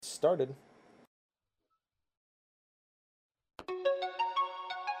started.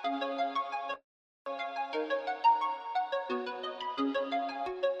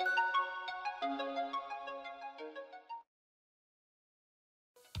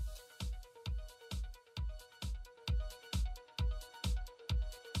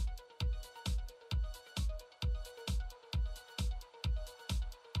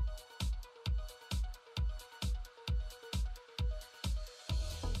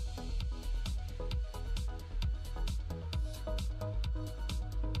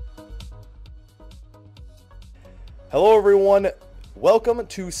 Hello everyone, welcome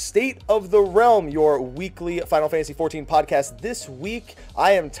to State of the Realm, your weekly Final Fantasy XIV podcast. This week,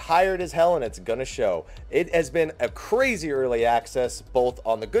 I am tired as hell and it's gonna show. It has been a crazy early access, both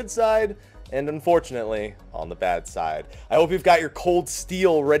on the good side and unfortunately, on the bad side. I hope you've got your cold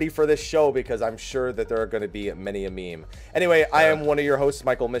steel ready for this show because I'm sure that there are gonna be many a meme. Anyway, I am one of your hosts,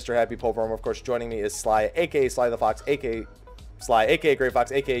 Michael, Mr. Happy Pope. Of course, joining me is Sly, aka Sly the Fox, aka Sly, aka Gray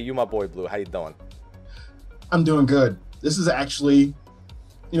Fox, aka you my boy Blue. How you doing? I'm doing good. This is actually,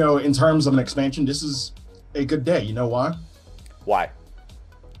 in terms of an expansion, this is a good day. You know why? Why?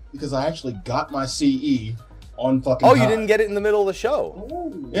 Because I actually got my CE on fucking Oh, time. you didn't get it in the middle of the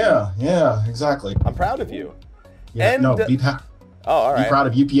show. Yeah, exactly. I'm proud of you. Yeah, And, no, all right. be proud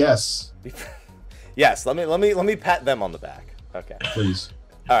of UPS. Yes, let me pat them on the back. Okay. Please.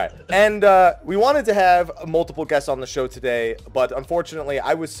 All right, and we wanted to have multiple guests on the show today, but unfortunately,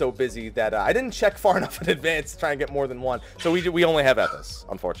 I was so busy that I didn't check far enough in advance to try and get more than one. So we only have Ethos,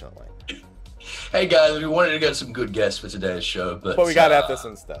 unfortunately. Hey guys, we wanted to get some good guests for today's show, but we got Ethos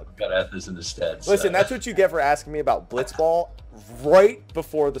instead. We got Ethos instead. Listen, that's what you get for asking me about Blitzball right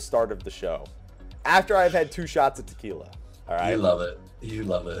before the start of the show, after I've had 2 shots of tequila. All right. You love it. You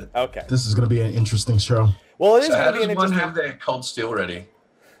love it. Okay. This is going to be an interesting show. Well, it is So going how to be an does one interesting. have their cold steel ready?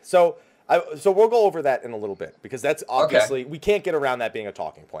 So we'll go over that in a little bit because that's obviously we can't get around that being a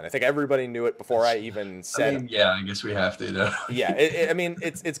talking point. I think everybody knew it before I even said. I guess we have to. Though. Yeah,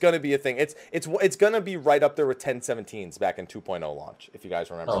 it's going to be a thing. It's going to be right up there with 1017s back in 2.0 launch, if you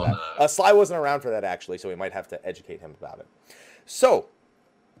guys remember that. No. Sly wasn't around for that actually, so we might have to educate him about it. So,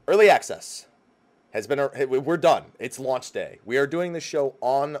 early access has been. We're done. It's launch day. We are doing the show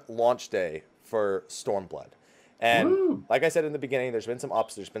on launch day for Stormblood. And like I said in the beginning, there's been some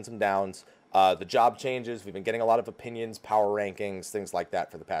ups, there's been some downs. The job changes. We've been getting a lot of opinions, power rankings, things like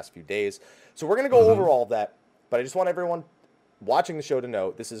that for the past few days. So we're going to go over all of that. But I just want everyone watching the show to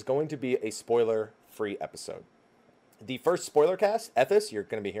know this is going to be a spoiler-free episode. The first spoiler cast, Ethos, you're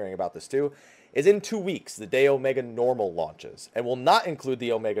going to be hearing about this too, is in 2 weeks, the day Omega Normal launches. And will not include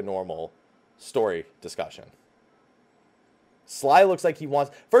the Omega Normal story discussion. Sly looks like he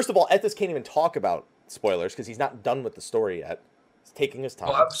wants... First of all, Ethos can't even talk about spoilers because he's not done with the story yet. He's taking his time.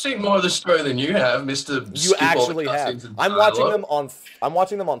 Well, I've seen more of the story than you have, Mister. You actually have. I'm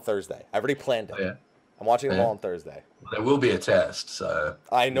watching them on Thursday. I've already planned it. Oh, yeah. I'm watching them all on Thursday. There will be a test, so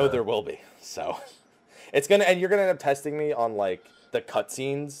I know there will be. So it's gonna, and you're gonna end up testing me on like the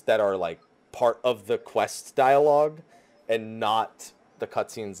cutscenes that are like part of the quest dialogue and not the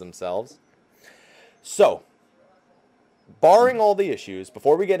cutscenes themselves. So, barring all the issues,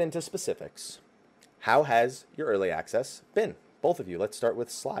 before we get into specifics, how has your early access been? Both of you. Let's start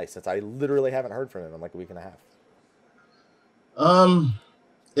with Sly, since I literally haven't heard from him in like a week and a half.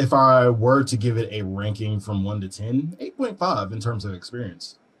 If I were to give it a ranking from 1 to 10, 8.5 in terms of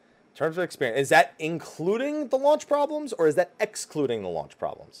experience. In terms of experience, is that including the launch problems or is that excluding the launch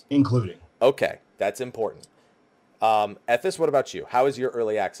problems? Including. Okay, that's important. Ethos, what about you? How has your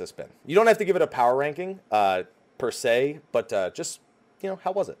early access been? You don't have to give it a power ranking per se, but just,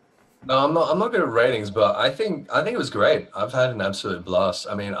 how was it? No, I'm not good at ratings, but I think it was great. I've had an absolute blast.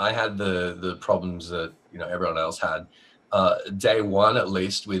 I mean, I had the problems that everyone else had. Day one, at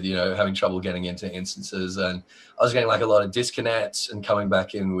least, with having trouble getting into instances, and I was getting like a lot of disconnects and coming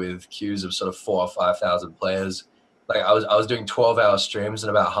back in with queues of sort of 4,000 or 5,000 players. Like I was doing 12-hour streams, and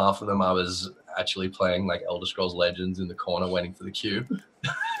about half of them I was actually playing like Elder Scrolls Legends in the corner, waiting for the queue.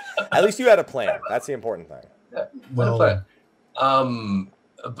 At least you had a plan. That's the important thing. Yeah, Well, plan.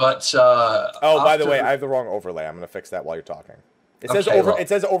 By the way, I have the wrong overlay. I'm going to fix that while you're talking. It says it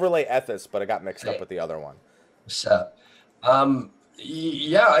says overlay Ethos, but it got mixed up with the other one. So,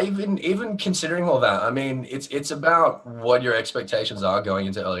 yeah, even considering all that, I mean, it's about what your expectations are going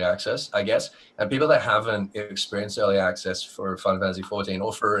into early access, I guess. And people that haven't experienced early access for Final Fantasy 14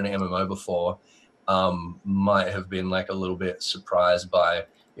 or for an MMO before, might have been like a little bit surprised by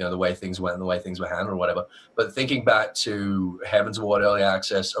the way things went and the way things were handled or whatever. But thinking back to Heaven's Ward early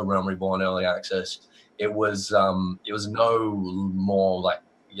access or Realm Reborn early access, it was no more like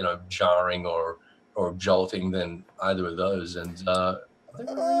you know, jarring or jolting than either of those. And I think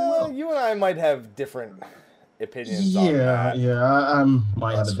it went really well. You and I might have different opinions on that. Yeah, I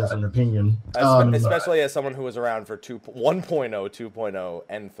might have a different opinion. Especially as someone who was around for 1.0, 2.0,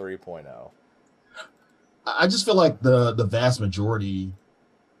 and 3.0. I just feel like the vast majority,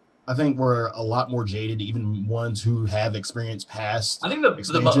 I think we're a lot more jaded, even ones who have experienced past. I think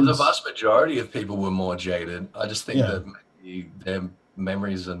the vast majority of people were more jaded. I just think that maybe their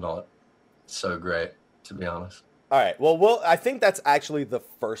memories are not so great, to be honest. All right. Well, I think that's actually the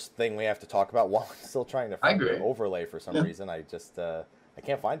first thing we have to talk about while I'm still trying to find an overlay for some reason. I just I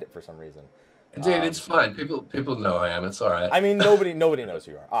can't find it for some reason. Dude, it's fine. People know I am. It's all right. I mean, nobody knows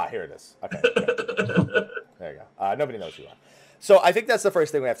who you are. Ah, here it is. Okay. There you go. Nobody knows who you are. So I think that's the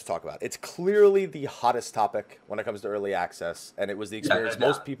first thing we have to talk about. It's clearly the hottest topic when it comes to early access, and it was the experience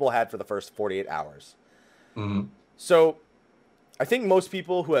most people had for the first 48 hours. Mm-hmm. So I think most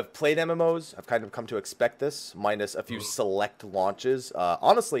people who have played MMOs have kind of come to expect this, minus a few select launches.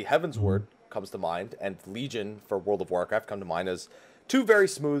 Honestly, Heavensward comes to mind, and Legion for World of Warcraft come to mind as two very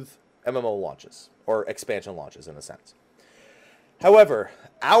smooth MMO launches, or expansion launches in a sense. However,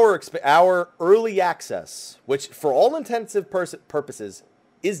 our early access, which for all intensive purposes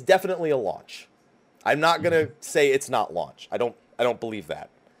is definitely a launch. I'm not going to say it's not launch. I don't believe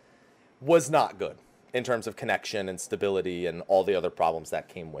that. Was not good in terms of connection and stability and all the other problems that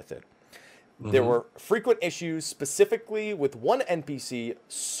came with it. Mm-hmm. There were frequent issues, specifically with one NPC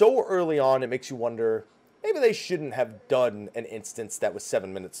so early on, it makes you wonder, maybe they shouldn't have done an instance that was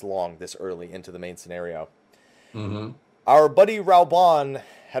 7 minutes long this early into the main scenario. Mm-hmm. Our buddy Raubon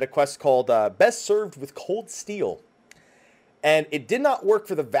had a quest called Best Served with Cold Steel. And it did not work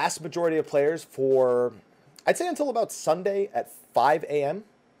for the vast majority of players for, I'd say until about Sunday at 5 a.m.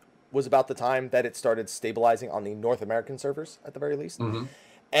 was about the time that it started stabilizing on the North American servers, at the very least. Mm-hmm.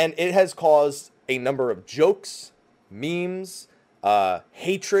 And it has caused a number of jokes, memes,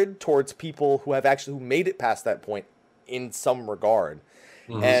 hatred towards people who have actually made it past that point in some regard.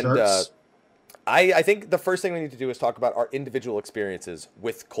 Mm-hmm. And I think the first thing we need to do is talk about our individual experiences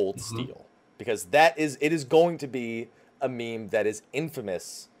with Cold Steel, because it is going to be a meme that is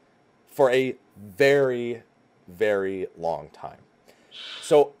infamous for a very, very long time.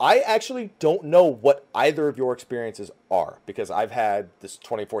 So I actually don't know what either of your experiences are, because I've had this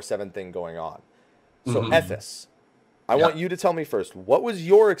 24/7 thing going on. So Ethis, I want you to tell me first, what was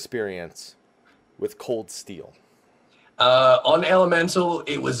your experience with Cold Steel? On Elemental,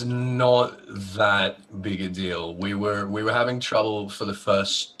 it was not that big a deal. We were having trouble for the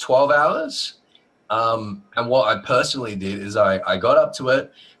first 12 hours. And what I personally did is I got up to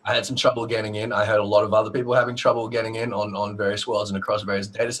it. I had some trouble getting in. I heard a lot of other people having trouble getting in on various worlds and across various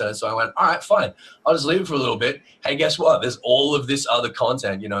data centers. So I went, all right, fine. I'll just leave it for a little bit. Hey, guess what? There's all of this other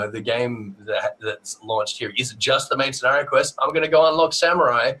content. You know, the game that's launched here isn't just the main scenario quest. I'm going to go unlock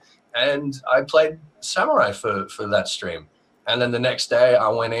Samurai. And I played Samurai for that stream. And then the next day I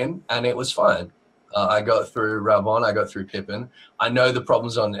went in and it was fine. I got through Raubon, I got through Pippin. I know the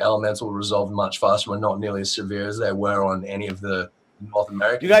problems on Elemental were resolved much faster and not nearly as severe as they were on any of the North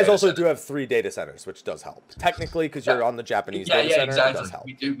American. You guys also do have 3 data centers, which does help. Technically, because you're on the Japanese data center, exactly. It does help.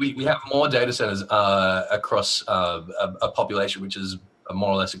 We have more data centers across a population which is more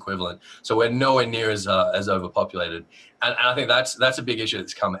or less equivalent. So we're nowhere near as overpopulated. And I think that's a big issue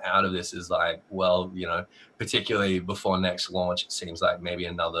that's come out of this is like, well, you know, particularly before next launch, it seems like maybe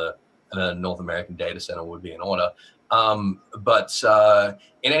another North American data center would be in order. But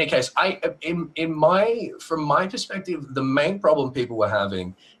in any case, from my perspective, the main problem people were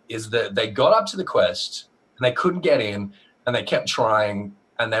having is that they got up to the quest and they couldn't get in and they kept trying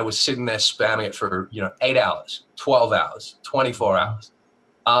and they were sitting there spamming it for, 8 hours, 12 hours, 24 hours.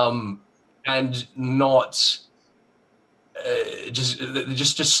 And not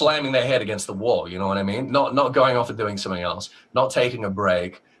just slamming their head against the wall, you know what I mean? Not going off and doing something else, not taking a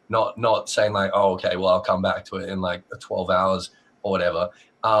break, not saying like, oh, okay, well, I'll come back to it in like 12 hours or whatever.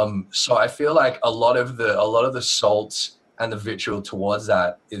 So I feel like a lot of the salt and the vitriol towards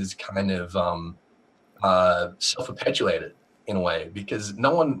that is kind of self-perpetuated in a way, because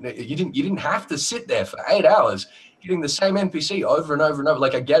you didn't have to sit there for 8 hours getting the same NPC over and over and over.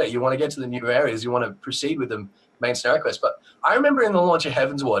 Like, I get it, you want to get to the new areas, you want to proceed with the main scenario quest, but I remember in the launch of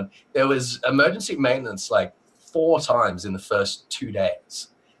Heavensward, there was emergency maintenance like 4 times in the first 2 days.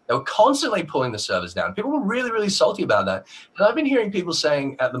 They were constantly pulling the servers down. People were really, really salty about that. And I've been hearing people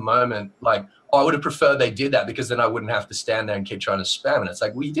saying at the moment, like, oh, I would have preferred they did that because then I wouldn't have to stand there and keep trying to spam it. It's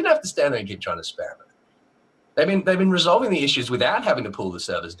like, well, you didn't have to stand there and keep trying to spam it. They've been resolving the issues without having to pull the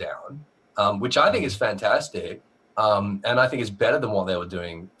servers down, which I think is fantastic. And I think it's better than what they were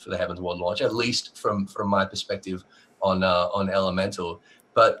doing for the Heaven's Ward launch, at least from my perspective on Elemental.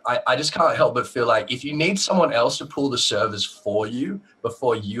 But I just can't help but feel like if you need someone else to pull the servers for you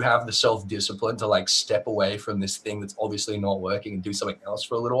before you have the self-discipline to like step away from this thing that's obviously not working and do something else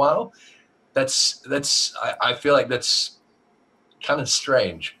for a little while, I feel like that's kind of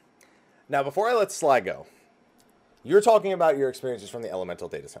strange. Now, before I let Sly go, you're talking about your experiences from the Elemental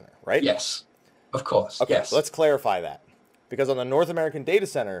data center, right? Yes, of course. Okay, yes. Let's clarify that. Because on the North American data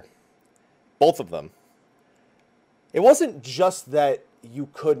center, both of them, it wasn't just that you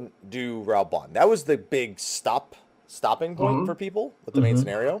couldn't do Raubon. That was the big stopping point for people with the main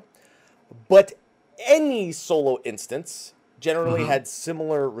scenario. But any solo instance generally had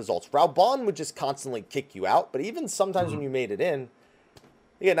similar results. Raubon would just constantly kick you out, but even sometimes when you made it in,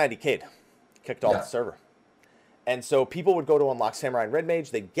 you get 90k'd, kicked off the server. And so people would go to unlock Samurai and Red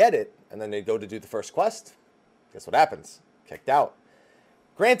Mage, they'd get it, and then they'd go to do the first quest. Guess what happens? Kicked out.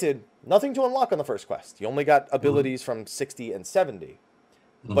 Granted, nothing to unlock on the first quest. You only got abilities from 60 and 70.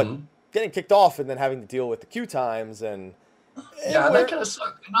 But getting kicked off and then having to deal with the queue times and that kind of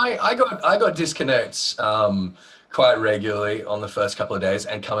sucked. And I got disconnects quite regularly on the first couple of days,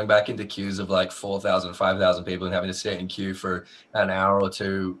 and coming back into queues of like 4,000, 5,000 people and having to sit in queue for an hour or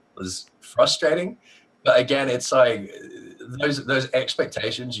two was frustrating. But again, it's like those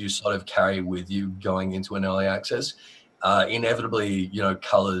expectations you sort of carry with you going into an early access inevitably,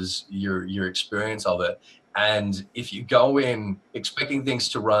 colors your experience of it. And if you go in expecting things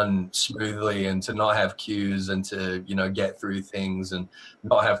to run smoothly and to not have queues and to, get through things and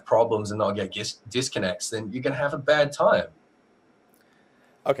not have problems and not get disconnects, then you're going to have a bad time.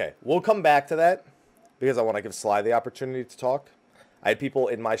 Okay, we'll come back to that because I want to give Sly the opportunity to talk. I had people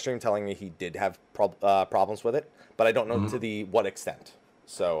in my stream telling me he did have problems with it, but I don't know to what extent.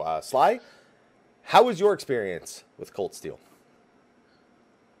 So, Sly, how was your experience with Cold Steel?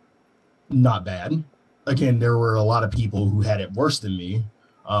 Not bad. Again, there were a lot of people who had it worse than me.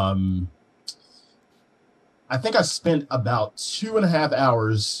 I think I spent about 2.5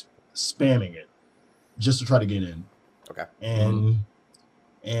 hours spamming it just to try to get in. Okay.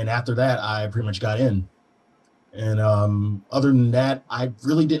 And after that, I pretty much got in. And other than that, I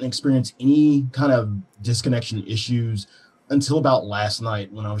really didn't experience any kind of disconnection issues until about last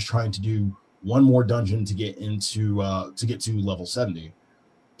night when I was trying to do one more dungeon to get into to level 70.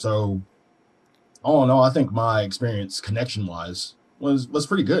 So all in all, I think my experience connection-wise was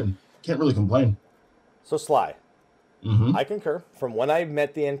pretty good. Can't really complain. So Sly, I concur. From when I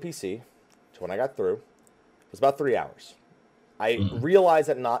met the NPC to when I got through, it was about 3 hours. I realized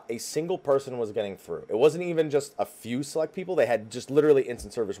that not a single person was getting through. It wasn't even just a few select people. They had just literally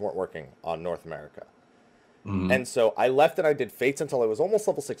instant servers weren't working on North America. And so I left and I did Fates until I was almost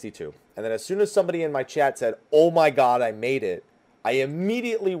level 62. And then as soon as somebody in my chat said, "Oh my God, I made it," I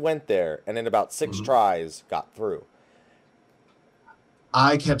immediately went there and in about 6 tries got through.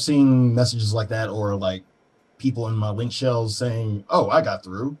 I kept seeing messages like that, or like people in my link shells saying, "Oh, I got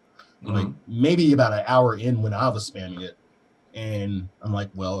through." Like maybe about an hour in when I was spamming it. And I'm like,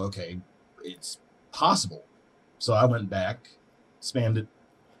 well, okay, it's possible. So I went back, spammed it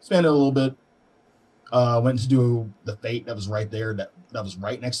a little bit. Went to do the Fate that was right there, that was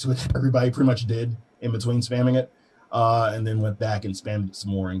right next to it. Everybody pretty much did in between spamming it. And then went back and spammed it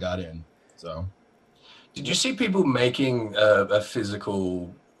some more and got in. So, did you see people making a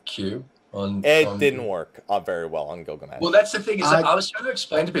physical queue on? It didn't work very well on Gilgamesh. Well, that's the thing is that I was trying to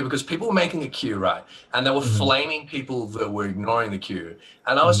explain to people because people were making a queue, right, and they were flaming people that were ignoring the queue,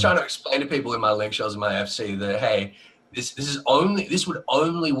 and I was trying to explain to people in my link shells in my FC that hey, this would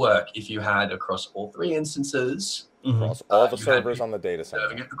only work if you had across all 3 instances, across all the servers on the data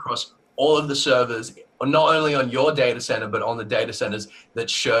center, across all of the servers, not only on your data center, but on the data centers that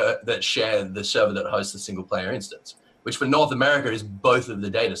share the server that hosts the single player instance, which for North America is both of the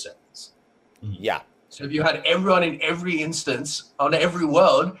data centers. Yeah. So if you had everyone in every instance on every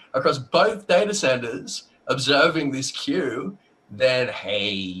world across both data centers observing this queue, then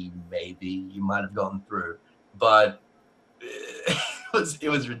hey, maybe you might have gotten through. But it was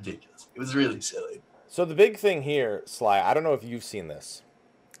ridiculous. It was really silly. So the big thing here, Sly, I don't know if you've seen this,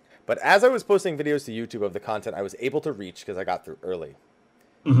 but as I was posting videos to YouTube of the content I was able to reach because I got through early,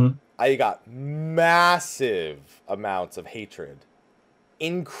 I got massive amounts of hatred.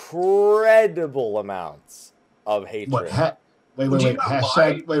 Incredible amounts of hatred. What? Wait.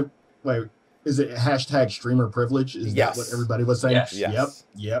 Hashtag. Wait. is it hashtag streamer privilege? Is Yes. that what everybody was saying? Yes. Yes.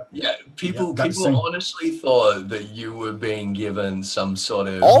 Yep. Yeah, people got the same. honestly thought that you were being given some sort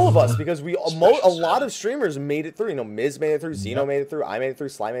of All of us, because a Special lot of service. streamers made it through. You know, Miz made it through, Zeno Yep. made it through, I made it through,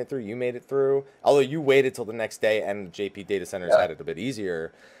 Sly made it through, you made it through. Although you waited till the next day, and JP data centers Yeah. had it a bit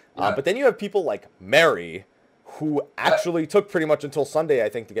easier. Yeah. But then you have people like Mary, who actually took pretty much until Sunday, I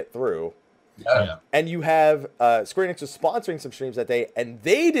think, to get through. Yeah. And you have Square Enix was sponsoring some streams that day, and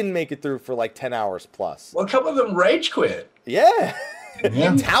they didn't make it through for like 10 hours plus. Well, a couple of them rage quit. Yeah.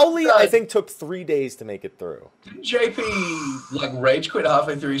 Yeah. Towley, I think, took 3 days to make it through. Didn't JP like rage quit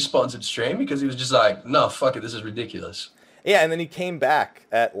halfway through his sponsored stream because he was just like, no, fuck it, this is ridiculous. Yeah, and then he came back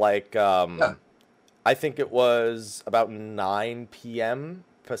at like, I think it was about 9 p.m.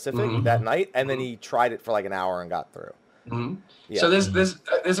 Pacific Mhm. that night, and then he tried it for like an hour and got through. hmm Yeah. So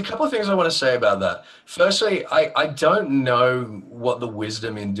there's a couple of things I want to say about that. Firstly, I don't know what the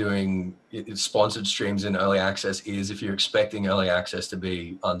wisdom in doing sponsored streams in early access is if you're expecting early access to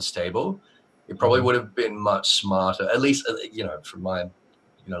be unstable. It probably would have been much smarter, at least from my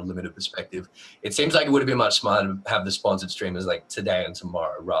limited perspective. It seems like it would have been much smarter to have the sponsored streamers like today and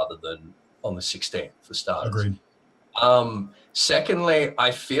tomorrow rather than on the 16th for starters. Agreed. Secondly, I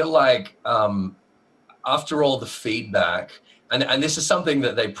feel like after all the feedback, and this is something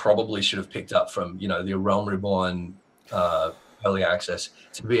that they probably should have picked up from the Realm Reborn early access,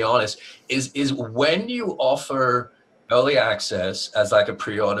 to be honest, is when you offer early access as like a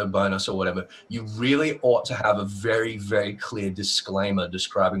pre-order bonus or whatever, you really ought to have a very, very clear disclaimer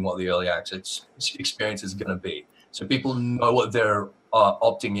describing what the early access experience is going to be, so people know what they're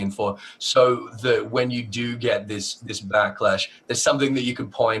opting in for, so that when you do get this backlash, there's something that you can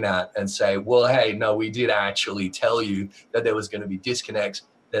point at and say, well, hey, no, we did actually tell you that there was going to be disconnects,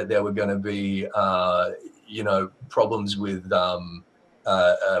 that there were going to be problems with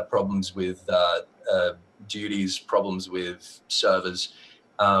duties, problems with servers.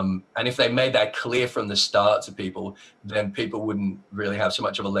 And if they made that clear from the start to people, then people wouldn't really have so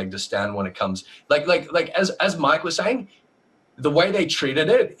much of a leg to stand when it comes like as Mike was saying, the way they treated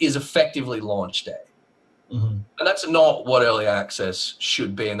it is effectively launch day. Mm-hmm. And that's not what early access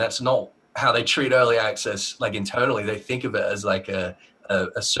should be. And that's not how they treat early access. Like internally, they think of it as like a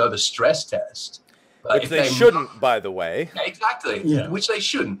server stress test. Which they shouldn't, by the way. Yeah, exactly. Yeah. Which they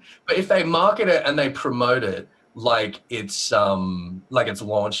shouldn't. But if they market it and they promote it like it's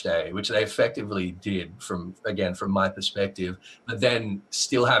launch day, which they effectively did from my perspective, but then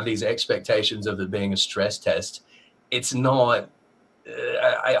still have these expectations of it being a stress test, it's not.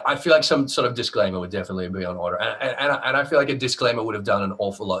 I feel like some sort of disclaimer would definitely be on order, and I feel like a disclaimer would have done an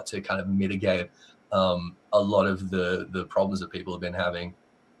awful lot to kind of mitigate a lot of the problems that people have been having.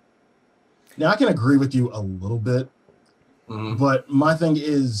 Now, I can agree with you a little bit, but my thing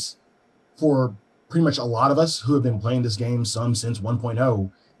is, for pretty much a lot of us who have been playing this game since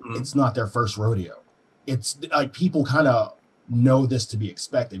 1.0, it's not their first rodeo. It's like people kind of know this to be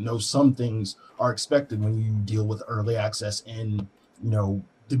expected. Know some things are expected when you deal with early access and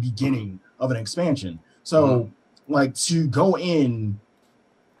the beginning of an expansion. So like to go in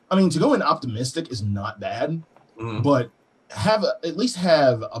optimistic is not bad, but at least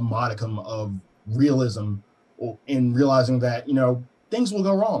have a modicum of realism in realizing that things will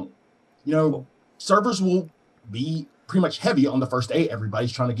go wrong. Servers will be pretty much heavy on the first day.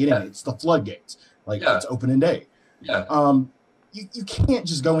 Everybody's trying to get in. It's the floodgates. It's opening day. You can't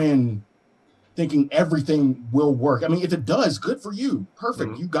just go in thinking everything will work. I mean, if it does, good for you.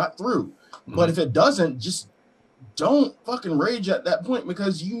 Perfect. You got through. But if it doesn't, just don't fucking rage at that point,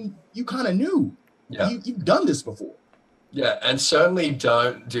 because you kind of knew. You've done this before. Yeah, and certainly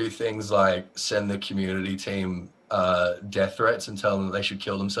don't do things like send the community team death threats and tell them that they should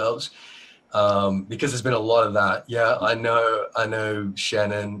kill themselves, because there's been a lot of that. Yeah, I know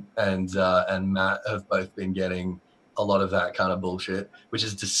Shannon and Matt have both been getting a lot of that kind of bullshit, which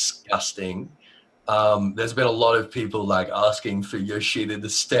is disgusting. There's been a lot of people like asking for Yoshida to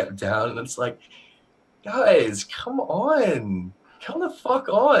step down, and it's like, guys, come on, come the fuck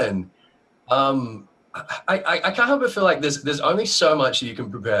on. I can't help but feel like there's only so much you can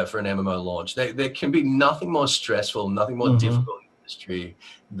prepare for an MMO launch. There can be nothing more stressful, nothing more difficult in the industry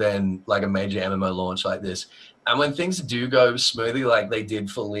than like a major MMO launch like this. And when things do go smoothly, like they did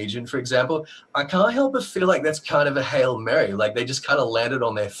for Legion, for example, I can't help but feel like that's kind of a Hail Mary. Like they just kind of landed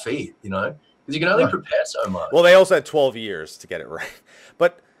on their feet, because you can only prepare so much. Well, they also had 12 years to get it right.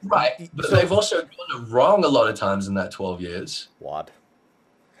 But they've also gotten it wrong a lot of times in that 12 years. WoD.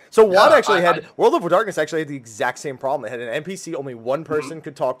 So WoD actually had World of Darkness actually had the exact same problem. It had an NPC only one person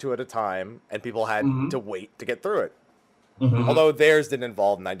could talk to at a time, and people had to wait to get through it. Mhm. Although theirs didn't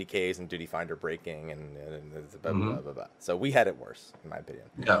involve 90Ks and duty finder breaking and blah, blah, blah, blah. So we had it worse, in my opinion.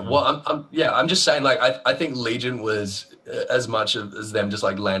 Yeah, well, I'm just saying, like, I think Legion was as much as them just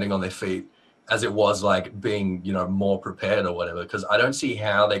like landing on their feet as it was like being, you know, more prepared or whatever. Because I don't see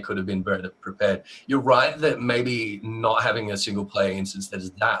how they could have been better prepared. You're right that maybe not having a single player instance that is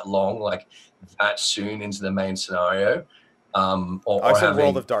that long, like that soon into the main scenario, or I said having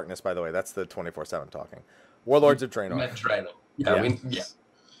World of Darkness, by the way. That's the 24/7 talking. Warlords of Draenor. Draenor. Yeah,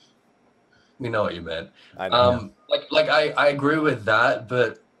 we know what you meant. I know. I agree with that,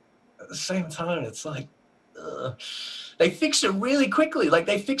 but at the same time, it's like they fixed it really quickly. Like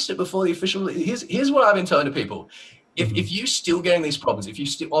they fixed it before the official. Here's what I've been telling to people: if you still getting these problems,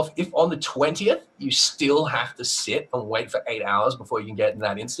 if on the 20th you still have to sit and wait for 8 hours before you can get in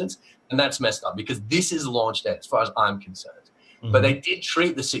that instance, then that's messed up because this is launch day as far as I'm concerned. But they did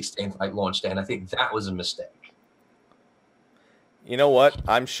treat the 16th like launch day, and I think that was a mistake. You know what?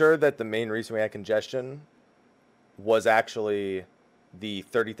 I'm sure that the main reason we had congestion was actually the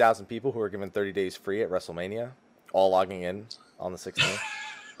 30,000 people who were given 30 days free at WrestleMania, all logging in on the 16th.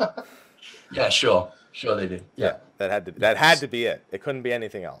 Yeah, sure they did. Yeah, that had to be it. It couldn't be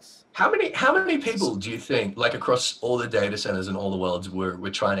anything else. How many people do you think, like across all the data centers and all the worlds,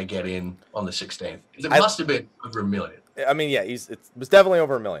 were trying to get in on the 16th? Because it must have been over 1 million. I mean, yeah, it was definitely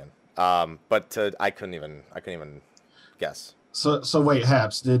over 1 million. But I couldn't even guess. So wait,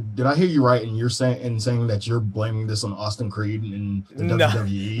 Haps, did I hear you right? And you're saying that you're blaming this on Austin Creed and the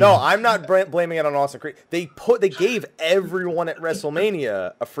WWE? No, I'm not blaming it on Austin Creed. They gave everyone at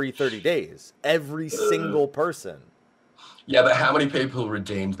WrestleMania a free 30 days. Every single person. Yeah, but how many people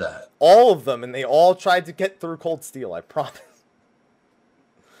redeemed that? All of them, and they all tried to get through Cold Steel. I promise.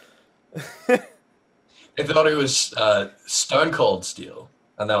 They thought it was Stone Cold Steel,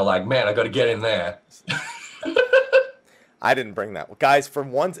 and they were like, "Man, I got to get in there." I didn't bring that. Guys, for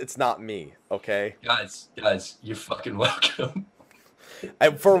once, it's not me, okay? Guys, you're fucking welcome.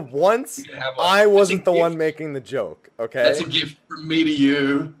 For once, I wasn't the one making the joke, okay? That's a gift from me to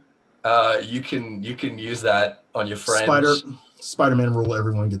you. You can use that on your friends. Spider-Man rule,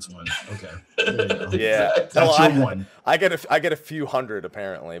 everyone gets one. Okay. There you go. Yeah. That's your one. I get a few hundred,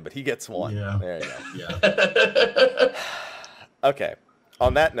 apparently, but he gets one. Yeah. There you go. Yeah. Okay.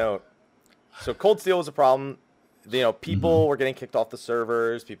 On that note, so Cold Steel was a problem. You know, people were getting kicked off the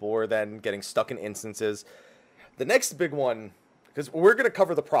servers. People were then getting stuck in instances. The next big one, because we're going to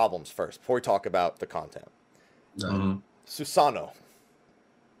cover the problems first before we talk about the content. Susano.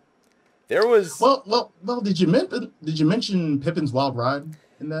 There was well. Did you mention Pippin's Wild Ride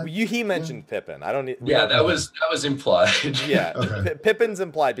in that? He mentioned Pippin. I don't need. Yeah, that was implied. Yeah, okay. Pippin's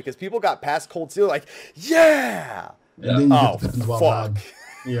implied because people got past Cold Steel like, yeah. And then you get the Pippin's Wild Ride.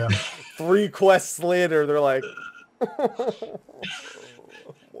 Yeah. 3 quests later, they're like,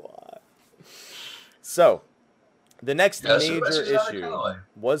 what? So, the next major issue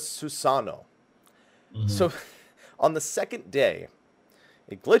was Susano. So, on the second day,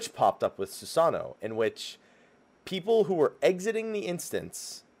 a glitch popped up with Susano in which people who were exiting the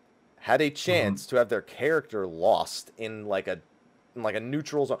instance had a chance to have their character lost in like a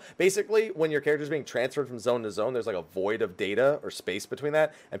neutral zone. Basically, when your character is being transferred from zone to zone, there's like a void of data or space between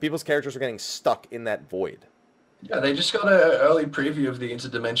that, and people's characters are getting stuck in that void. Yeah, they just got an early preview of the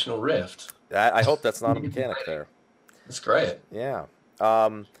Interdimensional Rift. I hope that's not a mechanic there. That's great. Yeah.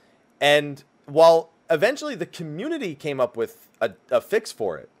 And while eventually the community came up with a fix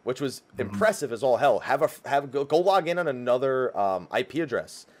for it, which was impressive as all hell. Go log in on another IP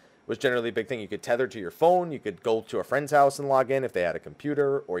address was generally a big thing. You could tether to your phone. You could go to a friend's house and log in if they had a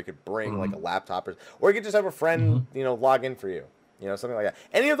computer, or you could bring like a laptop, or you could just have a friend, log in for you, something like that.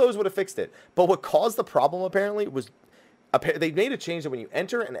 Any of those would have fixed it. But what caused the problem apparently was they made a change that when you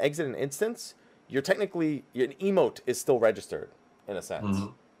enter and exit an instance, an emote is still registered in a sense,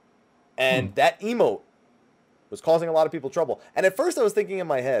 and that emote was causing a lot of people trouble. And at first I was thinking in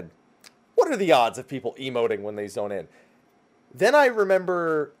my head, what are the odds of people emoting when they zone in? Then I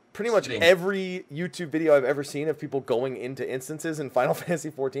remember pretty much every YouTube video I've ever seen of people going into instances in Final Fantasy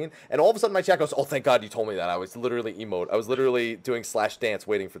XIV, and all of a sudden my chat goes, oh, thank God you told me that. I was literally emote. I was literally doing /dance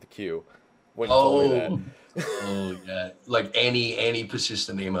waiting for the queue when you told me that. Oh, yeah. Like any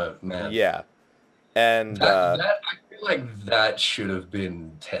persistent emote, man. Yeah. And I feel like that should have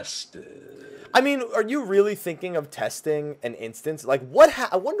been tested. I mean, are you really thinking of testing an instance? Like,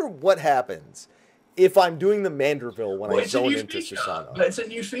 I wonder what happens if I'm doing the Manderville when I zone into Susano. But it's a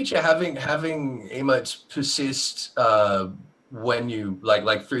new feature, having emotes persist when you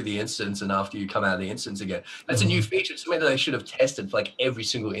like through the instance and after you come out of the instance again. That's a new feature, something that they should have tested for like every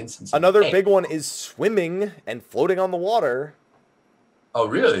single instance. Another big one is swimming and floating on the water. Oh,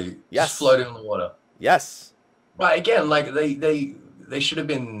 really? Yes. Just floating on the water. Yes. Right. Again, like they should have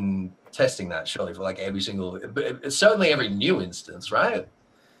been testing that surely for like every single, but certainly every new instance, right?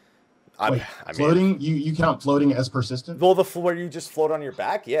 Wait, floating? You count floating as persistent? Well, where you just float on your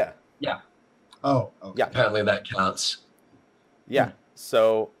back, yeah. Yeah. Oh, okay. Yeah. Apparently that counts. Yeah.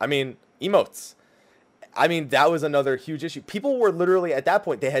 So, I mean, emotes. I mean, that was another huge issue. People were literally, at that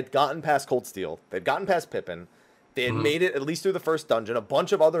point, they had gotten past Cold Steel. They'd gotten past Pippin. They had made it at least through the first dungeon. A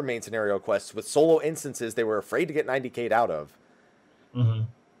bunch of other main scenario quests with solo instances they were afraid to get 90k'd out of.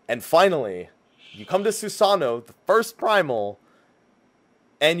 And finally, you come to Susano, the first primal,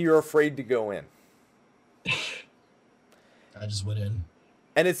 and you're afraid to go in. I just went in.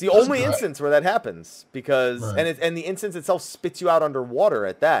 And it's the only instance where that happens because and the instance itself spits you out underwater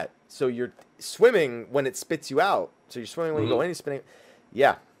at that. So you're swimming when it spits you out. So you're swimming when you go in, you're spinning.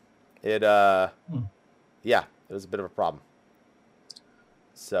 Yeah. It yeah, it was a bit of a problem.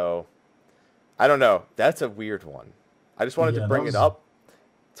 So I don't know. That's a weird one. I just wanted to bring it up.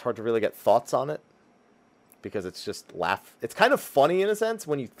 It's hard to really get thoughts on it because it's just it's kind of funny in a sense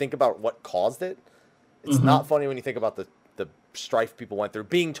when you think about what caused it. It's not funny when you think about the strife people went through.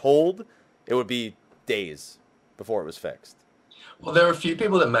 Being told it would be days before it was fixed. Well, there were a few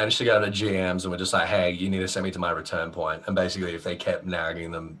people that managed to go to GMs and were just like, hey, you need to send me to my return point. And basically, if they kept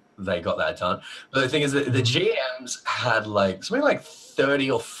nagging them, they got that done. But the thing is that the GMs had like something like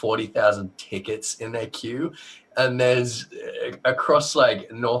 30 or 40,000 tickets in their queue. And there's across like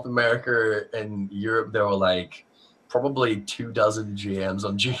North America and Europe, there were like probably 24 GMs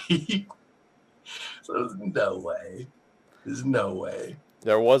on duty. So there's no way. There's no way.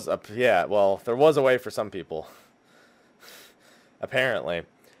 There was there was a way for some people. Apparently.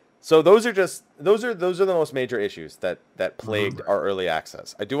 So those are the most major issues that plagued our early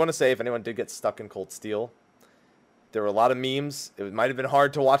access. I do want to say if anyone did get stuck in Cold Steel, there were a lot of memes. It might have been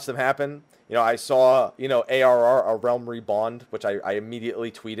hard to watch them happen. You know, I saw, ARR, a Realm Reborn, which I immediately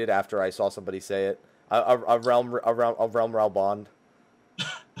tweeted after I saw somebody say it. A Realm Reborn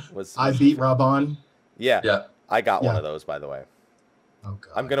was I beat Raban. Yeah. I got one of those, by the way. Oh,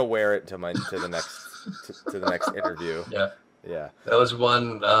 God. I'm gonna wear it to the next interview. Yeah. There was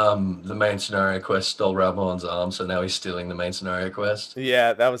one, the main scenario quest stole Raban's arm, so now he's stealing the main scenario quest.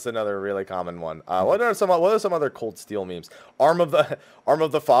 Yeah, that was another really common one. What are some other Cold Steel memes? Arm of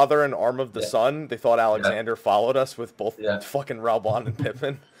the Father and Arm of the Son. They thought Alexander followed us with both fucking Raban and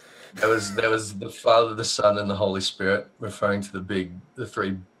Pippin. There was the Father, the Son, and the Holy Spirit, referring to the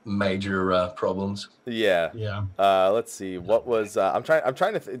three major problems. Yeah. Let's see. What was I'm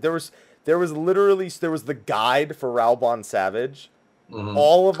trying to there was the guide for Raubon Savage.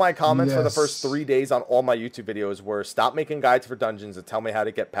 All of my comments for the first 3 days on all my YouTube videos were stop making guides for dungeons and tell me how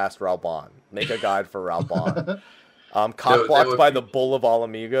to get past Raubon. Make a guide for Raubon. Cock blocked by the Bull of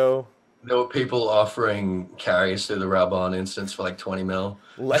Alamigo. There were people offering carries through the Raubon instance for like 20 mil.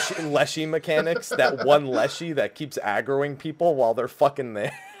 Leshy mechanics. That one Leshy that keeps aggroing people while they're fucking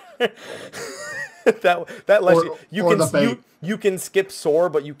there. that Leshy. You can skip Soar,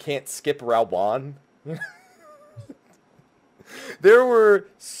 but you can't skip Raubon. There were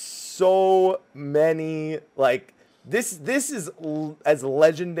so many, like, this is as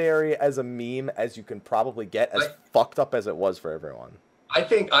legendary as a meme as you can probably get, as fucked up as it was for everyone. I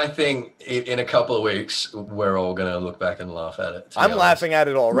think in a couple of weeks we're all gonna look back and laugh at it. I'm laughing at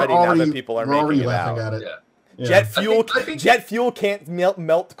it already now that people are making it out. At it. Yeah. Jet fuel, jet fuel can't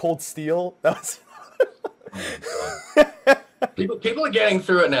melt Cold Steel. That was. People are getting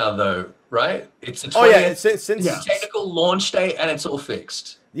through it now, though, right? It's the 20th, since technical launch day, and it's all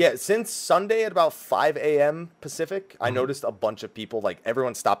fixed. Yeah, since Sunday at about 5 a.m. Pacific, I noticed a bunch of people, like,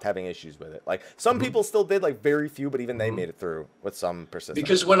 everyone stopped having issues with it. Like, some people still did, like, very few, but even they made it through with some persistence.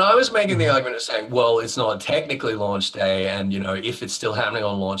 Because when I was making the argument of saying, well, it's not technically launch day, and, if it's still happening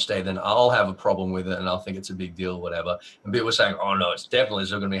on launch day, then I'll have a problem with it, and I'll think it's a big deal, whatever. And people were saying, oh, no, it's definitely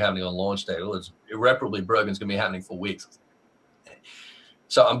still going to be happening on launch day. Well, it's irreparably broken. It's going to be happening for weeks.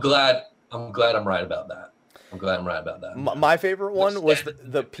 So I'm glad I'm right about that. My favorite one was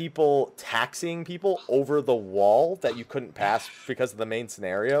the people taxiing people over the wall that you couldn't pass because of the main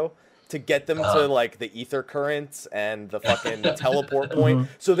scenario to get them to, like, the ether currents and the fucking teleport point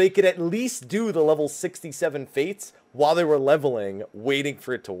so they could at least do the level 67 fates while they were leveling, waiting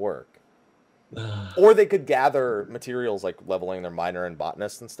for it to work. Or they could gather materials like leveling their miner and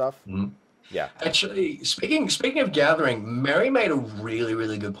botanist and stuff. Yeah. Actually, speaking of gathering, Mary made a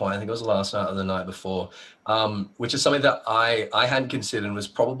really good point. I think it was last night or the night before, which is something that I hadn't considered and was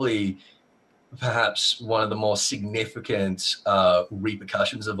probably perhaps one of the more significant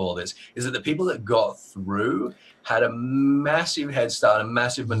repercussions of all this is that the people that got through had a massive head start, a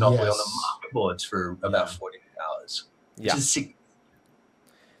massive monopoly on the Yes. market boards for about 48 hours. Which Yeah. is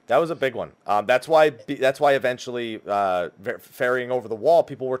That was a big one. That's why eventually ferrying over the wall,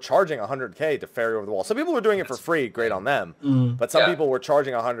 people were charging 100K to ferry over the wall. Some people were doing it for free, great on them. But some people were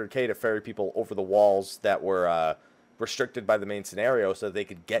charging 100K to ferry people over the walls that were restricted by the main scenario, so they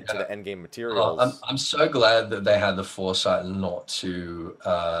could get to the end game materials. I'm so glad that they had the foresight not to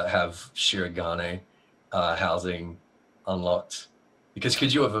have Shirogane housing unlocked, because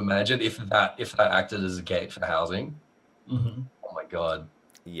could you have imagined if that acted as a gate for housing? Mm-hmm. Oh my god.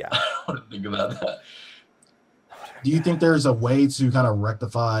 Yeah. I don't want to think about that. Do you think there's a way to kind of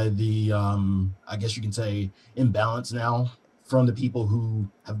rectify the, I guess you can say, imbalance now from the people who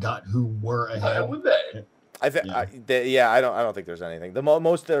were ahead? Would they? I don't think there's anything. The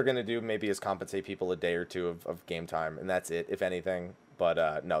most they're gonna do maybe is compensate people a day or two of game time, and that's it, if anything.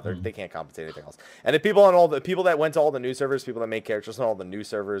 But no, they can't compensate anything else. And the people that went to all the new servers, people that make characters on all the new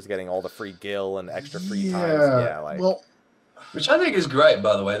servers, getting all the free gil and extra free times. Well, which I think is great,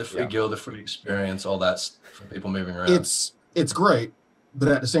 by the way. The free guild, the free experience, all that for people moving around. It's great, but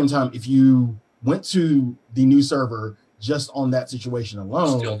at the same time, if you went to the new server just on that situation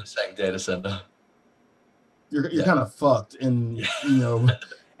alone, still in the same data center, you're kind of fucked, and you know,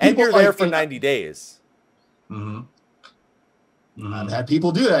 and you're there for 90 days. I've had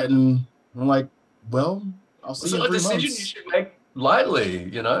people do that, and I'm like, well, I'll see you in 3 months. It's a decision you should make lightly,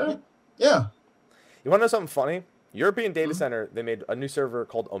 you know? Yeah. You want to know something funny? European Data Center, they made a new server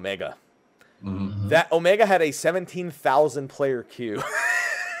called Omega. That Omega had a 17,000 player queue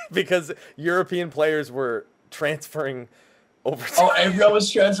because European players were transferring over to everyone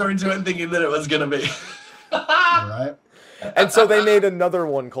was transferring to it thinking that it was going to be. Right. And so they made another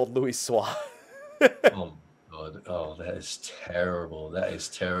one called Louis Suave. Oh, God. Oh, that is terrible. That is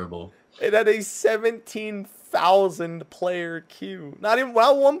terrible. It had a 17,000 player queue. Not even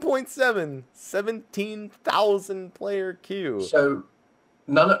 1.7. 17,000 player queue. So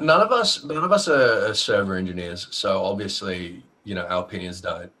none of us are server engineers. So obviously, you know, our opinions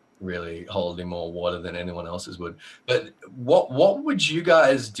don't really hold any more water than anyone else's would. But what would you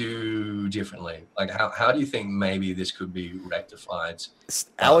guys do differently? Like how do you think maybe this could be rectified?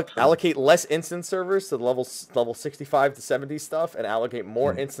 Allocate less instance servers to the level 65 to 70 stuff, and allocate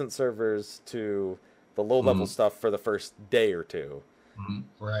more instance servers to the low level stuff for the first day or two.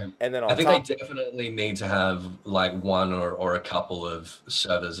 Right. And then I think they definitely need to have like one or a couple of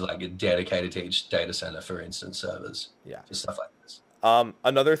servers like dedicated to each data center for instance servers. Yeah. Just stuff like this.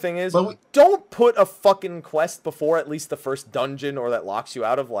 Another thing is, don't put a fucking quest before at least the first dungeon, or that locks you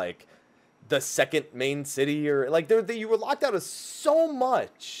out of like the second main city, or like you were locked out of so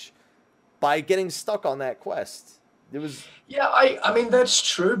much by getting stuck on that quest. It was I mean that's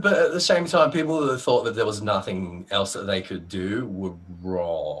true, but at the same time, people that thought that there was nothing else that they could do were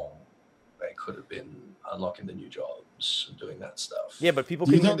wrong. They could have been unlocking the new jobs and doing that stuff. Yeah, but people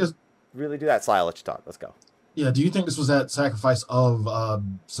can really do that. Sly, I'll let you talk. Let's go. Yeah, do you think this was at sacrifice of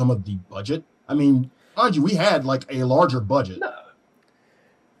some of the budget? I mean, mind you, we had like a larger budget.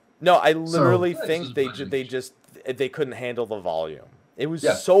 No, I literally think they couldn't handle the volume. It was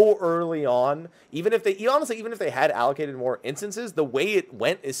so early on. Even if they had allocated more instances, the way it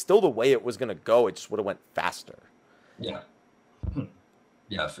went is still the way it was going to go. It just would have went faster. Yeah.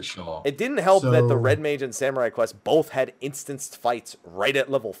 Yeah, for sure. It didn't help that the Red Mage and Samurai Quest both had instanced fights right at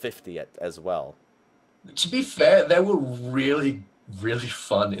level 50 as well. To be fair, they were really, really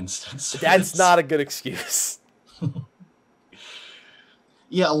fun instances. That's not a good excuse.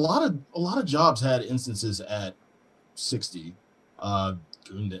 Yeah, a lot of jobs had instances at 60.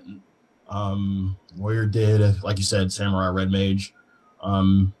 Goon didn't. Warrior did, like you said, Samurai Red Mage.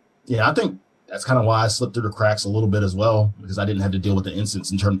 Yeah, I think that's kind of why I slipped through the cracks a little bit as well, because I didn't have to deal with the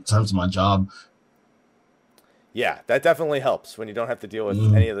instance in terms of my job. Yeah, that definitely helps when you don't have to deal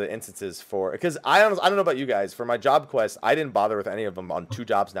with any of the instances because I don't know about you guys. For my job quest, I didn't bother with any of them on 2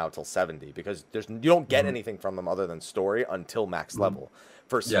 jobs now till 70 because you don't get anything from them other than story until max level.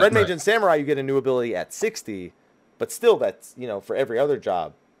 For Red Mage and Samurai, you get a new ability at 60, but still that's, for every other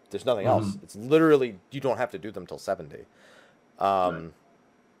job, there's nothing else. It's literally, you don't have to do them till 70. So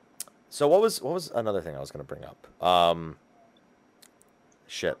what was another thing I was going to bring up?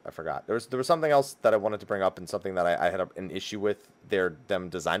 Shit, I forgot. There was something else that I wanted to bring up, and something that I had an issue with them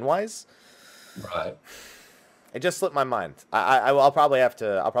design wise. Right. It just slipped my mind. I'll probably have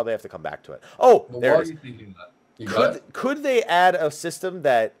to come back to it. Oh, Well, there why it is. are you thinking that? You got it? Could they add a system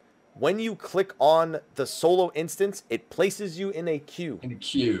that when you click on the solo instance, it places you in a queue? In the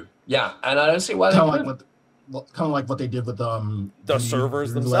queue. Yeah, and I don't see why they Kind of like couldn't. what they did with The servers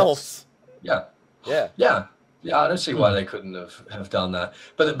Roulette. themselves. Yeah. Yeah. Yeah. Yeah, I don't see why they couldn't have done that.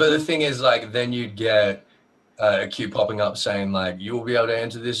 But the thing is, like, then you'd get a queue popping up saying, like, you will be able to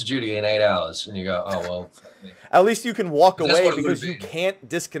enter this duty in 8 hours. And you go, oh, well. Fuck me. At least you can walk That's away what it because would've you been. can't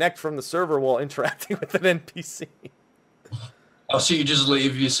disconnect from the server while interacting with an NPC. Oh, so you just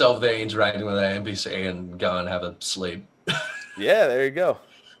leave yourself there interacting with an NPC and go and have a sleep. Yeah, there you go.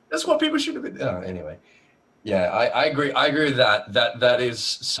 That's what people should have been. Oh, anyway. Yeah, I agree. I agree with that. That is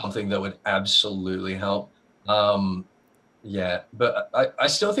something that would absolutely help. Yeah, but I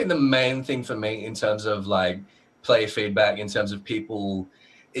still think the main thing for me in terms of like player feedback, in terms of people,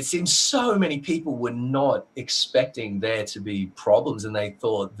 it seems so many people were not expecting there to be problems, and they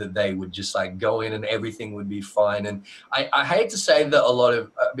thought that they would just like go in and everything would be fine. And I hate to say that a lot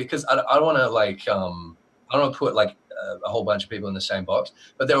of because I don't want to like I don't want to put like a whole bunch of people in the same box,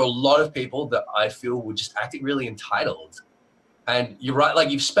 but there are a lot of people that I feel were just acting really entitled. And you're right, like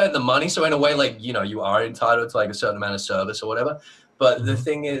you've spent the money, so in a way, like, you know, you are entitled to like a certain amount of service or whatever. But the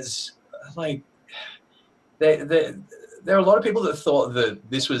thing is, like, there are a lot of people that thought that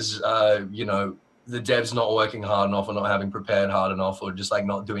this was, you know, the devs not working hard enough or not having prepared hard enough or just like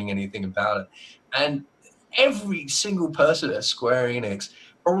not doing anything about it. And every single person at Square Enix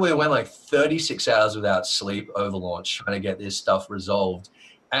probably went like 36 hours without sleep over launch trying to get this stuff resolved.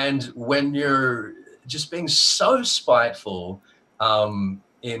 And when you're just being so spiteful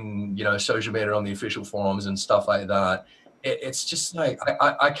in, you know, social media, on the official forums and stuff like that, it's just like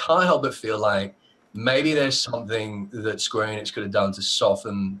I can't help but feel like maybe there's something that Square Enix could have done to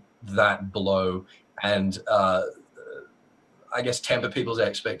soften that blow and I guess temper people's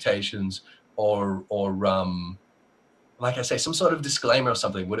expectations, or like I say, some sort of disclaimer or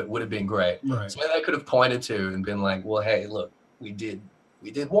something would have been great. Right. Something they could have pointed to and been like, well, hey, look, we did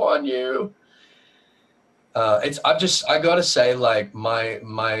warn you. I gotta say, like, my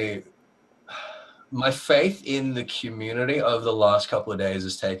faith in the community over the last couple of days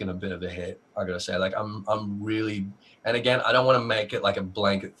has taken a bit of a hit. I gotta say, like, I'm really, and again, I don't want to make it like a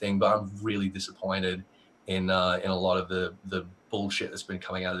blanket thing, but I'm really disappointed in a lot of the bullshit that's been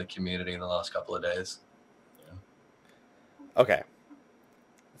coming out of the community in the last couple of days. Okay.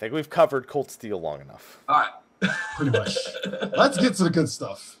 I think we've covered Cold Steel long enough. All right. Pretty much. Let's get to the good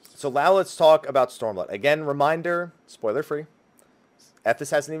stuff. So now let's talk about Stormblood. Again, reminder, spoiler free.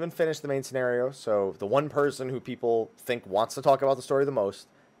 Ethis hasn't even finished the main scenario, so the one person who people think wants to talk about the story the most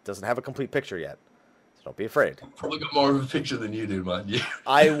doesn't have a complete picture yet. So don't be afraid. Probably got more of a picture than you do, mind you.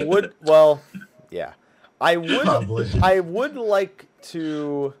 I would, well, yeah. Probably. I would like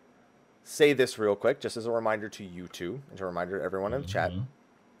to say this real quick, just as a reminder to you two, and a reminder to everyone in the chat.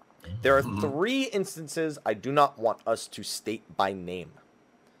 There are 3 instances I do not want us to state by name.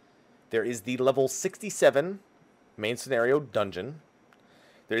 There is the level 67 main scenario dungeon.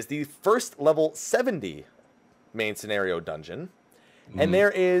 There's the first level 70 main scenario dungeon. And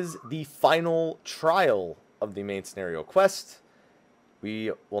there is the final trial of the main scenario quest.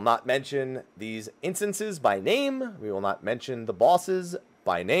 We will not mention these instances by name. We will not mention the bosses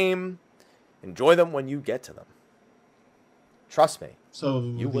by name. Enjoy them when you get to them. Trust me. So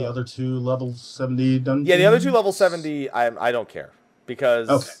You the will. other 2 level 70 dungeons? Yeah, the other 2 level 70, I don't care. Because...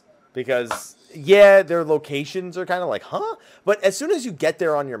 Okay. Because, yeah, their locations are kind of like, huh? But as soon as you get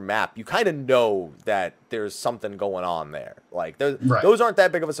there on your map, you kind of know that there's something going on there. Like, Right. those aren't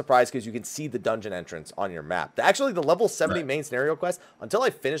that big of a surprise because you can see the dungeon entrance on your map. Actually, the level 70 main scenario quest, until I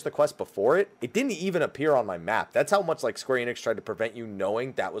finished the quest before it, it didn't even appear on my map. That's how much, like, Square Enix tried to prevent you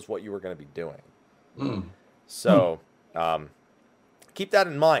knowing that was what you were going to be doing. So, keep that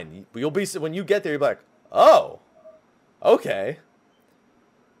in mind. You'll be, when you get there, you'll be like, oh, okay.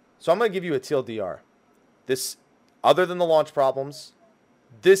 So I'm going to give you a TLDR. This, other than the launch problems,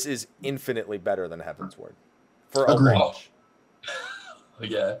 this is infinitely better than Heaven's Word. For a Agreed. launch.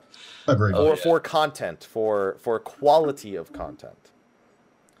 Yeah. Agreed. Or for content, for quality of content.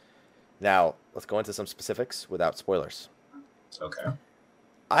 Now, let's go into some specifics without spoilers. Okay.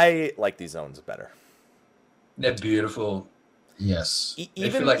 I like these zones better. They're beautiful. Yes.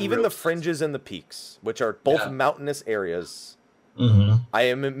 Even feel like even real the fringes and the peaks, which are both Yeah. mountainous areas,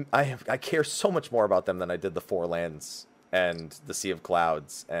 I care so much more about them than I did the Four Lands and the Sea of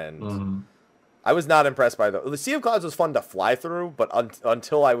Clouds. And I was not impressed by the Sea of Clouds was fun to fly through, but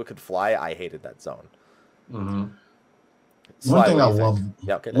until I could fly, I hated that zone. One Sly, thing what I do you love. think?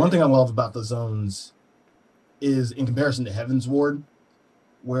 Yeah, okay, One thing I love about the zones is in comparison to Heaven's Ward,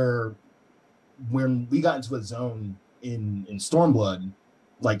 where when we got into a zone in Stormblood,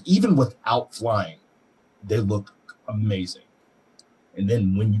 like even without flying, they look amazing. And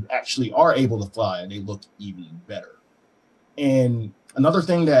then when you actually are able to fly, they look even better. And another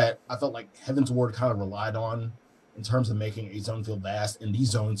thing that I felt like Heaven's Ward kind of relied on in terms of making a zone feel vast, and these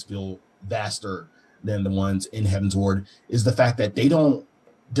zones feel vaster than the ones in Heaven's Ward, is the fact that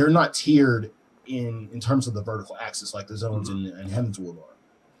they're not tiered in terms of the vertical axis like the zones in Heaven's Ward are.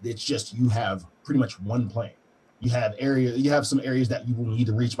 It's just you have pretty much one plane. You have some areas that you will need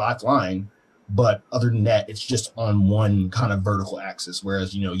to reach by flying, but other than that, it's just on one kind of vertical axis.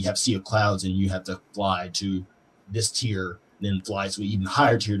 Whereas, you have Sea of Clouds and you have to fly to this tier, then fly to an even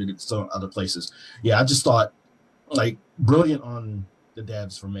higher tier to get to some other places. Yeah, I just thought like brilliant on the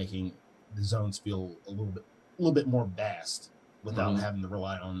devs for making the zones feel a little bit more vast without having to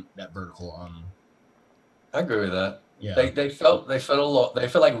rely on that vertical. I agree with that. Yeah, They felt a lot. They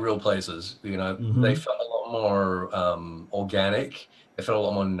felt like real places. They felt a lot more organic. They felt a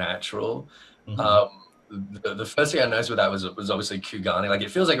lot more natural. The first thing I noticed with that was obviously Kugani. Like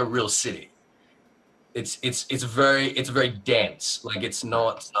it feels like a real city. It's very dense. Like it's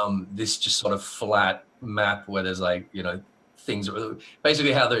not this just sort of flat map where there's like things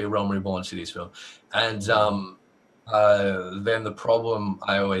basically how the Realm Reborn cities feel. And then the problem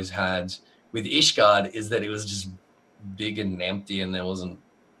I always had with Ishgard is that it was just big and empty and there wasn't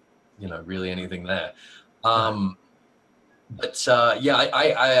really anything there. But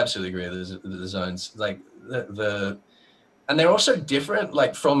I absolutely agree with the zones, like and they're also different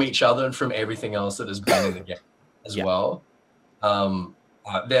like from each other and from everything else that has been in the game as well.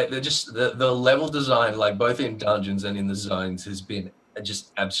 They're just the level design, like both in dungeons and in the zones, has been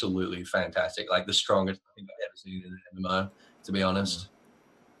just absolutely fantastic. Like the strongest I think I've ever seen in an MMO, to be honest.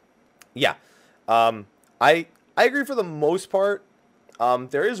 Yeah. I agree for the most part.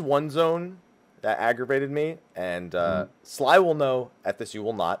 There is one zone that aggravated me, and Sly will know at this, you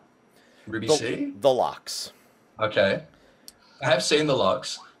will not. Ruby Sea? The locks. Okay. I have seen the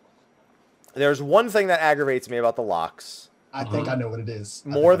locks. There's one thing that aggravates me about the locks. I think I know what it is.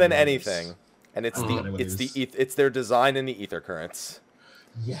 More than anything, and it's their design in the ether currents.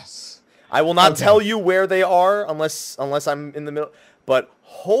 Yes. I will not tell you where they are unless I'm in the middle. But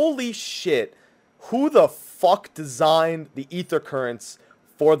holy shit, who the fuck designed the ether currents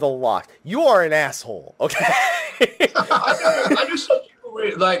for the lock? You are an asshole. Okay. I just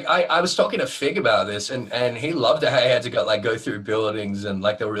like I was talking to Fig about this, and he loved how he had to go through buildings and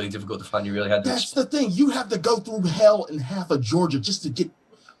like they were really difficult to find. You really had to. That's the thing. You have to go through hell in half of Georgia just to get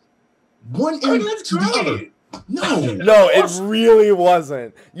one end to the other. No, it really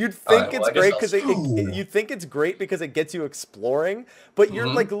wasn't. You'd think it's great because you think it's great because it gets you exploring, but you're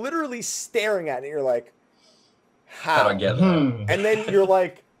like literally staring at it. You're like, how? do I get that? And then you're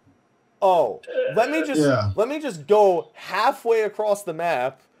like, oh, let me just go halfway across the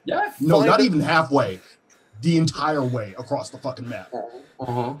map. Yeah. No, not even halfway. The entire way across the fucking map.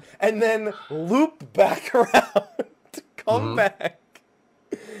 And then loop back around, come back,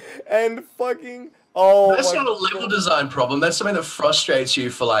 and fucking. Oh, that's not a level design problem. That's something that frustrates you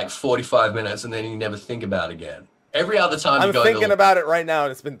for like 45 minutes and then you never think about it again. Every other time I'm thinking about it right now,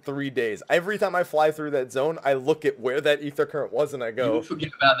 and it's been 3 days. Every time I fly through that zone, I look at where that ether current was, and I go, you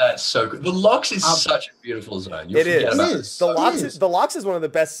forget about that so good. The locks is such a beautiful zone. It is. The locks is one of the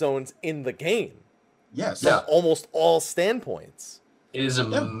best zones in the game. Yes. From almost all standpoints. It is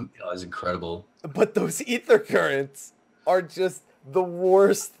it's incredible. But those ether currents are just the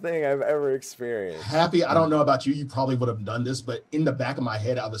worst thing I've ever experienced. Happy, I don't know about you. You probably would have done this, but in the back of my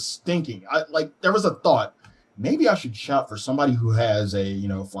head, I was thinking, there was a thought. Maybe I should shout for somebody who has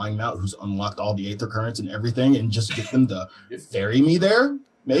a flying mount who's unlocked all the ether currents and everything, and just get them to ferry me there.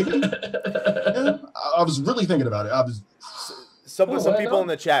 Maybe. I was really thinking about it. Some people in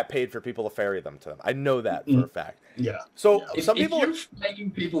the chat paid for people to ferry them to them. I know that for a fact. Yeah. So if you're making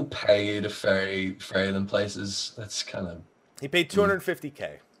people pay to ferry them places, that's kind of. He paid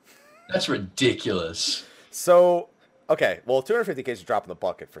 $250K. That's ridiculous. So, okay, well, $250K is a drop in the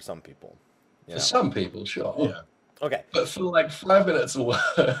bucket for some people. For some people, sure. Yeah. Okay. But for like 5 minutes of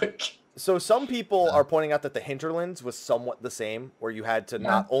work. So some people are pointing out that the hinterlands was somewhat the same, where you had to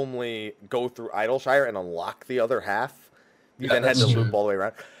not only go through Idleshire and unlock the other half, you then had to loop all the way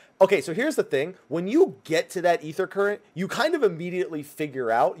around. Okay, so here's the thing. When you get to that ether current, you kind of immediately figure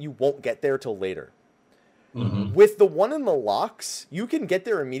out you won't get there till later. With the one in the locks, you can get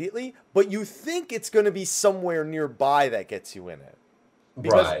there immediately, but you think it's going to be somewhere nearby that gets you in it.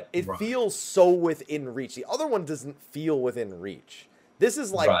 Because it feels so within reach. The other one doesn't feel within reach. This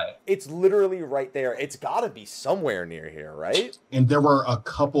is like, Right. it's literally right there. It's got to be somewhere near here, right? And there were a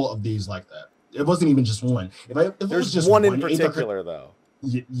couple of these like that. It wasn't even just one. If it was There's just one in Aether particular, though.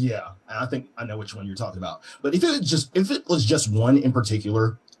 yeah, I think I know which one you're talking about. But if it was just one in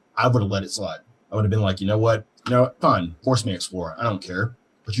particular, I would have let it slide. I would have been like, you know what? No, fine, force me explore. I don't care.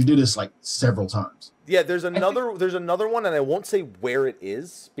 But you do this like several times. Yeah, there's another one, and I won't say where it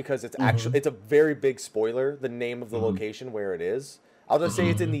is because it's actually it's a very big spoiler. The name of the location where it is. I'll just say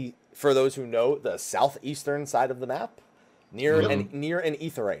it's in the, for those who know, the southeastern side of the map, near an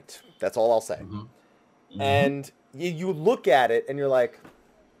aetheryte. That's all I'll say. And you look at it and you're like,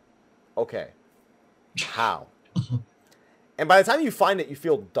 okay, how? And by the time you find it, you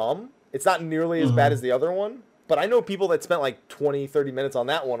feel dumb. It's not nearly as bad as the other one. But I know people that spent like 20, 30 minutes on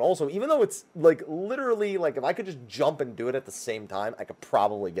that one also, even though it's like literally like if I could just jump and do it at the same time, I could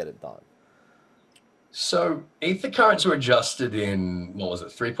probably get it done. So ether currents were adjusted in, what was it,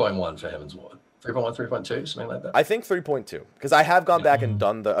 3.1 for Heaven's Ward? 3.1, 3.2, something like that? I think 3.2, because I have gone back and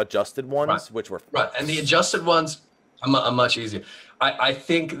done the adjusted ones, which were... Right, and the adjusted ones are much easier. I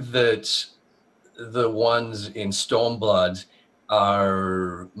think that the ones in Stormblood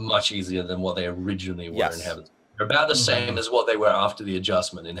are much easier than what they originally were in Heaven's Ward. They're about the same as what they were after the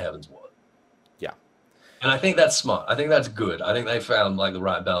adjustment in Heaven's Ward. Yeah. And I think that's smart. I think that's good. I think they found like the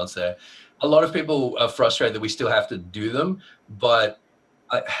right balance there. A lot of people are frustrated that we still have to do them, but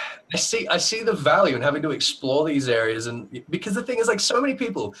I see the value in having to explore these areas, and because the thing is, like, so many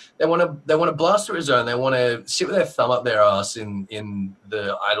people they want to blast through a zone, they want to sit with their thumb up their ass in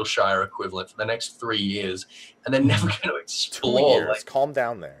the Idleshire equivalent for the next 3 years, and they're never going to explore. 2 years. Like, calm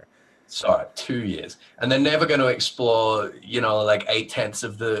down there. Sorry, 2 years, and they're never going to explore, you know, like 8/10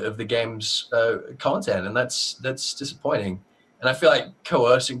 of the game's content, and that's disappointing. And I feel like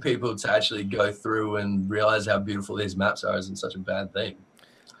coercing people to actually go through and realize how beautiful these maps are isn't such a bad thing.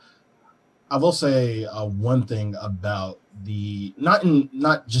 I will say one thing about the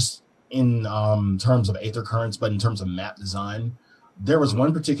not just in terms of Aether Currents, but in terms of map design. There was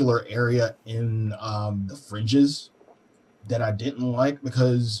one particular area in the fringes that I didn't like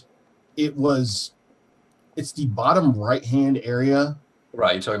because it's the bottom right hand area.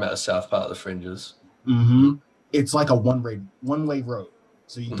 Right, you're talking about the south part of the fringes. It's like a one-way road.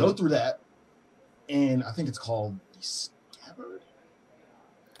 So you go through that, and I think it's called the Scabbard.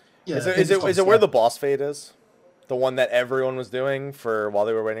 Yeah, is it where the boss fade is? The one that everyone was doing while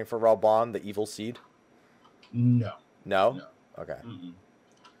they were waiting for Ralban, the evil seed? No. No? Okay.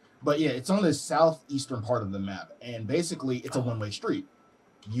 But yeah, it's on the southeastern part of the map, and basically it's a one-way street.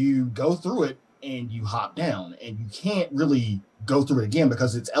 You go through it and you hop down, and you can't really go through it again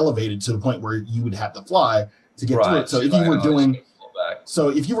because it's elevated to the point where you would have to fly to get through it. So if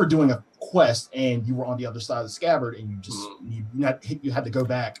you were doing a quest and you were on the other side of the Scabbard and you had to go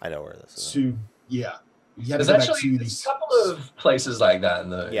back. I know where this is. There's a couple of places like that in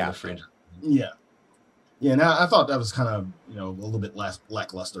the fringe. Yeah. Now I thought that was kind of, a little bit less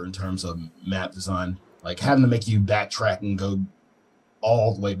lackluster in terms of map design, like having to make you backtrack and go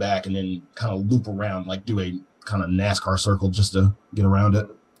all the way back and then kind of loop around, like do a kind of NASCAR circle just to get around it.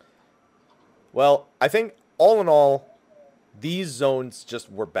 Well, I think all in all, these zones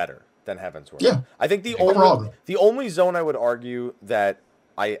just were better than Heaven's Ward. Yeah. I think the only zone I would argue that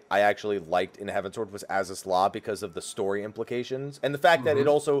I actually liked in Heaven's Ward was Azys Law because of the story implications and the fact that it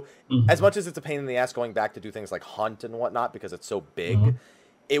also, as much as it's a pain in the ass going back to do things like hunt and whatnot because it's so big,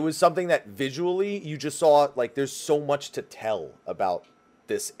 it was something that visually you just saw, like, there's so much to tell about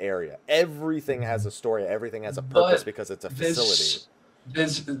this area. Everything has a story. Everything has a purpose because it's a facility.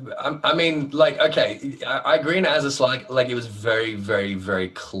 I mean, like, okay, I agree in Azys, like it was very, very, very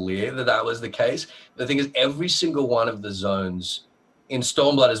clear that was the case. The thing is, every single one of the zones in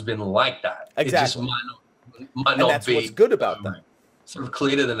Stormblood has been like that. Exactly. It just might not that's be what's good about them. Sort of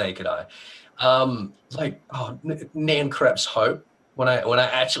clear to the naked eye. Nan Krep's Hope. When I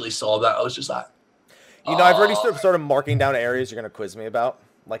actually saw that, I was just like, I've already started marking down areas you're gonna quiz me about.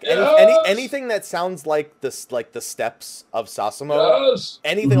 Like anything that sounds like this, like the steps of Sasimo. Yes.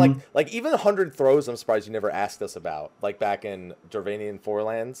 Anything like even 100 Throws. I'm surprised you never asked us about, like back in Dravanian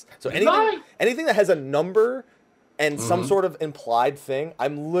Forelands. So anything that has a number and some sort of implied thing,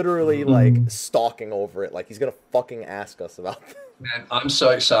 I'm literally like stalking over it. Like he's gonna fucking ask us about. Man, I'm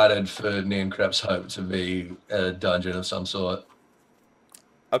so excited for Nan Krep's Hope to be a dungeon of some sort.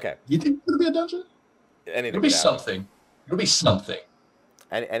 Okay. You think it'll be a dungeon? Anything. It'll be something. It'll be something.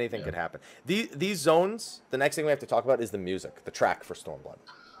 Anything could happen. These zones, the next thing we have to talk about is the music, the track for Stormblood.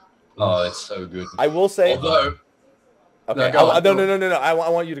 Oh, it's so good. I will say... Although... Okay. No. I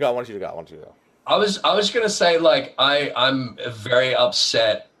want you to go. I was gonna say, like, I'm very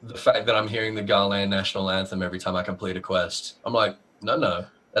upset the fact that I'm hearing the Garland national anthem every time I complete a quest. I'm like, no,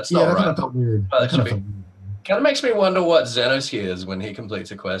 that's Yeah, not that kind right. of felt weird. Oh, That that kind should of be. felt weird. Kind of makes me wonder what Xenos hears when he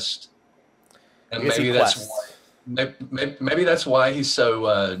completes a quest, and Because he maybe that's quests. why. Maybe that's why he's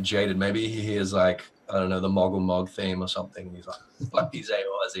so jaded. Maybe he hears, like, I don't know, the Moggle Mog theme or something. He's like, fuck these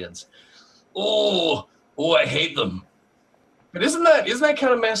Eorzeans. Oh, I hate them. But isn't that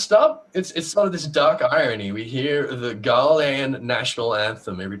kind of messed up? It's sort of this dark irony. We hear the Garland national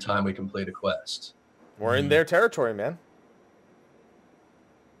anthem every time we complete a quest. We're in their territory, man.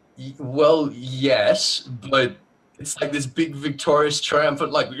 Well, yes, but it's like this big victorious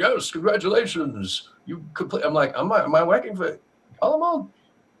triumphant, like, yes, congratulations, you complete. I'm like, am I working for Garlemald?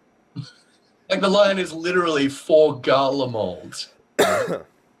 Like, the line is literally for Garlemald.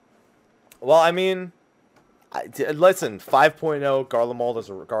 Well, I mean, listen, 5.0 Garlemald is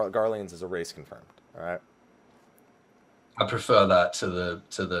Garleans is a race confirmed. All right. I prefer that to the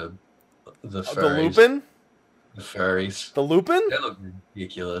The furries. Lupin? The furries. The Lupin? They look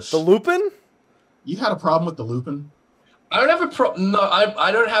ridiculous. The Lupin? You had a problem with the Lupin? I don't have a problem. No,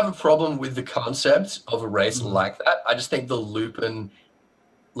 I don't have a problem with the concept of a race like that. I just think the Lupin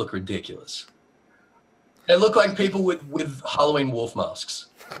look ridiculous. They look like people with Halloween wolf masks.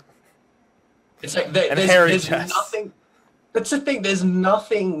 It's like there's nothing. That's the thing. There's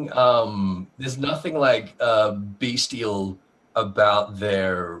nothing. There's nothing like bestial about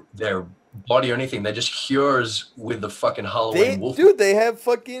their body or anything. They're just cures with the fucking Halloween wolf. Dude, they have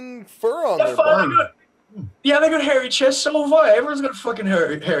fucking fur on their body. Yeah, they got hairy chests. So have I. Everyone's got a fucking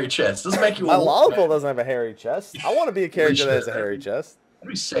hairy chest. Doesn't make you. My Lollipop doesn't have a hairy chest. I want to be a character that has a hairy chest. That'd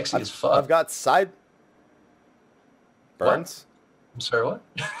be sexy as fuck. I've got side burns. What? I'm sorry, what?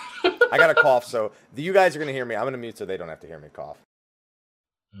 I got a cough, so you guys are gonna hear me. I'm gonna mute so they don't have to hear me cough.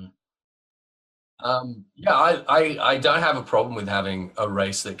 Yeah, I don't have a problem with having a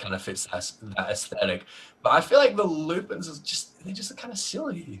race that kind of fits that aesthetic, but I feel like the Lupins they just kind of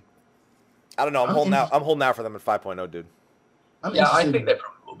silly. I don't know. I'm holding out for them at 5.0, dude. I think they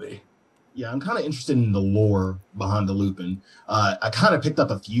probably will be. Yeah, I'm kind of interested in the lore behind the Lupin. I kind of picked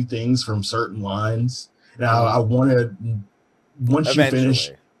up a few things from certain lines. Now I want to once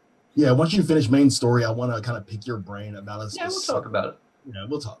you finish main story, I want to kind of pick your brain about it. Yeah, we'll talk about it. Yeah,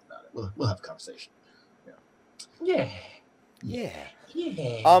 we'll talk about it. We'll have a conversation. Yeah.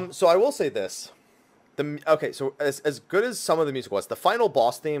 So I will say this. So as good as some of the music was, the final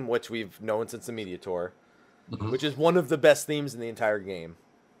boss theme, which we've known since the media tour, which is one of the best themes in the entire game.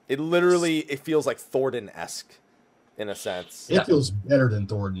 It feels like Thornton-esque in a sense. It feels better than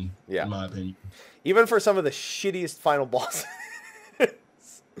Thornton, in my opinion. Even for some of the shittiest final bosses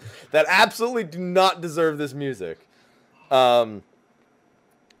that absolutely do not deserve this music. I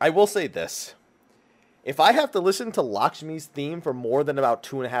will say this. If I have to listen to Lakshmi's theme for more than about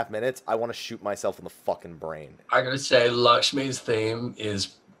 2.5 minutes, I want to shoot myself in the fucking brain. I gotta say, Lakshmi's theme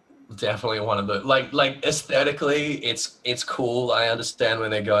is definitely one of the like aesthetically, it's cool. I understand where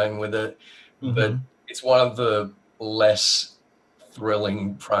they're going with it, but it's one of the less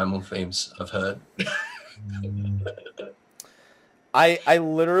thrilling primal themes I've heard. I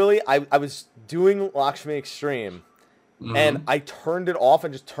literally was doing Lakshmi Extreme. And I turned it off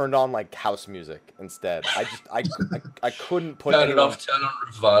and just turned on like house music instead. I couldn't put turn on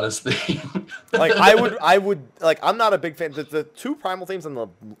Ravana's theme. Like I would like I'm not a big fan. The two primal themes I'm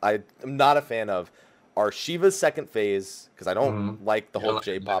not a fan of are Shiva's second phase because I don't like the whole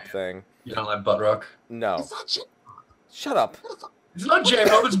J-pop thing. You don't like butt rock? No. It's not J-pop. Shut up. It's not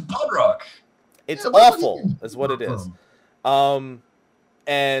J-pop. It's butt rock. It's awful. Is what it is.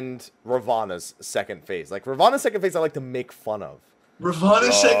 And Ravana's second phase. Like Ravana's second phase I like to make fun of.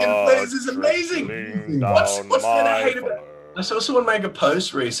 Ravana's second phase is amazing. What's there to hate about it? I saw someone make a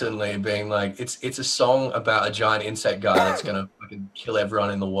post recently being like, it's a song about a giant insect guy that's gonna fucking kill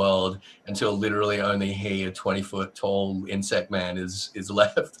everyone in the world until literally only he, a 20-foot tall insect man, is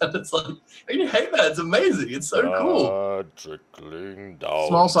left. And it's like, you hate that? It's amazing. It's so cool. Trickling down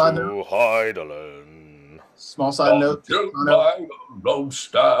Small side to note. Heidelin. Small side note.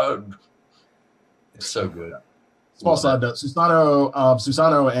 It's so good. Small side note.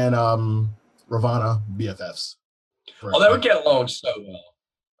 Susano and Ravana BFFs. Oh, they would get along so well.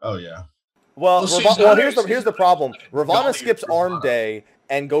 Oh yeah. Well, here's the problem. Ravana skips arm day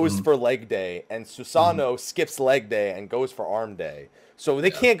and goes for leg day, and Susano skips leg day and goes for arm day. So they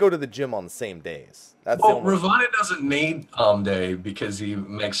can't go to the gym on the same days. Ravana doesn't need arm day because he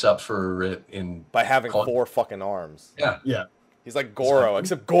makes up for it by having 4 fucking arms. Yeah. Yeah. He's like Goro,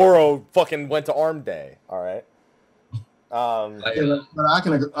 except Goro fucking went to arm day. All right. But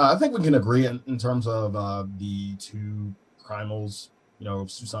I think we can agree in terms of the two primals. You know,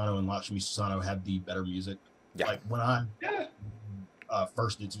 Susanoo and Lakshmi Susanoo had the better music. Yeah. Like when I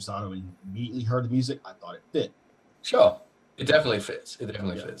first did Susanoo and immediately heard the music, I thought it fit. Sure, it definitely fits. It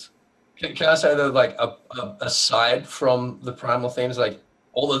definitely fits. Can I say that, like, aside from the primal themes, like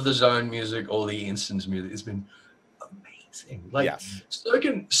all of the zone music, all the instance music, has been amazing. Like, yes.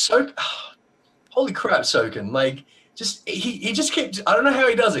 Soken, holy crap, Soken! Like, he just keeps. I don't know how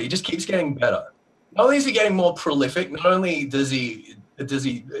he does it. He just keeps getting better. Not only is he getting more prolific, not only does he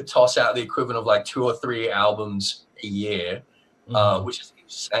toss out the equivalent of like 2 or 3 albums a year, which is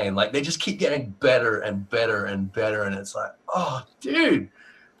insane. Like, they just keep getting better and better and better, and it's like, oh, dude.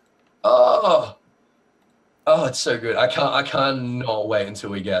 Oh, it's so good. I can't not wait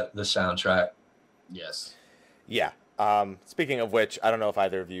until we get the soundtrack. Yes. Yeah. Speaking of which, I don't know if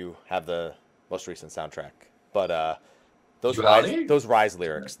either of you have the most recent soundtrack, but those Rise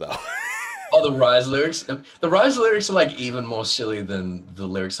lyrics though. Oh, the Rise lyrics. The Rise lyrics are like even more silly than the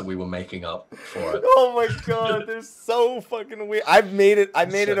lyrics that we were making up for it. Oh my god, they're so fucking weird. I made it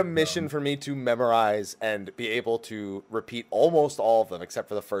a mission for me to memorize and be able to repeat almost all of them except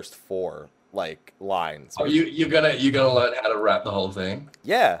for the first 4 like lines. Oh, you're gonna learn how to rap the whole thing?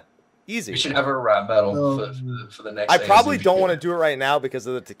 Yeah. Easy. We should have a rap battle for the next. I probably don't want to do it right now because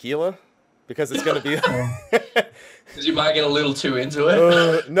of the tequila. Because it's going to be... Because you might get a little too into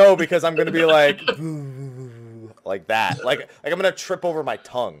it. No, because I'm going to be like that. Like I'm going to trip over my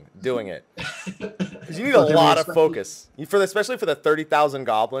tongue doing it. Because you need a lot of focus. Especially for the 30,000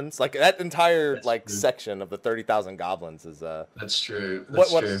 goblins. Like that entire section of the 30,000 goblins is... That's true.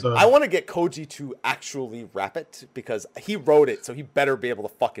 That's true. So, I want to get Koji to actually rap it because he wrote it, so he better be able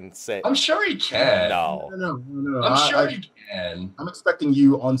to fucking say it. I'm sure he can. No. I'm sure he can. I'm expecting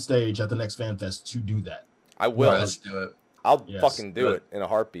you on stage at the next FanFest to do that. I will. Let's do it. I'll fucking do it in a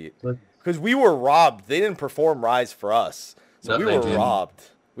heartbeat. Because we were robbed. They didn't perform Rise for us. So we were robbed.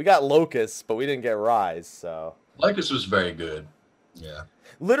 We got Locust, but we didn't get Rise, so... Locust was very good. Yeah.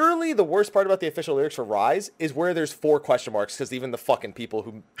 Literally, the worst part about the official lyrics for Rise is where there's 4 question marks, because even the fucking people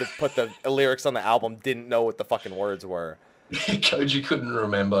who put the lyrics on the album didn't know what the fucking words were. Koji couldn't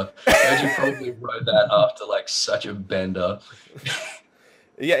remember. Koji probably wrote that after, like, such a bender.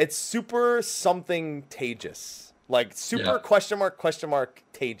 Yeah, it's super something Tagus. Like, super question mark,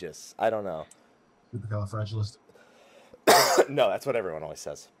 Tagus. I don't know. Supercalifragilistic. No, that's what everyone always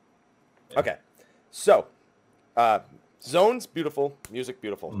says. Yeah. Okay, so, zones, beautiful. Music,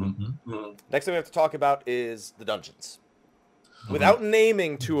 beautiful. Next thing we have to talk about is the dungeons. Without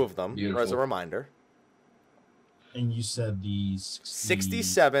naming 2 of them, as a reminder. And you said the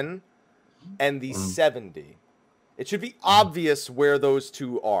 67 and the 70. It should be obvious where those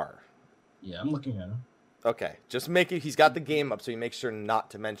 2 are. Yeah, I'm looking at them. Okay, just he's got the game up so he makes sure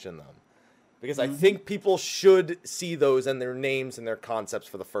not to mention them. Because I think people should see those and their names and their concepts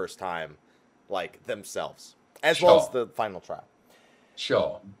for the first time, like, themselves. As well as the final track.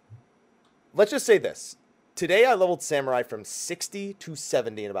 Sure. Let's just say this. Today I leveled Samurai from 60 to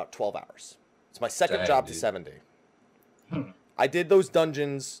 70 in about 12 hours. It's my second job to 70. I did those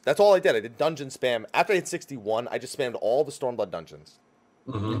dungeons. That's all I did. I did dungeon spam. After I hit 61, I just spammed all the Stormblood dungeons.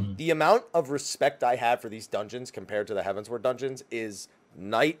 The amount of respect I have for these dungeons compared to the Heavensward dungeons is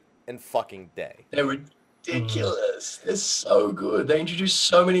night and fucking day. They're ridiculous. They're so good. They introduce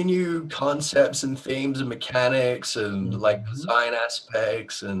so many new concepts and themes and mechanics and like design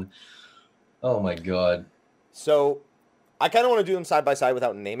aspects and oh my god. So I kind of want to do them side by side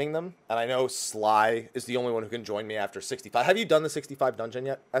without naming them. And I know Sly is the only one who can join me after 65. Have you done the 65 dungeon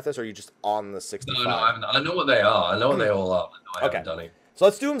yet, Ethos, or are you just on the 65? No, I know what they are. I know what they all are. I haven't done it. So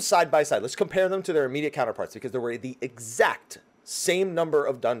let's do them side by side. Let's compare them to their immediate counterparts because there were the exact same number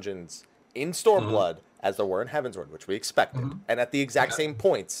of dungeons in Stormblood as there were in Heavensward, which we expected. And at the exact same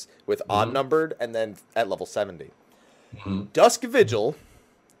points with odd numbered and then at level 70. Dusk Vigil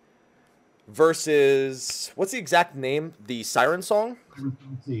versus, what's the exact name? The Siren Song?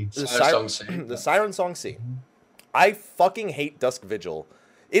 The Siren Song C. I fucking hate Dusk Vigil.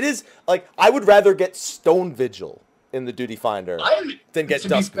 It is, like, I would rather get Stone Vigil in the Duty Finder than get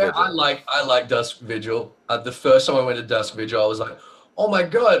Dusk Vigil. I like Dusk Vigil. The first time I went to Dusk Vigil, I was like, oh my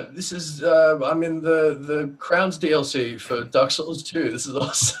god, this is, I'm in the Crowns DLC for Dark Souls 2. This is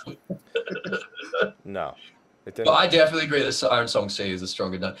awesome. No. But I definitely agree that Siren Song C is a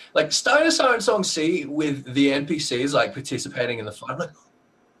stronger done. Like, starting a Siren Song C with the NPCs, like, participating in the fight, I'm like,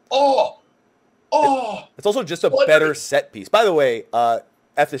 it's also just a better set piece. By the way,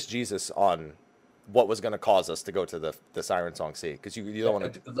 F this Jesus on what was going to cause us to go to the Siren Song Sea, because you don't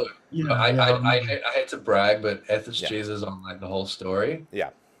want to. Look, Yeah, I hate to brag, but Ethos Yeah. Jesus on like the whole story.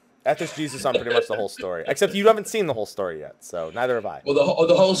 Yeah, Ethos Jesus on pretty much the whole story, except you haven't seen the whole story yet, so neither have I. Well,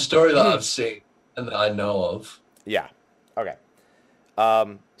 the whole story that I've seen and that I know of. Yeah. Okay.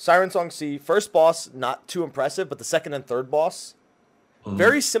 Siren Song Sea, first boss, not too impressive, but the second and third boss,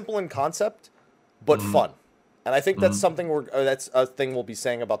 very simple in concept, but fun. And I think that's something that's a thing we'll be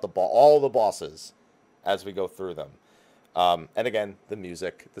saying about all the bosses as we go through them. And again, the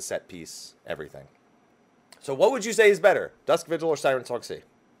music, the set piece, everything. So what would you say is better, Dusk Vigil or Siren Song Sea?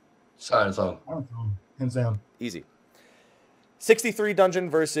 Siren Song. Hands down. Easy. 63 dungeon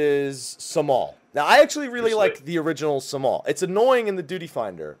versus Samal. Now, I actually really like the original Samal. It's annoying in the Duty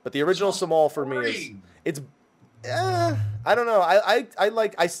Finder, but the original Samal for me is, I don't know.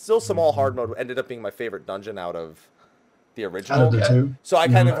 I still Samal hard mode ended up being my favorite dungeon out of the original. Out of the two. So I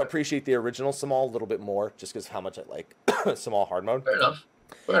kind of appreciate the original Samal a little bit more, just because of how much I like Samal hard mode. Fair enough.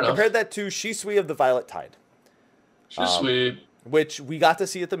 Fair enough. Compared that to Shisui of the Violet Tide, Just sweet. which we got to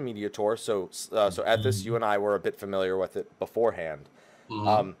see at the Media Tour. So Ethos, you and I were a bit familiar with it beforehand.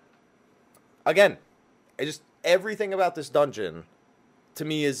 Again, everything about this dungeon to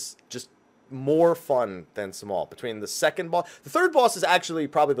me is just more fun than Samal. Between the second boss, the third boss is actually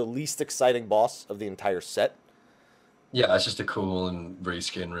probably the least exciting boss of the entire set. Yeah, it's just a cool and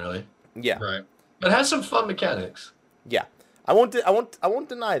reskin, really. Yeah, Right. But it has some fun mechanics. yeah. I won't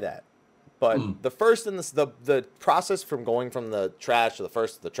deny that. But the first and the process from going from the trash to the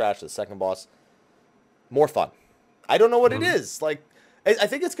first to the trash to the second boss, more fun. I don't know what it is. Like, I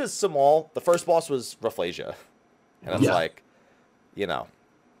think it's because Samal, the first boss was Rafflesia, and it's like,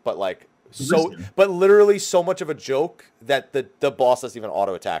 but like but literally so much of a joke that the boss doesn't even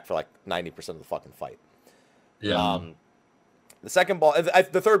auto attack for like 90% of the fucking fight. Yeah. The second boss,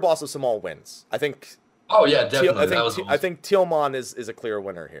 the third boss of Samal wins. I think. Oh yeah, definitely. I think Teal'c is a clear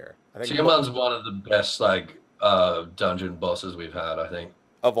winner here. I think Teal'c's one of the best dungeon bosses we've had, I think.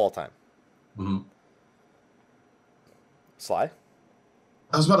 of all time. Mhm. Sly.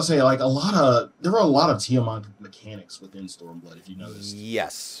 I was about to say, there were a lot of Tiamat mechanics within Stormblood, if you noticed.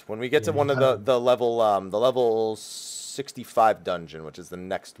 Yes, when we get to one of the level 65 dungeon, which is the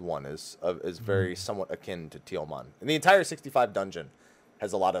next one, is very somewhat akin to Teal'c. And the entire 65 dungeon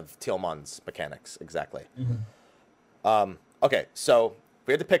has a lot of Teal'c's mechanics, exactly. Okay, so if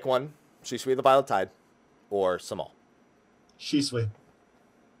we had to pick one, Shisui the Violet Tide or Samal. Shisui.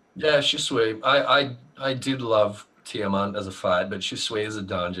 Yeah, Shisui. I did love Tiamat as a fight, but Shisui as a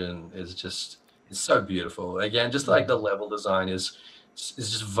dungeon is just it's so beautiful. Again, just like the level design is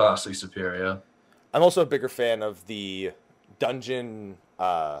just vastly superior. I'm also a bigger fan of the dungeon,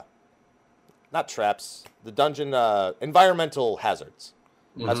 not traps, the dungeon environmental hazards.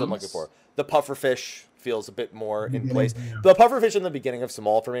 That's what I'm looking for. The pufferfish feels a bit more in place. Yeah. The pufferfish in the beginning of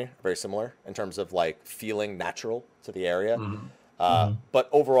Samal for me are very similar in terms of like feeling natural to the area. But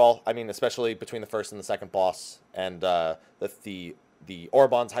overall, I mean, especially between the first and the second boss, and the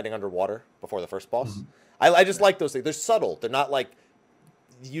Orabons hiding underwater before the first boss, I just like those things. They're subtle. They're not like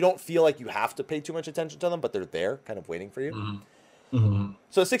you don't feel like you have to pay too much attention to them, but they're there, kind of waiting for you.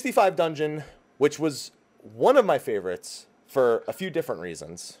 So 65 dungeon, which was one of my favorites for a few different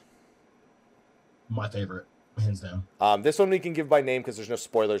reasons. My favorite, hands down. This one we can give by name because there's no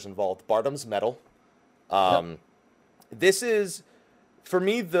spoilers involved. Bardam's Metal. This is, for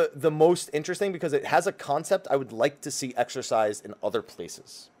me, the most interesting because it has a concept I would like to see exercised in other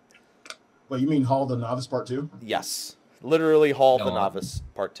places. Wait, you mean Hall of the Novice Part 2? Yes. Literally Hall of the Novice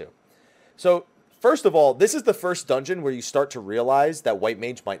Part 2. So, first of all, this is the first dungeon where you start to realize that White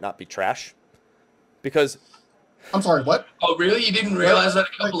Mage might not be trash. Because... I'm sorry, what? Oh, really? You didn't realize that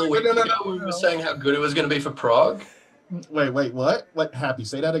a couple of weeks ago we were saying how good it was going to be for Prague? Wait, what? What? Happy,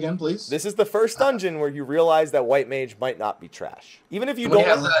 say that again, please. This is the first dungeon where you realize that White Mage might not be trash. Even if you When don't...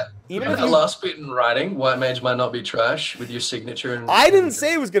 you have that, even if if that you... last bit in writing, White Mage might not be trash with your signature. And I didn't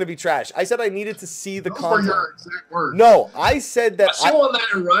say it was going to be trash. I said I needed to see the Those were content. your exact words. No, I said that I still want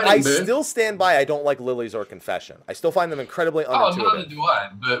that in writing, I dude. still stand by I don't like Lilies or Confession. I still find them incredibly Oh, neither unintuitive. do I.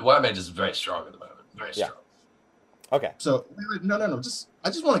 But White Mage is very strong at the moment. Very Yeah. strong. Okay. So no. I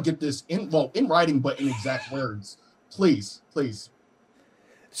just want to get this in writing, but in exact words, please.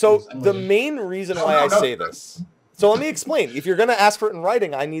 So Please, the please. main reason why I say this. So let me explain. If you're gonna ask for it in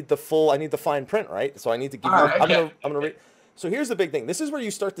writing, I need the fine print, right? So I need to give you. All right, okay. I'm gonna read. So here's the big thing. This is where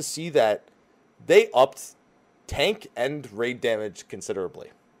you start to see that they upped tank and raid damage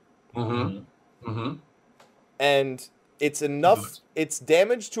considerably, and it's enough. It's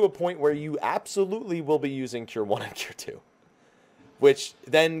damage to a point where you absolutely will be using Cure 1 and Cure 2. which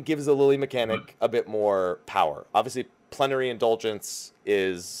then gives the Lily mechanic a bit more power. Obviously, Plenary Indulgence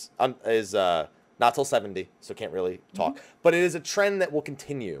is not till 70, so can't really talk. But it is a trend that will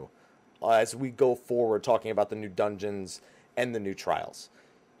continue as we go forward, talking about the new dungeons and the new trials.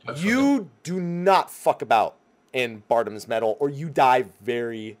 You do not fuck about in Bardam's Mettle, or you die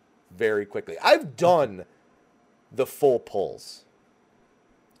very, very quickly. I've done the full pulls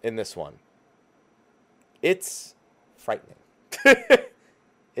in this one. It's frightening.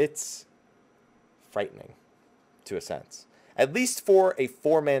 It's frightening to a sense. At least for a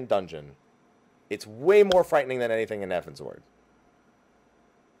 4-man dungeon, it's way more frightening than anything in Evansward.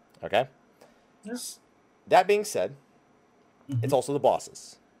 Okay? Yes. That being said, it's also the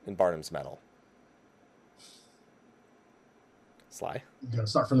bosses in Bardam's Mettle. Sly? You gotta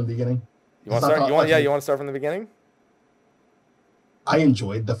start from the beginning. You want to start? You want to start from the beginning? I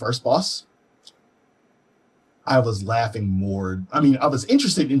enjoyed the first boss. I was laughing more. I mean, I was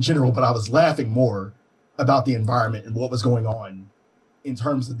interested in general, but I was laughing more about the environment and what was going on in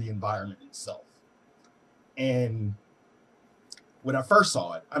terms of the environment itself. And when I first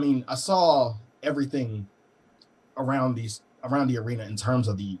saw it, I mean, I saw everything around the arena in terms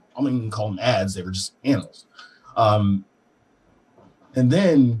of I don't even call them ads, they were just animals. And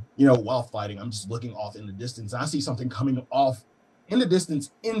then, while fighting, I'm just looking off in the distance. I see something coming off in the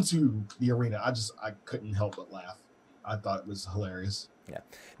distance into the arena. I couldn't help but laugh. I thought it was hilarious. Yeah.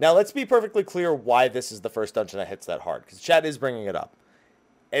 Now, let's be perfectly clear why this is the first dungeon that hits that hard, because chat is bringing it up.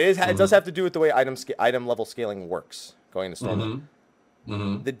 It does have to do with the way item level scaling works going to Stormwind.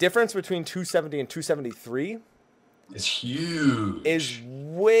 The difference between 270 and 273 is huge. Is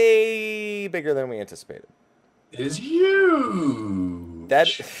way bigger than we anticipated. It is huge. Why'd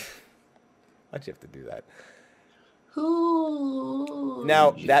you have to do that?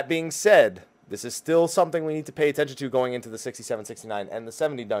 Now, that being said, this is still something we need to pay attention to going into the 67, 69, and the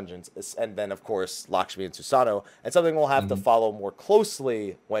 70 dungeons, and then, of course, Lakshmi and Susano, and something we'll have to follow more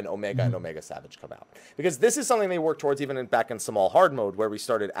closely when Omega and Omega Savage come out. Because this is something they work towards even back in Samal Hard mode, where we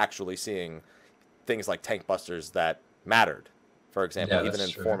started actually seeing things like tank busters that mattered, for example, even in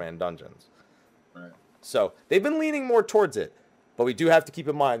 4-man dungeons. Right. So they've been leaning more towards it, but we do have to keep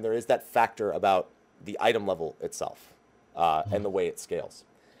in mind there is that factor about the item level itself and the way it scales.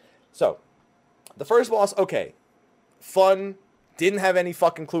 So the first boss, okay, fun, didn't have any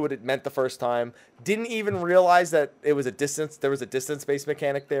fucking clue what it meant the first time, didn't even realize that there was a distance-based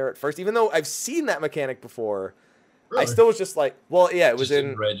mechanic there at first, even though I've seen that mechanic before. Really? I still was just like, well, yeah, it was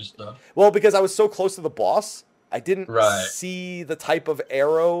in register. Well, because I was so close to the boss, I didn't see the type of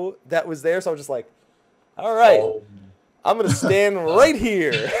arrow that was there, so I was just like, all right, I'm gonna stand right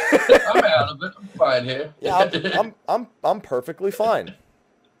here. I'm out of it. I'm fine here. Yeah, I'm perfectly fine.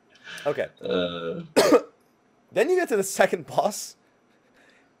 Okay. Then you get to the second boss,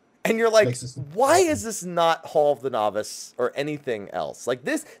 and you're like, why is this not Hall of the Novice or anything else? Like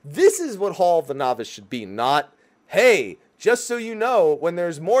this is what Hall of the Novice should be, not, hey, just so you know, when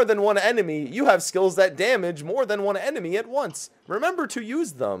there's more than one enemy, you have skills that damage more than one enemy at once. Remember to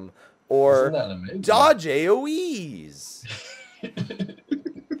use them. Or dodge AoEs.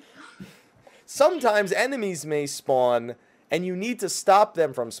 Sometimes enemies may spawn, and you need to stop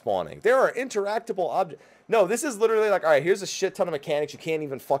them from spawning. There are interactable objects. No, this is literally like, all right, here's a shit ton of mechanics you can't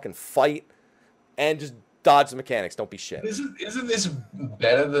even fucking fight, and just dodge the mechanics. Don't be shit. Isn't this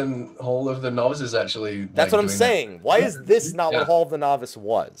better than Hall of the Novice? Actually, that's what I'm saying. Why is this not what Hall of the Novice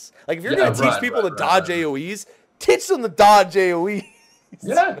was? Like, if you're going to teach people to dodge AoEs, teach them to dodge AoEs.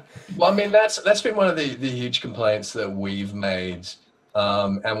 Yeah, well, I mean, that's been one of the huge complaints that we've made,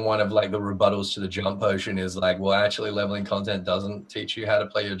 and one of like the rebuttals to the jump potion is like, well, actually, leveling content doesn't teach you how to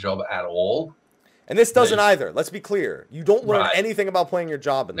play your job at all. And this doesn't either. Let's be clear. You don't learn anything about playing your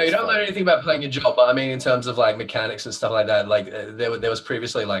job. No, you don't learn anything about playing your job. But I mean, in terms of like mechanics and stuff like that, like there was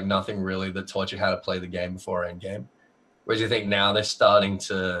previously like nothing really that taught you how to play the game before end game. Whereas you think now they're starting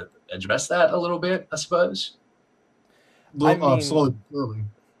to address that a little bit, I suppose. Slowly.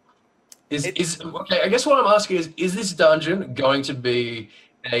 Okay, I guess what I'm asking is this dungeon going to be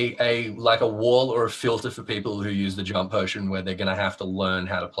a wall or a filter for people who use the jump potion where they're going to have to learn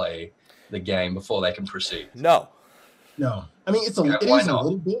how to play the game before they can proceed? No. I mean, it is a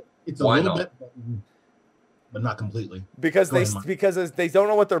little bit. It's a little bit, but not completely. Because they don't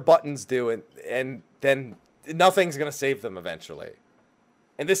know what their buttons do, and then nothing's going to save them eventually.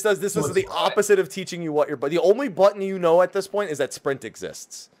 And this is the opposite of teaching you what the only button you know at this point is that sprint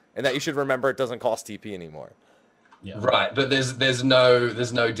exists, and that you should remember it doesn't cost TP anymore. Yeah. Right, but there's no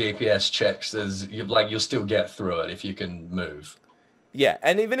DPS checks. You'll still get through it if you can move. Yeah,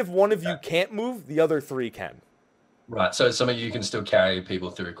 and even if one of you can't move, the other three can. Right. So it's something you can still carry people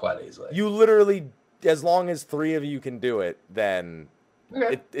through quite easily. You literally, as long as 3 of you can do it, then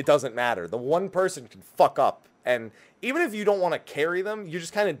Okay. it doesn't matter. The one person can fuck up. And even if you don't want to carry them, you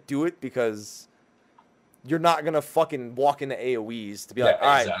just kind of do it because you're not going to fucking walk into AoEs to be like,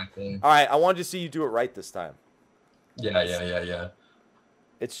 exactly. all right, I wanted to see you do it right this time. Yeah.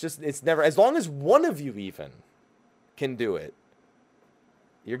 It's never, as long as one of you even can do it,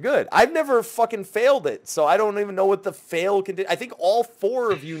 you're good. I've never fucking failed it, so I don't even know what the fail can do. I think all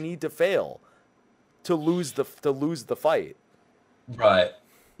 4 of you need to fail to lose the fight. Right.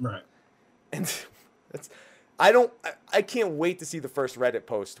 And I can't wait to see the first Reddit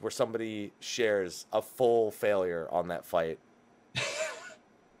post where somebody shares a full failure on that fight.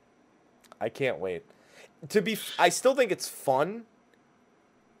 I can't wait. I still think it's fun.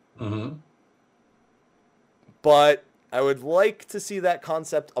 Mm-hmm. But I would like to see that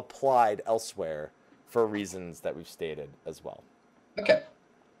concept applied elsewhere for reasons that we've stated as well. Okay.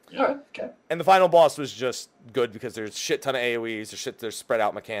 All right. Okay. And the final boss was just good because there's shit ton of AoEs, there's spread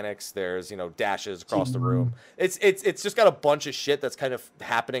out mechanics, there's dashes across the room. It's just got a bunch of shit that's kind of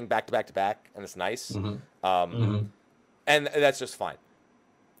happening back to back to back, and it's nice. Mm-hmm. And that's just fine.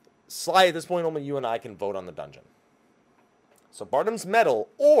 Sly, at this point, only you and I can vote on the dungeon. So Bardam's Medal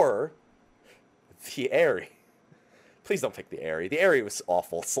or the Aerie. Please don't pick the Aerie. The Aerie was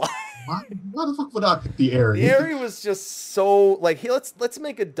awful. Sly. Why the fuck would I pick the Aerie? The Aerie was just so like, hey, let's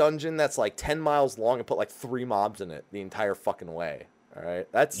make a dungeon that's like 10 miles long and put like 3 mobs in it the entire fucking way. All right,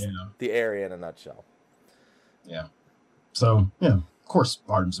 that's the Aerie in a nutshell. Yeah. So yeah, of course,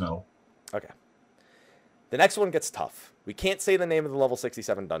 Bardam's Medal. Okay. The next one gets tough. We can't say the name of the level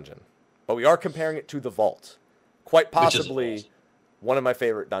 67 dungeon, but we are comparing it to the Vault. Quite possibly one of my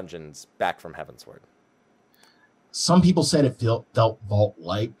favorite dungeons back from Heavensward. Some people said it felt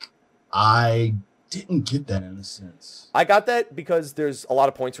Vault-like. I didn't get that in a sense. I got that because there's a lot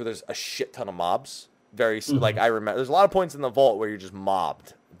of points where there's a shit ton of mobs. Like I remember, there's a lot of points in the Vault where you're just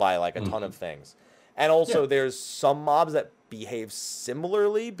mobbed by like a ton of things. And also there's some mobs that behave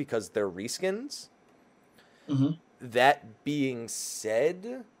similarly because they're reskins. That being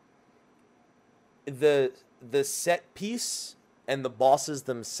said, the set piece and the bosses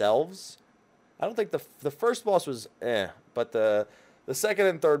themselves, I don't think the first boss was but the second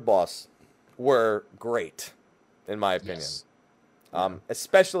and third boss were great, in my opinion. Yes.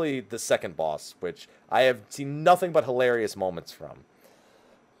 Especially the second boss, which I have seen nothing but hilarious moments from.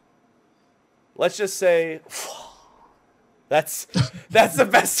 Let's just say that's the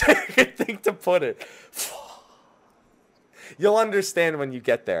best thing to put it. You'll understand when you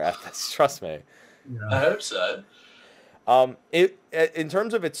get there at this, trust me. Yeah. I hope so. In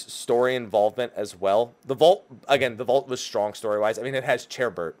terms of its story involvement as well, the Vault was strong story-wise. I mean, it has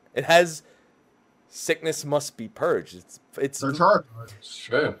Chairbert. It has Sickness Must Be Purged. It's Their charge. It's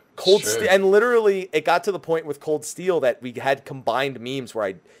true. Cold Steel, and literally, it got to the point with Cold Steel that we had combined memes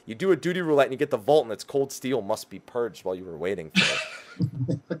where you do a duty roulette and you get the Vault, and it's Cold Steel Must Be Purged while you were waiting for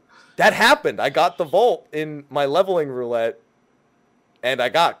it. That happened. I got the Vault in my leveling roulette, and I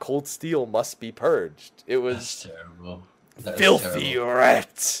got Cold Steel Must Be Purged. It was That's terrible. filthy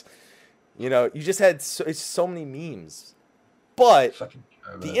rat. You just had so many memes, but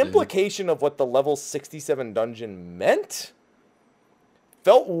the implication of what the level 67 dungeon meant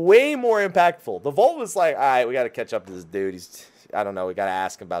felt way more impactful. The Vault was like, all right, we got to catch up to this dude. I don't know, we got to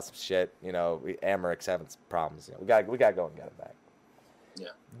ask him about some shit. Amaric's having some problems. We got to go and get him back. Yeah.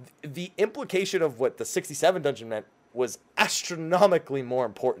 The implication of what the 67 dungeon meant was astronomically more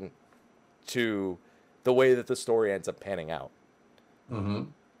important to the way that the story ends up panning out.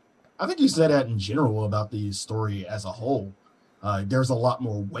 I think you said that in general about the story as a whole. There's a lot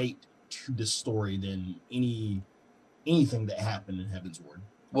more weight to this story than anything that happened in Heavensward.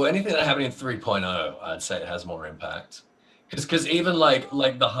 Well, anything that happened in 3.0, I'd say it has more impact. Because even like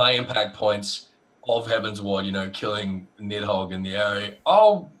the high impact points of Heavensward, killing Nidhogg in the area.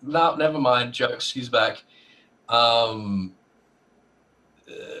 Oh, no, never mind. Jokes, she's back.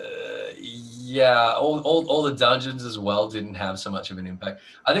 Yeah, all the dungeons as well didn't have so much of an impact.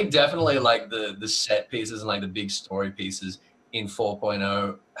 I think definitely like the set pieces and like the big story pieces in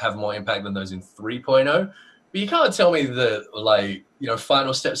 4.0 have more impact than those in 3.0. But you can't tell me that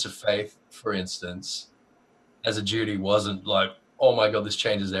Final Steps of Faith, for instance, as a duty wasn't like, oh my god, this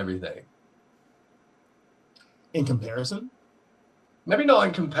changes everything. In comparison? Maybe not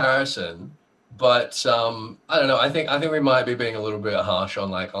in comparison, but I don't know. I think we might be being a little bit harsh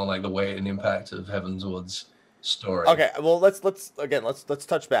on the weight and impact of Heavensward's story. Okay, well let's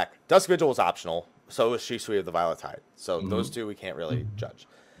touch back. Dusk Vigil was optional, so was Shisui of the Violet Tide. So those two we can't really judge.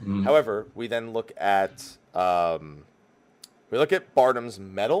 However, we then look at We look at Barnum's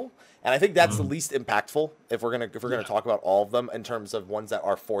Medal, and I think that's the Mhm. least impactful if we're gonna talk about all of them in terms of ones that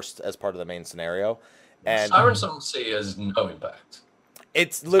are forced as part of the main scenario. And Siren Song Sea has no impact.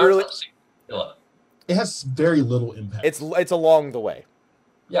 it's literally Siren Song Sea is killer. It has very little impact. it's along the way.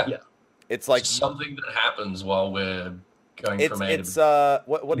 Yeah. Yeah. It's like It's something that happens while we're going it's from A to it's B.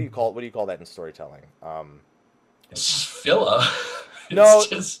 what do you call that in storytelling? It's just filler. No, It's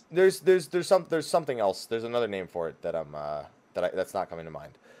just there's something else. There's another name for it that that's not coming to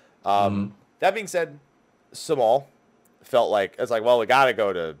mind. That being said, Samal felt like it's like, well, we gotta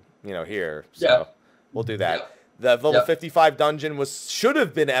go to here, so Yeah. we'll do that. Yeah. The level Yeah. 55 dungeon should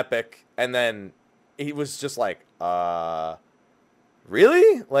have been epic, and then he was just like,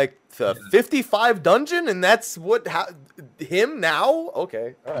 really? Like the 55 dungeon, and that's him now?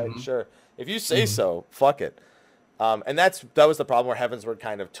 Okay, all right, sure. If you say so, fuck it. And that was the problem where Heavensward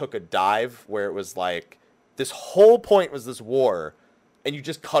kind of took a dive where it was like this whole point was this war, and you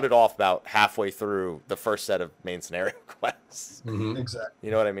just cut it off about halfway through the first set of main scenario quests. Exactly.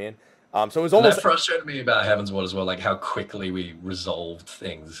 You know what I mean? So it was And almost that frustrated me about Heavensward as well, like how quickly we resolved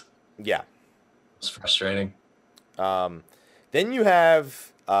things. yeah. It's frustrating. Then you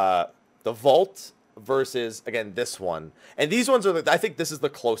have the Vault versus again this one, and these ones are I think this is the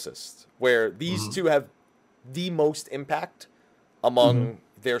closest where these two have the most impact among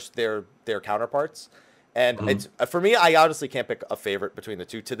their counterparts. And it's for me, I honestly can't pick a favorite between the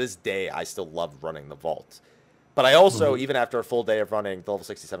two. To this day, I still love running the Vault. But I also, even after a full day of running the level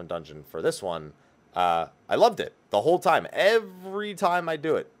 67 dungeon for this one, I loved it the whole time. Every time I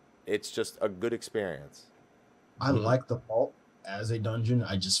do it, it's just a good experience. I like the vault as a dungeon.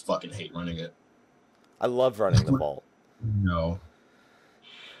 I just fucking hate running it. I love running the Vault. No.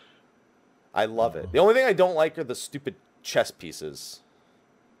 I love it. The only thing I don't like are the stupid chess pieces.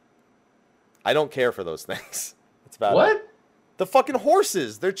 I don't care for those things. It's about What? the fucking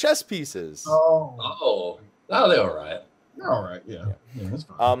horses. They're chess pieces. Oh, they're all right. You're all right. Yeah, that's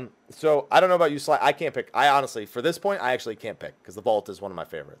fine. So I don't know about you, Sly. I can't pick. I honestly, for this point, I actually can't pick because the Vault is one of my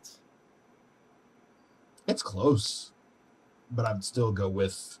favorites. It's close, but I'd still go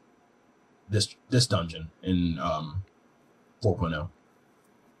with this dungeon in 4.0.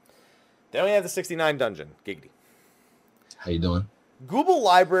 Then we have the 69 dungeon. Giggity. How you doing? Google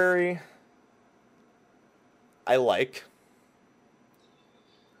Library, I like.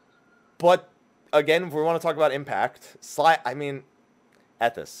 But, again, if we want to talk about impact, Sly, I mean,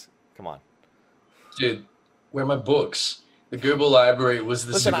 Ethis, come on. Dude, where are my books? The Google Library was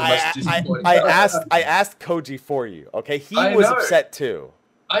the Listen, super most disappointing. I asked Koji for you, okay? He I was know. upset too.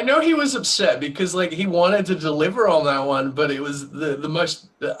 I know he was upset because like he wanted to deliver on that one, but it was the most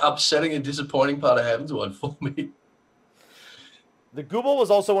upsetting and disappointing part of Heavensward for me. The Google was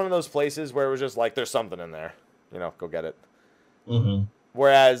also one of those places where it was just like, there's something in there. Go get it. Mm-hmm.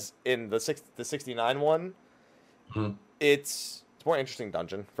 Whereas in the 69 one, Mhm. it's a more interesting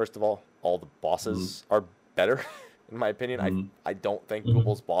dungeon. First of all the bosses are better, in my opinion. I don't think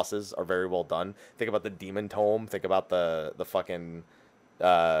Google's bosses are very well done. Think about the Demon Tome. Think about the fucking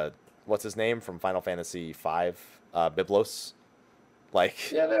what's his name from Final Fantasy V, Biblos.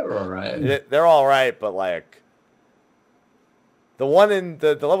 Like, Yeah, they were all right. they're all right, but like the one in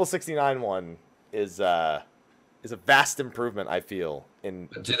the level 69 one is a vast improvement, I feel.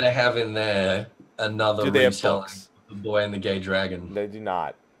 But do they have in there another Do they have retelling books? of The Boy and the Gay Dragon? They do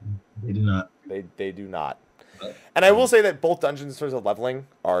not. They do not. They do not. And I will say that both dungeons in terms of leveling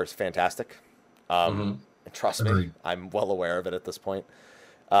are fantastic. And trust me, Agreed. I'm well aware of it at this point.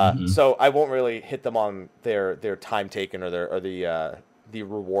 So I won't really hit them on their time taken or the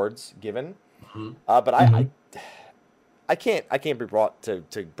rewards given. But I can't be brought to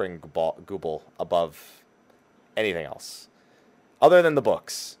bring Google above anything else, other than the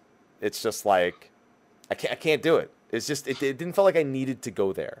books. It's just like I can't do it. It's just it didn't feel like I needed to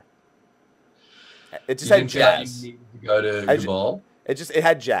go there. It just had jazz. You needed to go to Gabal. It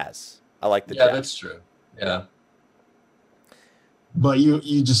had jazz. I like the Yeah, jazz. that's true. Yeah. But you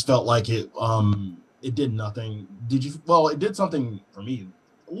just felt like it did nothing. Did you? Well, it did something for me,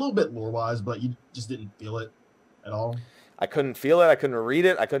 a little bit lore wise, but you just didn't feel it at all. I couldn't feel it. I couldn't read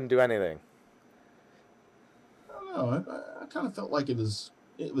it. I couldn't do anything. I don't know. I kind of felt like it was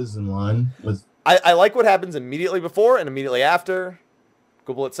in line with. I like what happens immediately before and immediately after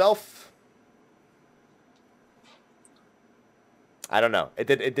Google itself. I don't know. It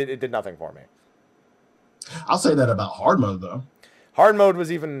did nothing for me. I'll say that about hard mode though. Hard mode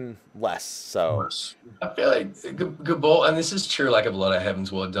was even less. So Worse. I feel like Gabal, and this is true like of a lot of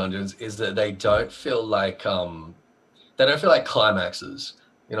Heavensward dungeons, is that they don't feel like climaxes.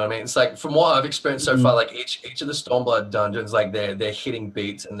 You know what I mean? It's like from what I've experienced so far, like each of the Stormblood dungeons, like they're hitting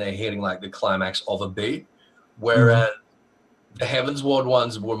beats and they're hitting like the climax of a beat, whereas the Heaven's Ward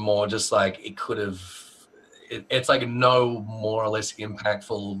ones were more just like it could have. It's like no more or less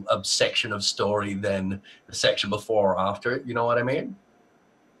impactful section of story than the section before or after it. You know what I mean?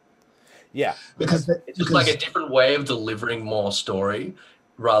 Yeah, because it's just like a different way of delivering more story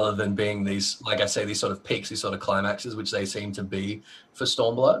rather than being these, like I say, these sort of peaks, these sort of climaxes, which they seem to be for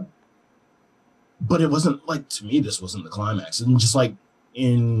Stormblood. But it wasn't like, to me, this wasn't the climax. And just like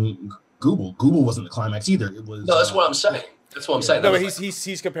in Google wasn't the climax either. It was. No, that's what I'm saying. That's what I'm saying. No, but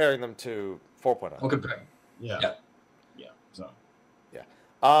he's comparing them to 4.0. I'm comparing. Yeah. So. Yeah.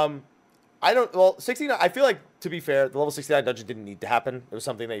 I don't. Well, 69. I feel like, to be fair, the level 69 dungeon didn't need to happen. It was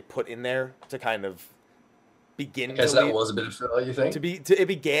something they put in there to kind of begin. Okay, so that was a bit of filler, you think? It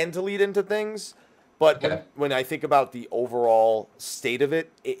began to lead into things, but when I think about the overall state of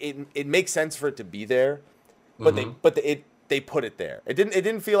it, it makes sense for it to be there, but they put it there. It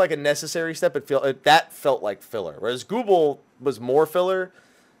didn't feel like a necessary step. That felt like filler. Whereas Google was more filler.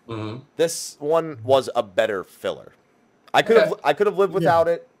 This one was a better filler. I could have lived without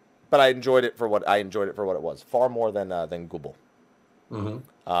it, but I enjoyed it for what it was, far more than Google.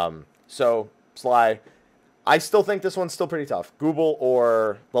 So Sly, I still think this one's still pretty tough. Google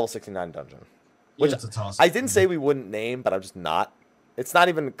or level 69 dungeon, which it's a toss. I didn't say we wouldn't name, but I'm just not. It's not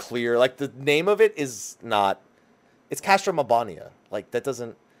even clear. Like the name of it is not. It's Castrum Abania. Like that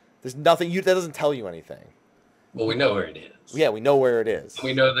doesn't. There's nothing. That doesn't tell you anything. Well, we know where it is. Yeah, we know where it is.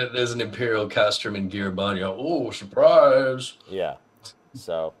 We know that there's an Imperial Castrum in Girabania. Oh, surprise! Yeah.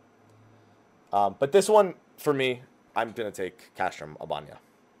 So, but this one for me, I'm gonna take Castrum Abania.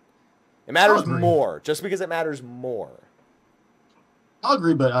 It matters more, just because it matters more. I'll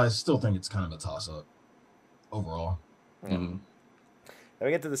agree, but I still think it's kind of a toss-up overall. Then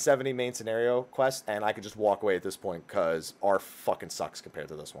we get to the 70 main scenario quest, and I could just walk away at this point because ARF fucking sucks compared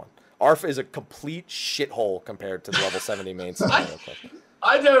to this one. ARF is a complete shithole compared to the level 70 main scenario quest.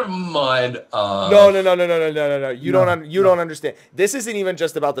 I don't mind. No. You don't understand. This isn't even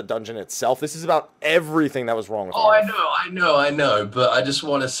just about the dungeon itself. This is about everything that was wrong with ARF. I know. But I just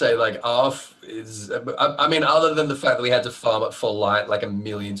want to say, like, ARF is. I mean, other than the fact that we had to farm it full light like a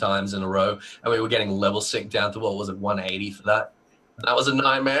million times in a row, and we were getting level sync down to what was it, 180 for that. That was a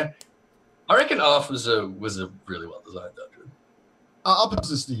nightmare. I reckon ARF was a really well designed dungeon. I'll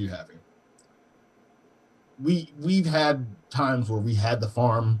pose this to you, Happy. We've had times where we had to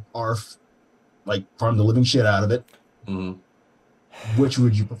farm ARF, like farm the living shit out of it. Which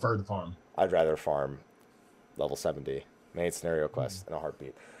would you prefer to farm? I'd rather farm level 70 main scenario quest in a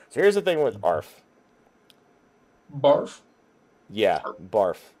heartbeat. So here's the thing with ARF. Barf? Yeah,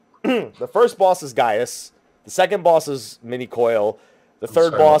 Barf. The first boss is Gaius. The second boss is Mini Coil. The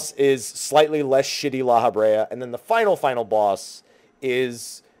third boss is slightly less shitty La Habrea. And then the final boss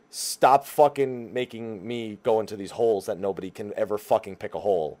is stop fucking making me go into these holes that nobody can ever fucking pick a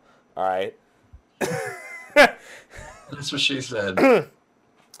hole. All right? That's what she said.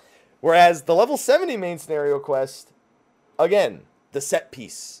 Whereas the level 70 main scenario quest, again, the set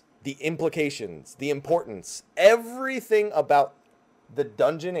piece, the implications, the importance, everything about the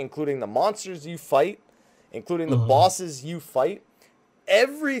dungeon, including the monsters you fight, including the bosses you fight,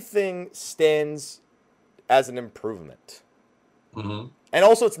 everything stands as an improvement. And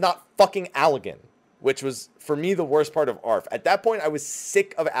also, it's not fucking Allagan, which was, for me, the worst part of ARF. At that point, I was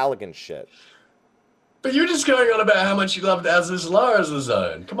sick of Allagan shit. But you're just going on about how much you loved Azys Lar as a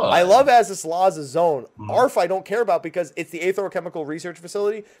zone. Come on. I love Azys Lar as a zone. ARF I don't care about because it's the Aethorochemical Research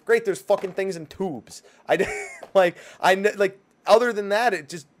Facility. Great, there's fucking things in tubes. Other than that, it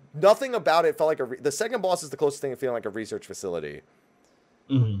just, nothing about it felt like the second boss is the closest thing to feeling like a research facility.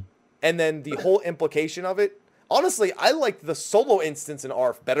 And then the whole implication of it, honestly, I liked the solo instance in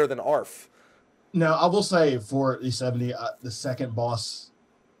ARF better than ARF. Now, I will say for the 70, the second boss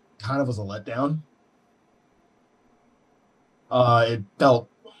kind of was a letdown. It felt,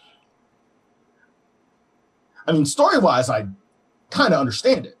 I mean, story-wise, I kind of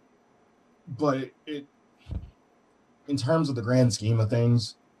understand it, but it, in terms of the grand scheme of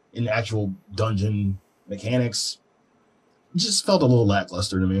things, in the actual dungeon mechanics, it just felt a little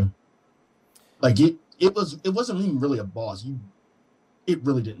lackluster to me. Like it wasn't even really a boss. It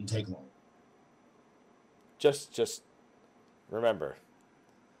really didn't take long. Just remember.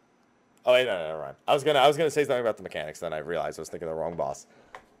 Oh wait, no, never mind. I was gonna say something about the mechanics, then I realized I was thinking of the wrong boss.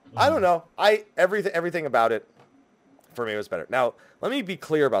 I don't know. Everything about it for me was better. Now, let me be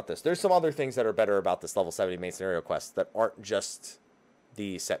clear about this. There's some other things that are better about this level 70 main scenario quest that aren't just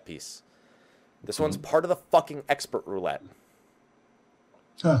the set piece. This one's part of the fucking expert roulette.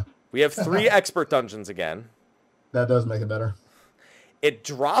 Huh. We have 3 expert dungeons again. That does make it better. It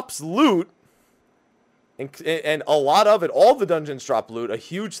drops loot, and a lot of it, all the dungeons drop loot, a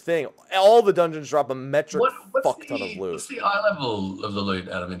huge thing. All the dungeons drop a metric fuck ton of loot. What's the eye level of the loot,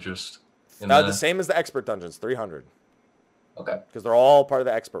 out of interest? The same as the expert dungeons, 300. Okay. Because they're all part of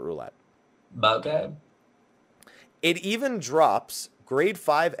the expert roulette. Okay. It even drops grade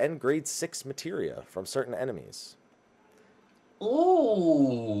 5 and grade 6 materia from certain enemies.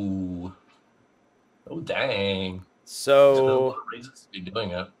 Ooh. Oh, dang. So, There's a lot of reasons to be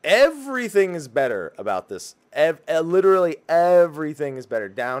doing it. everything is better about this. Literally everything is better,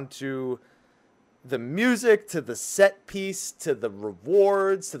 down to the music, to the set piece, to the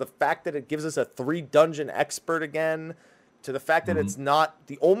rewards, to the fact that it gives us a 3 dungeon expert again, to the fact that it's not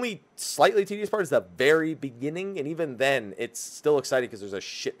the only slightly tedious part is the very beginning, and even then it's still exciting because there's a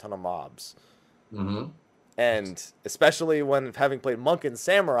shit ton of mobs. And especially when having played Monk and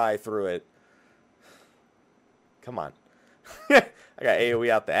Samurai through it, come on. I got AoE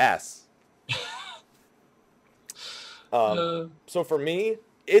out the ass. So for me,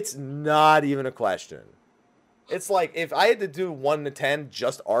 it's not even a question. It's like if I had to do 1 to 10,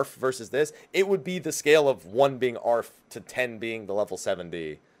 just ARF versus this, it would be the scale of 1 being ARF to 10 being the level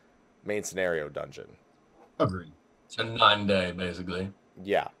 70 main scenario dungeon. Agreed. It's a 9-day, basically.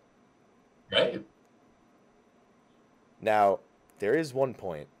 Yeah. Great. Now, there is one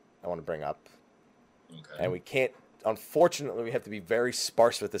point I want to bring up. Okay. And we can't, unfortunately, we have to be very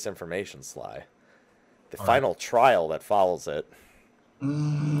sparse with this information, Sly. The All final trial that follows it.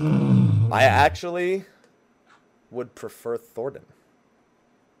 Mm. I actually would prefer Thordan.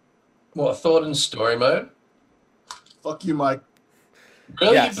 What, Thordan story mode? Fuck you, Mike.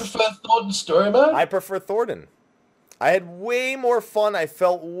 Really? Yes. You prefer Thordan story mode? I prefer Thordan. I had way more fun. I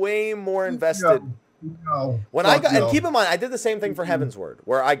felt way more invested. No. When I got, and keep in mind, I did the same thing for Heaven's Word,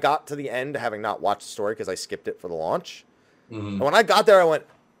 where I got to the end having not watched the story because I skipped it for the launch. And when I got there, I went.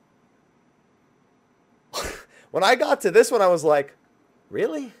 When I got to this one, I was like,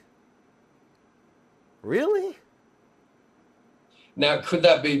 really? Really? Now, could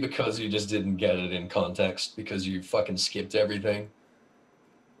that be because you just didn't get it in context because you fucking skipped everything?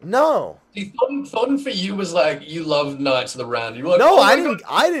 No. See, Thordan for you was like you loved Knights of the Round. You were like, No, oh my I God, didn't.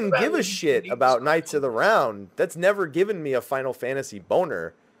 I didn't give a Round. shit about Knights of the Round. That's never given me a Final Fantasy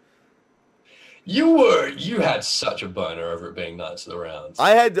boner. You had such a boner over it being Knights of the Round.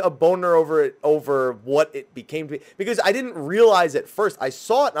 I had a boner over it, over what it became to be, because I didn't realize at first. I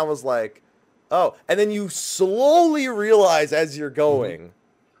saw it and I was like, oh, and then you slowly realize as you're going.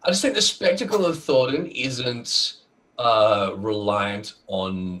 I just think the spectacle of Thordan isn't reliant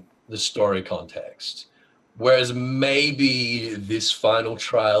on the story context, whereas maybe this final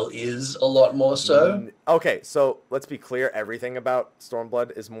trial is a lot more so. Okay, so let's be clear. Everything about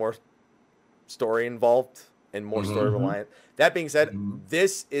Stormblood is more story involved and more story reliant. That being said,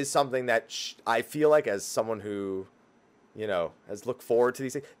 this is something that I feel like, as someone who, you know, has looked forward to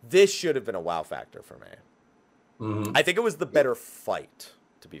these things, this should have been a wow factor for me. I think it was the better fight,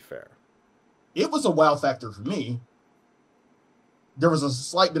 to be fair. It was a wow factor for me. There was a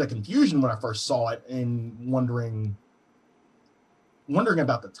slight bit of confusion when I first saw it and wondering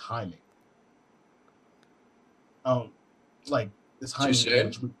about the timing. Like this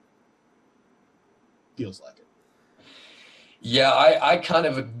timing feels like it. Yeah, I kind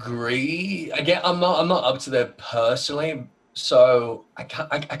of agree. Again, I'm not up to there personally, so I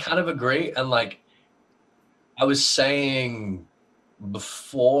kind of agree. And like I was saying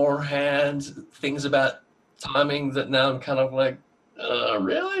beforehand, things about timing that now I'm kind of like,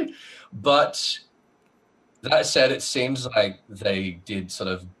 really? But that said, it seems like they did sort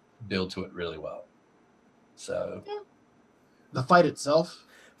of build to it really well. So The fight itself.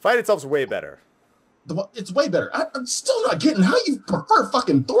 Fight itself's way better. It's way better. I'm still not getting how you prefer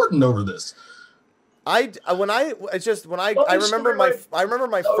fucking Thordan over this. I remember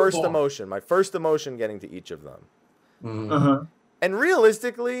my first emotion. My first emotion getting to each of them. And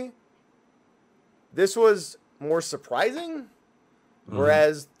realistically, this was more surprising,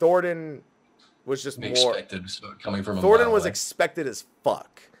 whereas Thordan was just more expected, coming from Thordan was expected as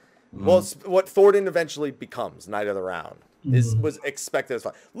fuck. Well, it's what Thordan eventually becomes, Knight of the Round, was expected as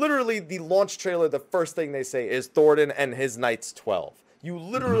fuck. Literally, the launch trailer, the first thing they say is Thordan and his Knights 12. You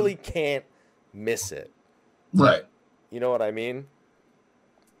literally can't miss it. Right. You know what I mean?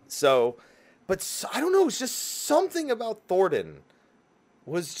 So, but I don't know. It's just something about Thordan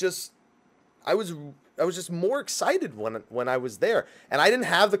was just, I was just more excited when I was there, and I didn't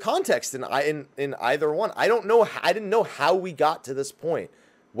have the context in either one. I didn't know how we got to this point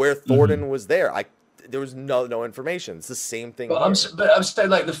where Thordan was there. there was no information. It's the same thing. But I'm saying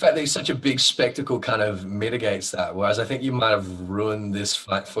like the fact that he's such a big spectacle kind of mitigates that. Whereas I think you might have ruined this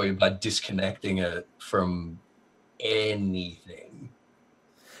fight for you by disconnecting it from anything.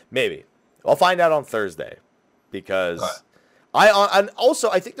 Maybe I'll find out on Thursday, because and also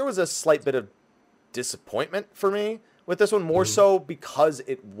I think there was a slight bit of disappointment for me with this one, more so because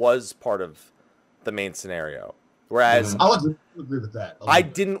it was part of the main scenario. Whereas I'll agree with that. I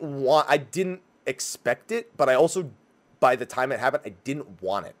didn't expect it, but I also, by the time it happened, I didn't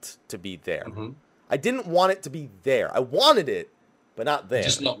want it to be there. I didn't want it to be there. I wanted it, but not there.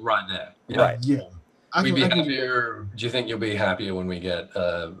 Just not right there. Yeah. Right. Yeah. We'd be happier. Do you think you'll be happier when we get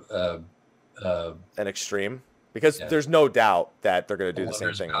an extreme? Because there's no doubt that they're going to do the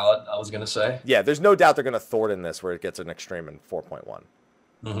same thing. Ballot, I was going to say. Yeah, there's no doubt they're going to thwart in this, where it gets an extreme in 4.1.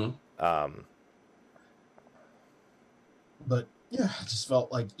 But yeah, I just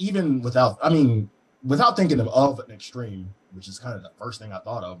felt like even without thinking of an extreme, which is kind of the first thing I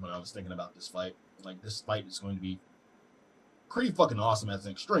thought of when I was thinking about this fight. Like, this fight is going to be pretty fucking awesome as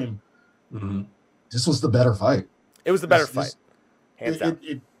an extreme. This was the better fight. It was the better fight. Hands down.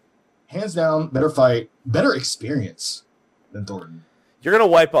 Hands down, better fight, better experience than Thornton. You're going to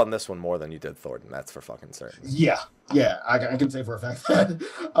wipe on this one more than you did Thornton. That's for fucking certain. Yeah, I can say for a fact that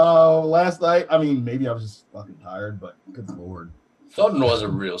last night, I mean, maybe I was just fucking tired, but good lord. Thornton was a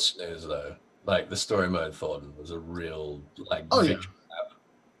real snooze, though. Like, the story mode Thornton was a real, like, victory lap.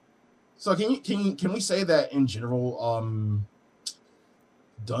 So can we say that in general,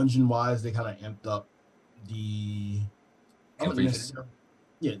 dungeon-wise, they kind of amped up the...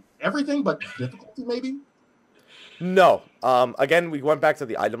 everything but difficulty, maybe? No. Again, we went back to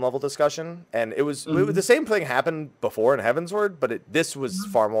the item level discussion, and it was the same thing happened before in Heavensward, but this was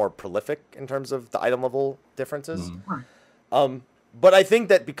far more prolific in terms of the item level differences. But I think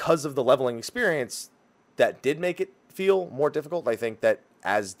that because of the leveling experience, that did make it feel more difficult. I think that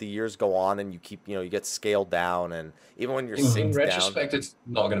as the years go on and you keep, you get scaled down, and even when you're in retrospect, it's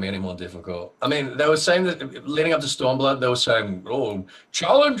not going to be any more difficult. I mean, they were saying that leading up to Stormblood, they were saying, "Oh,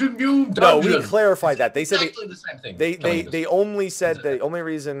 challenging new dungeon." No, we clarified that. They said exactly the same thing. They only said the only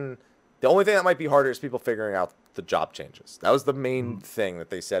thing that might be harder is people figuring out the job changes. That was the main thing that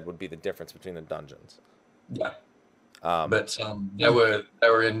they said would be the difference between the dungeons. Yeah. But they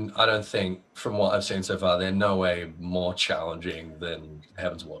were in, I don't think, from what I've seen so far, they're no way more challenging than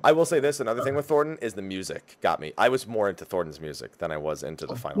Heavensward. I will say this, another thing with Thornton is the music got me. I was more into Thornton's music than I was into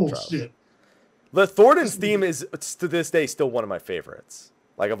the final trial. The Thornton's theme is, to this day, still one of my favorites.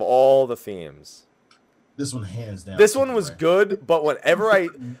 Like, of all the themes. This one, hands down. This one was good, but whenever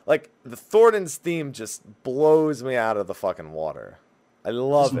the Thornton's theme just blows me out of the fucking water. I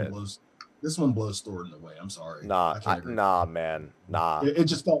love it. This one blows Thornton away. I'm sorry. Nah, man. Nah. It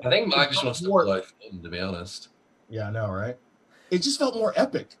just felt... I think Mike just wants to blow Thornton, to be honest. Yeah, I know, right? It just felt more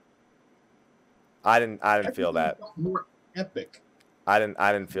epic. I didn't feel that. Felt more epic. I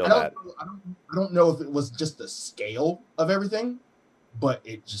didn't feel that. I don't know if it was just the scale of everything, but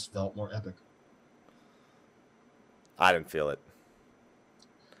it just felt more epic. I didn't feel it.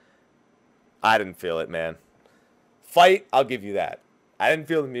 I didn't feel it, man. Fight, I'll give you that. I didn't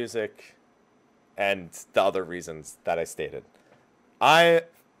feel the music and the other reasons that I stated. I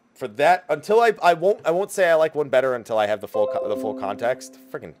won't say I like one better until I have the full context.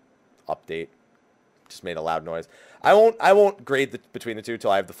 Freaking update just made a loud noise. I won't grade between the two till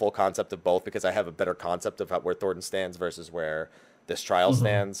I have the full concept of both, because I have a better concept of where Thornton stands versus where this trial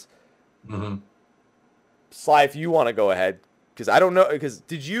stands. Sly, if you want to go ahead, because I don't know, because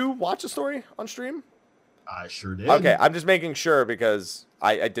did you watch the story on stream? I sure did. Okay, I'm just making sure, because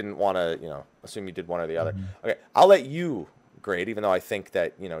I didn't want to, assume you did one or the other. Okay, I'll let you grade, even though I think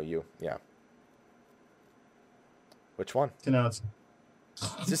that, yeah. Which one?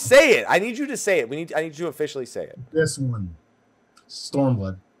 Just say it. I need you to say it. I need you to officially say it. This one.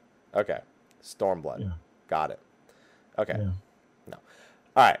 Stormblood. Okay. Stormblood. Yeah. Got it. Okay. Yeah. No.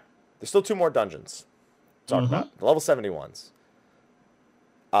 All right. There's still 2 more dungeons to talk about. The level 71s.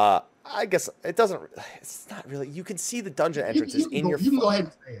 I guess it's not really, you can see the dungeon entrances in your phone. You can go ahead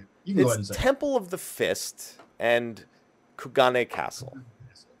and say it. You can go ahead and say Temple of the Fist and Kugane Castle.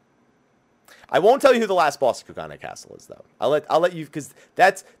 I won't tell you who the last boss of Kugane Castle is, though. I'll let you, because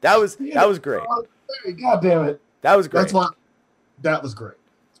that was great. God damn it. That was great. That was great.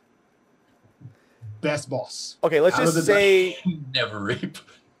 Best boss. Okay, let's just say Neverreap.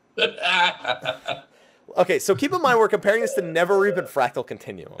 Okay, so keep in mind we're comparing this to Neverreap and Fractal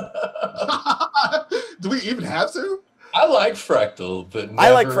Continuum. Do we even have to? I like Fractal, but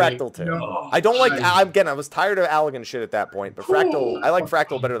I like Never Fractal too. I don't like. I was tired of Allegan shit at that point, but Fractal. I like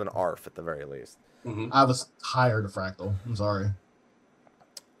Fractal better than Arf at the very least. I was tired of Fractal. I'm sorry.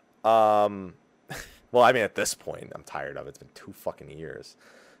 Well, I mean, at this point, I'm tired of it. It's been 2 fucking years.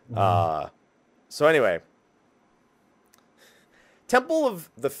 So anyway, Temple of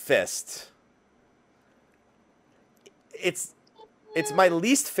the Fist. It's my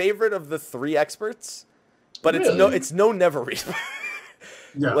least favorite of the 3 experts, but it's no Neverreap.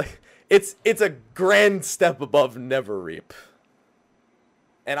 Yeah. Like, it's a grand step above Neverreap.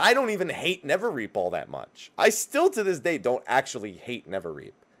 And I don't even hate Neverreap all that much. I still to this day don't actually hate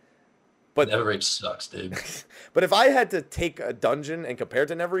Neverreap. But Neverreap sucks, dude. But if I had to take a dungeon and compare it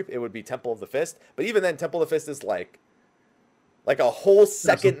to Neverreap, it would be Temple of the Fist. But even then, Temple of the Fist is like a whole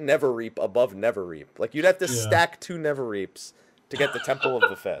second Neverreap above Neverreap. Like, you'd have to stack 2 Neverreaps to get the Temple of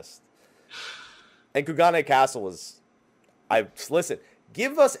the Fist. And Kugane Castle is... Listen,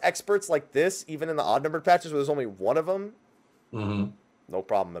 give us experts like this, even in the odd-numbered patches where there's only one of them. No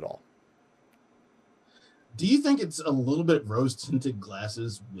problem at all. Do you think it's a little bit rose-tinted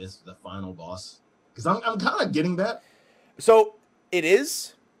glasses with the final boss? Because I'm kind of getting that. So, it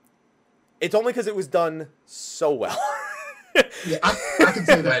is. It's only because it was done so well. Yeah, I can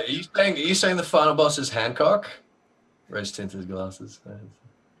say that. Wait, are you saying the final boss is Hancock? Rose-tinted glasses.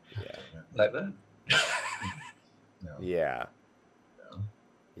 Yeah. Like that? No. Yeah. No.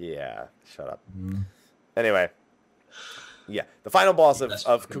 Yeah. Shut up. Mm. Anyway. Yeah. The final boss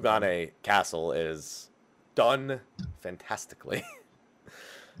of Kugane Castle is done fantastically.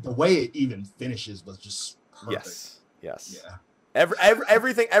 The way it even finishes was just perfect. Yes. Yeah.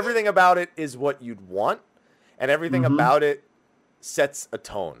 Everything about it is what you'd want, and everything about it sets a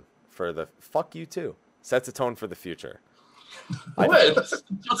tone for the fuck you too. Sets a tone for the future. What?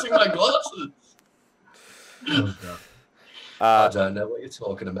 Adjusting my glasses. Oh, God. I don't know what you're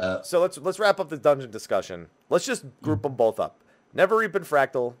talking about. So let's wrap up the dungeon discussion. Let's just group them both up. Neverreap and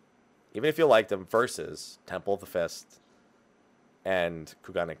Fractal, even if you like them, versus Temple of the Fist and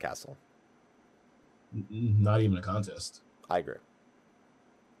Kugane Castle. Not even a contest. I agree.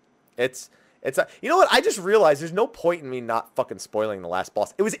 You know what? I just realized there's no point in me not fucking spoiling the last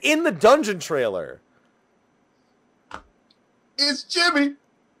boss. It was in the dungeon trailer. It's Jimmy.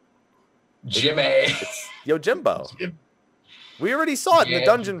 It's Yojimbo. We already saw it in the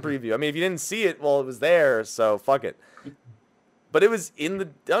dungeon preview. I mean, if you didn't see it, well, it was there, so fuck it. But it was in the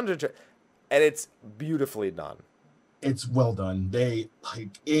dungeon trailer, and it's beautifully done. It's well done. They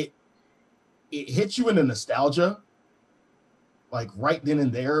it hits you in the nostalgia, like right then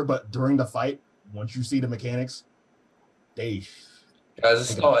and there. But during the fight, once you see the mechanics, guys,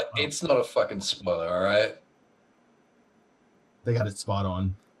 it's not a fucking spoiler, all right? They got it spot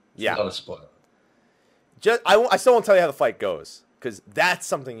on. Yeah, it's not a spoiler. I still won't tell you how the fight goes, because that's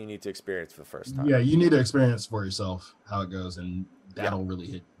something you need to experience for the first time. Yeah, you need to experience for yourself how it goes, and that'll really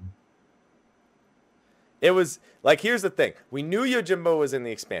hit you. It was like, here's the thing: we knew Yojimbo was in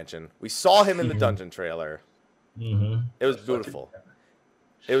the expansion. We saw him in the dungeon trailer. It was beautiful.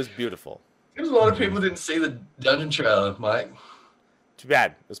 It was beautiful. There's a lot of people didn't see the dungeon trailer, Mike. Too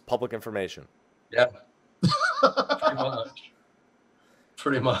bad. It was public information. Yeah.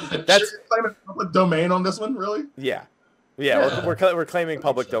 Pretty much. That's claiming public domain on this one, really? Yeah. We're claiming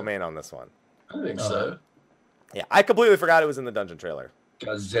public domain on this one. I think so. Yeah, I completely forgot it was in the dungeon trailer.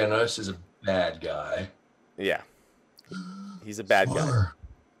 Because Xenos is a bad guy. Yeah. He's a bad guy.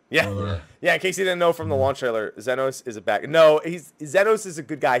 Yeah. In case you didn't know from the launch trailer, Xenos is a bad. No, Xenos is a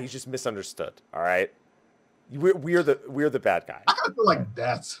good guy. He's just misunderstood. All right. We're the bad guy. I kind of feel like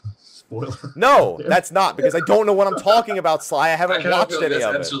that's spoiler. No, that's not, because I don't know what I'm talking about, Sly. I haven't watched any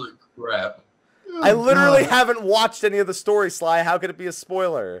of it. Absolute crap. I literally haven't watched any of the story, Sly. How could it be a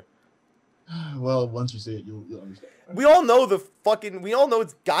spoiler? Well, once you see it, you'll understand. We all know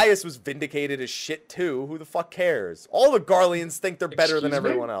Gaius was vindicated as shit too. Who the fuck cares? All the Garleans think they're better than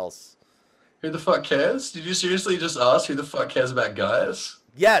everyone else. Who the fuck cares? Did you seriously just ask who the fuck cares about Gaius?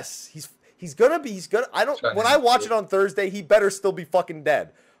 Yes, when I watch it on Thursday, he better still be fucking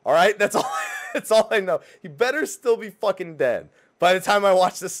dead. All right? That's all I know. He better still be fucking dead by the time I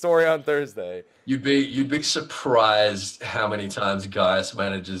watch this story on Thursday. You'd be surprised how many times Gaius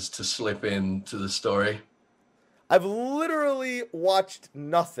manages to slip into the story. I've literally watched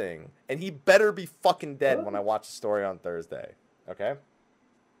nothing, and he better be fucking dead when I watch the story on Thursday. Okay?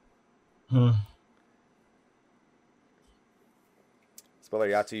 Spoiler,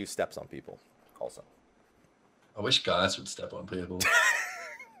 Yatsu steps on people also. I wish Gaius would step on people.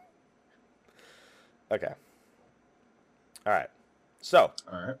 Okay. All right. So,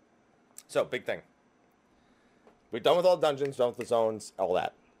 All right. So, big thing. We're done with all the dungeons, done with the zones, all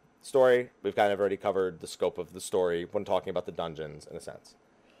that. Story, we've kind of already covered the scope of the story when talking about the dungeons, in a sense.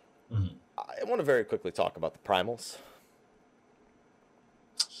 Mhm. I want to very quickly talk about the primals.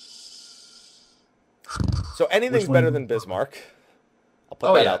 So anything's Which one? better than Bismarck. I'll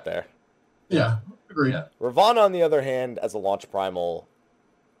put that out there. Yeah, agreed. Yeah. Ravana, on the other hand, as a launch primal,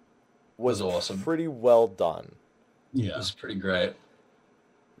 was awesome. pretty well done. It Yeah. was pretty great.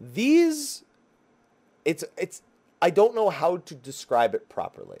 These, it's. I don't know how to describe it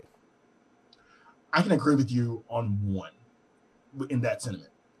properly. I can agree with you on one in that sentiment.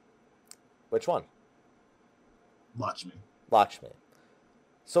 Which one? Lakshmi. Lakshmi.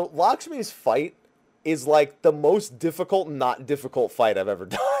 So Lakshmi's fight is like the most difficult, not difficult fight I've ever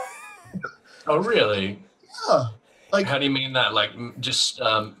done. Oh, really? Yeah. Like, How do you mean that? Like, just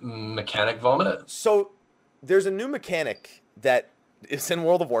mechanic vomit? So there's a new mechanic that is in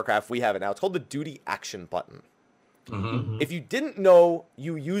World of Warcraft. We have it now. It's called the duty action button. Mm-hmm. If you didn't know,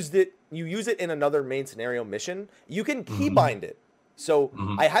 you use it in another main scenario mission. You can keybind it. So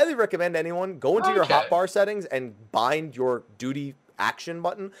I highly recommend anyone go into your Okay. hotbar settings and bind your duty action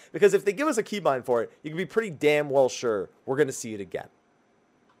button, because if they give us a keybind for it, you can be pretty damn well sure we're going to see it again.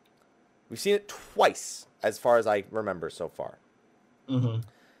 We've seen it twice, as far as I remember so far. mhm.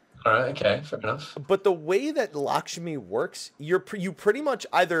 All right. Okay. Fair enough. But the way that Lakshmi works, you pretty much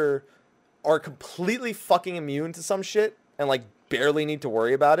either are completely fucking immune to some shit and like barely need to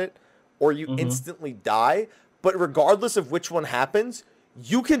worry about it, or you instantly die. But regardless of which one happens,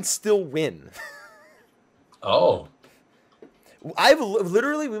 you can still win. Oh.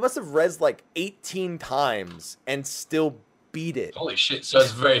 Literally, we must have rezzed like 18 times and still beat it. Holy shit. So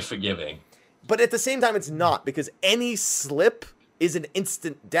it's very forgiving. But at the same time, it's not, because any slip is an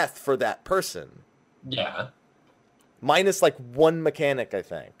instant death for that person. Yeah. Minus like one mechanic, I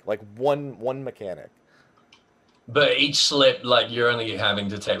think. Like one mechanic. But each slip, like, you're only having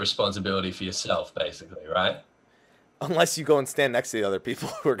to take responsibility for yourself, basically, right? Unless you go and stand next to the other people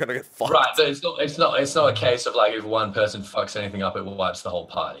who are gonna get fucked. Right. So it's not a case of like if one person fucks anything up, it wipes the whole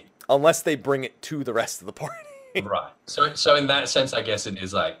party. Unless they bring it to the rest of the party. Right. So in that sense, I guess it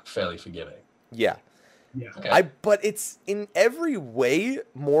is like fairly forgiving. Yeah. Yeah. Okay. But it's in every way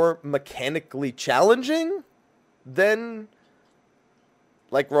more mechanically challenging than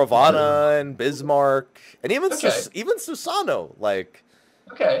like Ravana and Bismarck and even Okay. even Susano. Like,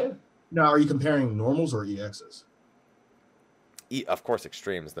 Okay. Now, are you comparing normals or EXs? of course,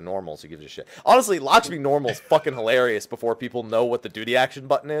 extremes, the normals, who gives a shit. Honestly, Lakshmi normal's fucking hilarious before people know what the duty action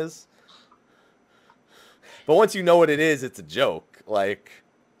button is. But once you know what it is, it's a joke. Like,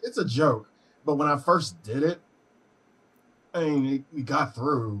 It's a joke. But when I first did it, I mean, we got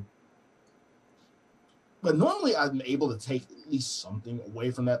through. But normally I'm able to take at least something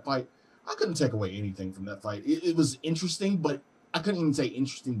away from that fight. I couldn't take away anything from that fight. It was interesting, but I couldn't even say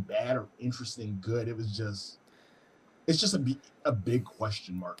interesting bad or interesting good. It was just, it's just a big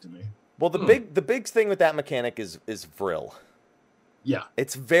question mark to me. well, the big thing with that mechanic is Vril. Yeah.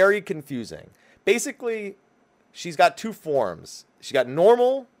 It's very confusing. Basically, she's got two forms. She got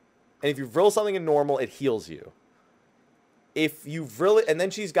normal, and if you vril something in normal, it heals you. If you vril it, and then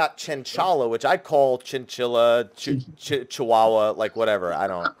she's got Chinchala, which I call Chinchilla, Chihuahua, like whatever. I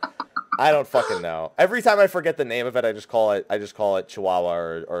don't fucking know. Every time I forget the name of it, I just call it Chihuahua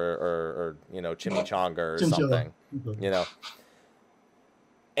or you know, Chimichanga or Chinchilla. something. You know.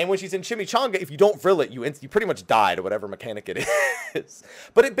 And when she's in Chimichanga, if you don't vril it, you pretty much die to whatever mechanic it is.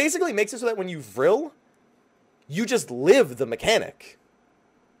 But it basically makes it so that when you vril, you just live the mechanic.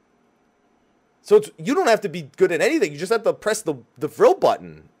 So you don't have to be good at anything. You just have to press the vril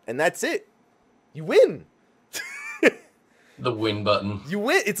button, and that's it. You win. The win button. You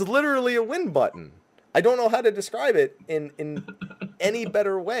win. It's literally a win button. I don't know how to describe it in any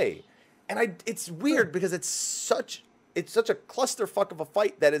better way. And it's weird because it's such a clusterfuck of a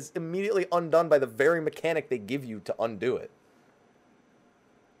fight that is immediately undone by the very mechanic they give you to undo it.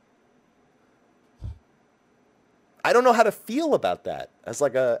 I don't know how to feel about that as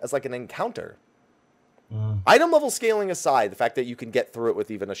like an encounter. Item level scaling aside, the fact that you can get through it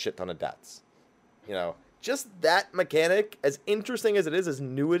with even a shit ton of deaths. You know, just that mechanic, as interesting as it is, as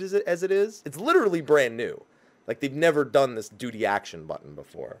new as it is, it's literally brand new. Like, they've never done this duty action button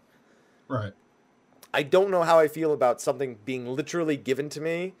before. Right. I don't know how I feel about something being literally given to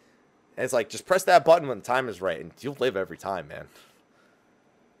me. And it's like, just press that button when the time is right, and you'll live every time, man.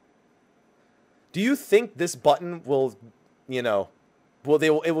 Do you think this button will, you know,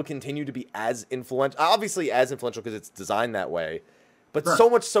 it will continue to be as influential? Obviously as influential because it's designed that way. But Right. so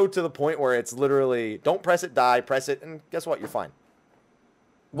much so to the point where it's literally, don't press it, die, press it, and guess what? You're fine.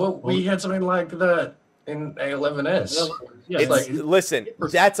 Well, we had something like that in A11S. Yeah, It's like listen,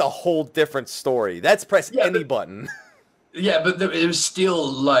 that's a whole different story. That's press any button. Yeah, but it was still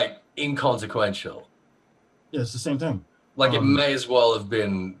like inconsequential. yeah, it's the same thing. Like it may as well have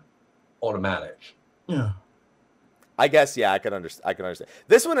been automatic. Yeah. I guess I can understand.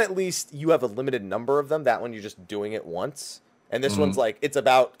 This one at least you have a limited number of them. That one you're just doing it once. And this one's like it's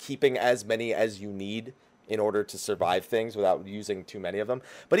about keeping as many as you need in order to survive things without using too many of them.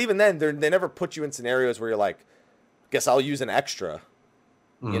 But even then they never put you in scenarios where you're like, guess I'll use an extra.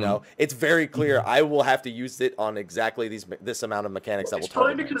 You know, it's very clear. I will have to use it on exactly this amount of mechanics that will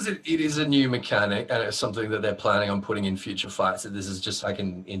probably target me. because it is a new mechanic and it's something that they're planning on putting in future fights. That this is just like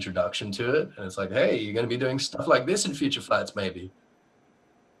an introduction to it, and it's like, hey, you're going to be doing stuff like this in future fights, maybe.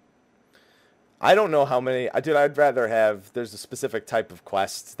 I don't know how many. I'd rather have. There's a specific type of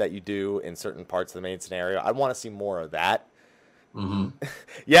quests that you do in certain parts of the main scenario. I want to see more of that.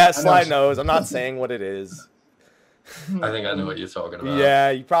 Yeah, Sly knows. I'm not saying what it is. I think I know what you're talking about.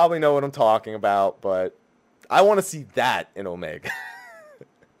 Yeah, you probably know what I'm talking about, but I want to see that in Omega.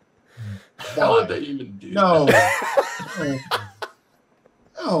 How would they even do No. that?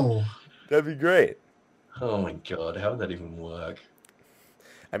 No. That'd be great. Oh my god, how would that even work?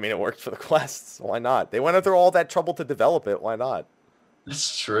 I mean, it worked for the quests. Why not? They went through all that trouble to develop it. Why not?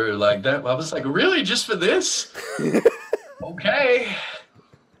 That's true. Like that, I was like, really, just for this? Okay.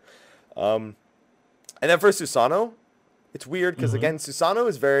 And then for Susano, it's weird because again, Susano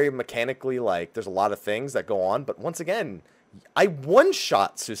is very mechanically like there's a lot of things that go on, but once again, I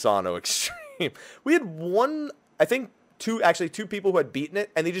one-shot Susano Extreme. We had I think two people who had beaten it,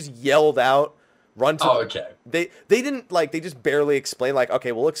 and they just yelled out, "Run to!" Okay. They didn't like. They just barely explained. Like,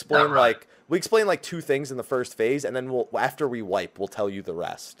 okay, we'll explain we explain like two things in the first phase, and then after we wipe, we'll tell you the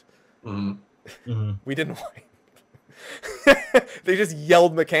rest. We didn't wipe. They just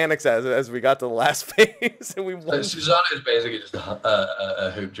yelled mechanics as we got to the last phase, and we won. So Susano is basically just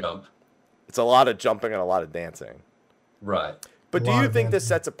a hoop jump. It's a lot of jumping and a lot of dancing. Right. But do you think this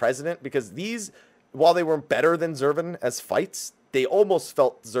sets a precedent? Because these, while they were better than Zervan as fights, they almost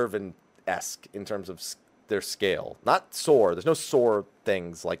felt Zervan-esque in terms of their scale. Not Soar. There's no Soar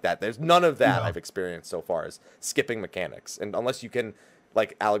things like that. There's none of that I've experienced so far as skipping mechanics. And unless you can,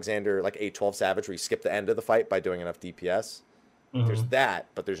 like Alexander, like A12 Savage, where you skip the end of the fight by doing enough DPS. There's that,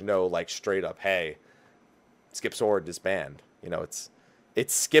 but there's no like straight up, hey, skip Soar, disband. You know, it's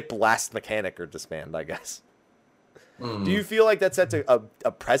skip last mechanic or disband, I guess. Do you feel like that sets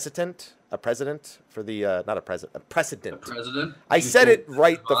a precedent for the not a precedent, a precedent? A president? I said it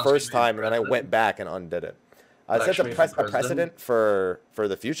right the first time, and then I went back and undid it. Sets a precedent for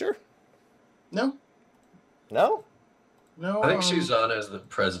the future? No. No? No. I think Susano is the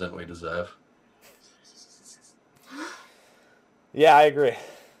president we deserve. Yeah, I agree.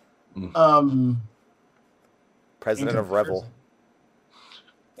 President of Revel.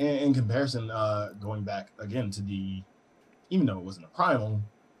 In comparison, going back again to even though it wasn't a final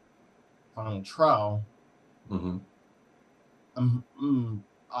trial, I'm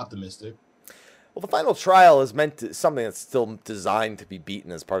optimistic. Well, the final trial is meant to something that's still designed to be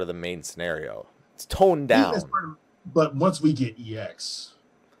beaten as part of the main scenario. It's toned down. But once we get EX,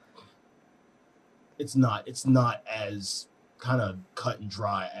 it's not as kind of cut and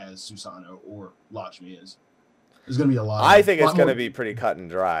dry as Susano or Lakshmi is. There's going to be a lot. I think it's going to be pretty cut and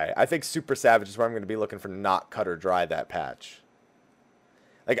dry. I think Super Savage is where I'm going to be looking for not cut or dry that patch.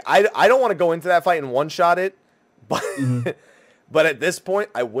 Like I don't want to go into that fight and one shot it, but but at this point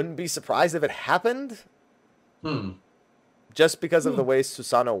I wouldn't be surprised if it happened. Just because of the way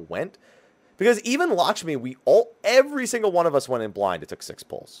Susano went. Because even Lakshmi, every single one of us went in blind. It took 6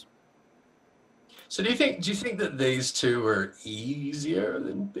 pulls. So do you think that these two are easier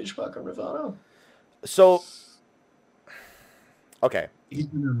than Bismarck and Ravana? So okay.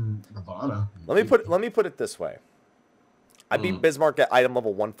 Ravana. Let me put it this way. I beat Bismarck at item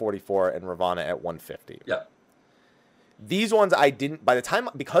level 144 and Ravana at 150. Yeah. These ones I didn't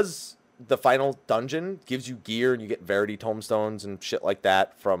because the final dungeon gives you gear and you get Verity tomestones and shit like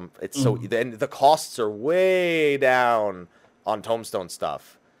that from it's so then the costs are way down on tombstone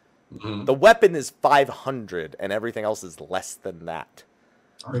stuff. The weapon is 500 and everything else is less than that.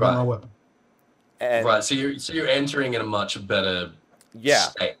 Right. And right. So you're entering in a much better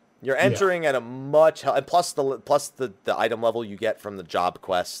state. You're entering at a much and plus the item level you get from the job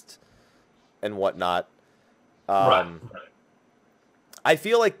quest and whatnot. Right. I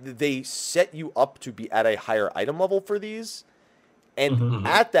feel like they set you up to be at a higher item level for these, and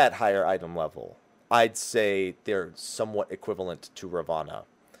at that higher item level, I'd say they're somewhat equivalent to Ravana.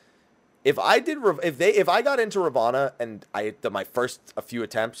 if I got into Ravana and my first a few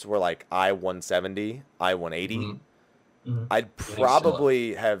attempts were like I-170, I-180, Mhm. I'd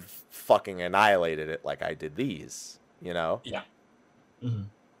probably have fucking annihilated it like I did these, you know? Yeah. Mhm.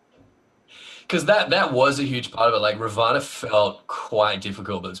 Because that was a huge part of it. Like Ravana felt quite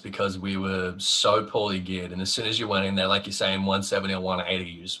difficult, but it's because we were so poorly geared. And as soon as you went in there, like you're saying, 170 or 180,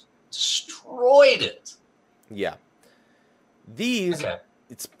 you just destroyed it. Yeah. These, Okay.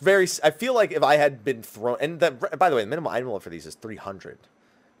 it's very. I feel like if I had been thrown, and by the way, the minimum item level for these is 300,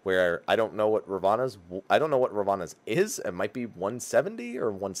 where I don't know what Ravana's. I don't know what Ravana's is. It might be 170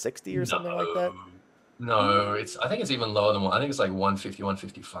 or 160 or something like that. No, I think it's even lower than one. I think it's like 150,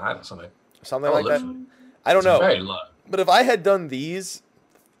 155 or something. Something like that. Literally. I don't It's know. very low. But if I had done these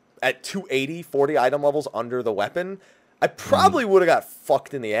at 280, 40 item levels under the weapon, I probably would have got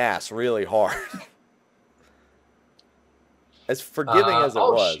fucked in the ass really hard. As forgiving as it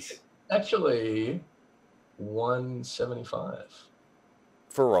was. Shit. Actually, 175.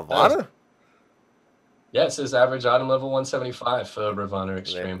 For Ravana? Yeah, it says average item level 175 for Ravana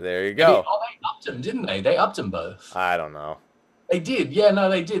Extreme. There you go. They upped them, didn't they? They upped them both. I don't know. They did. Yeah, no,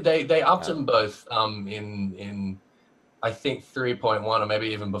 they did. They upped them both in I think 3.1 or maybe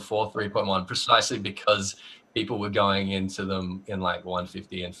even before 3.1, precisely because people were going into them in like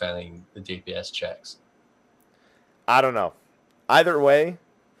 150 and failing the DPS checks. I don't know. Either way,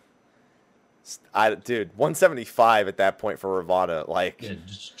 dude, 175 at that point for Ravana, like, Yeah,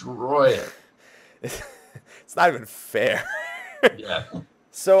 destroy it. it's not even fair. Yeah.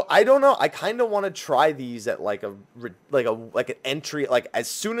 So I don't know. I kind of want to try these at like an entry, like as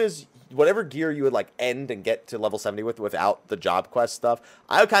soon as whatever gear you would like end and get to level 70 without the job quest stuff.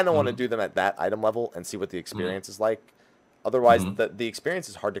 I kind of want to do them at that item level and see what the experience is like. Otherwise, the experience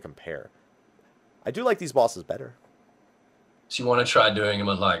is hard to compare. I do like these bosses better. So you want to try doing them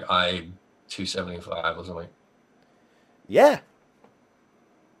at like I-275 or something? Yeah,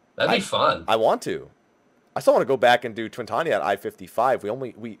 That'd be fun. I want to. I still want to go back and do Twintania at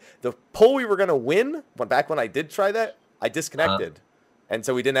I-55. The pull we were gonna win when I did try that, I disconnected, and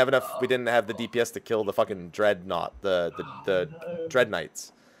so we didn't have enough. We didn't have the DPS to kill the fucking Dreadnought, the Dread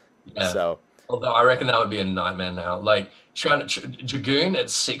Knights. Yeah. So, although I reckon that would be a nightmare now. Like trying to Dragoon at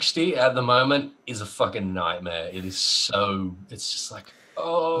 60 at the moment is a fucking nightmare. It is so. It's just like,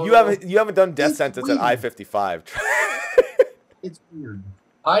 oh. you haven't done Death It's Sentence weird. at I-55. It's weird.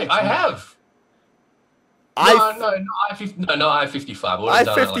 I have. No, I-55.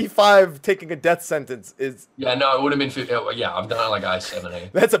 I-55 taking a death sentence is Yeah, no, it would have been 50. Yeah, I've done it like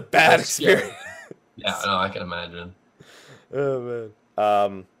I-70. that's a bad That's scary. experience. Yeah, no, I can imagine. Oh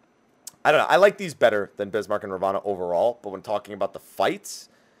man. I don't know. I like these better than Bismarck and Ravana overall, but when talking about the fights,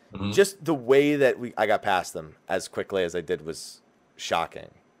 just the way that I got past them as quickly as I did was shocking.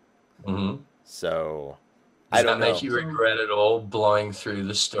 So Does that make you regret it all blowing through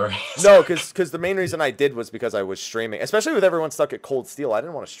the story? No, because the main reason I did was because I was streaming, especially with everyone stuck at Cold Steel. I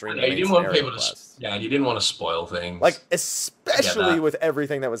didn't want to stream. Yeah, you didn't want people to. Yeah, you didn't want to spoil things. Like especially with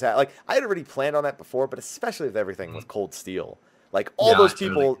everything that was like I had already planned on that before, but especially with everything with Cold Steel, like all those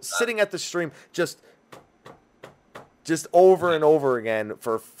people sitting at the stream just over and over again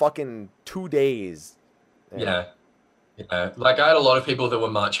for fucking 2 days. Yeah. Yeah, like I had a lot of people that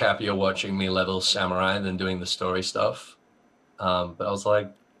were much happier watching me level Samurai than doing the story stuff. But I was like,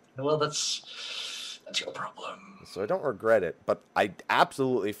 well, that's your problem. So I don't regret it, but I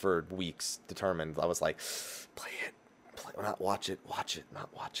absolutely for weeks determined. I was like, play it, not watch it, not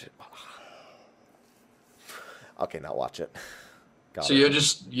watch it. Okay, not watch it. So you're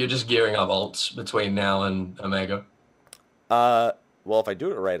just gearing up ults between now and Omega. Well, if I do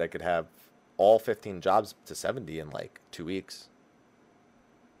it right, I could have all 15 jobs to 70 in like 2 weeks.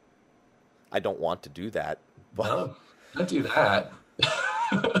 I don't want to do that. But no, don't do that.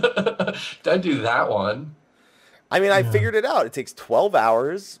 Don't do that one. I mean, I figured it out. It takes 12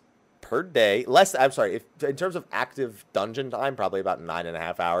 hours per day. I'm sorry. In terms of active dungeon time, probably about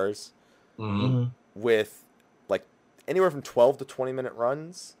 9.5 hours. With like anywhere from 12 to 20-minute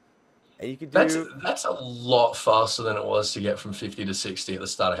runs. And you could do that's a lot faster than it was to get from 50 to 60 at the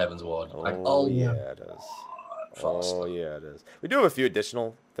start of Heaven's Ward. Oh yeah, it is. Oh yeah, it is. We do have a few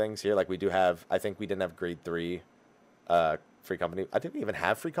additional things here. Like we do have. I think we didn't have grade 3, free company. I think we even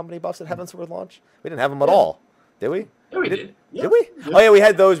have free company buffs at Heaven's Ward launch. We didn't have them at all, did we? Yeah, we did. Did we? Yeah. Oh yeah, we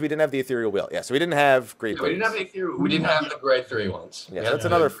had those. We didn't have the ethereal wheel. Yeah, so we didn't have grade 3. We didn't have the grade 3 ones. Yeah, so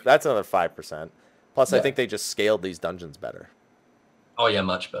that's another 5%. Plus, I think they just scaled these dungeons better. Oh yeah,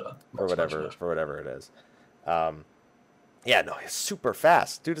 much better. For whatever it is. Yeah, no, it's super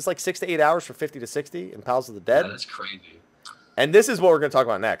fast. Dude, it's like 6 to 8 hours for 50 to 60 in Pals of the Dead. Yeah, that's crazy. And this is what we're going to talk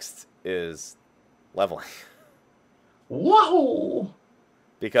about next. is leveling. Whoa!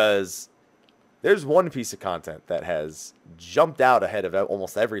 Because there's one piece of content that has jumped out ahead of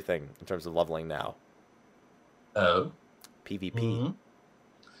almost everything in terms of leveling now. Oh, PvP. Mhm.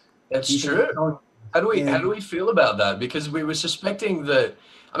 that's true. How do we feel about that? Because we were suspecting that.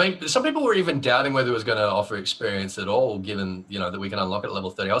 I mean, some people were even doubting whether it was going to offer experience at all, given that we can unlock it at level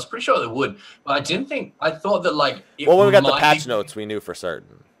 30. I was pretty sure it would, but I didn't think. I thought that Well, when we got the might patch be- notes, we knew for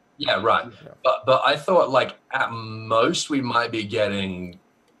certain. Yeah, right. Yeah. But I thought like at most we might be getting,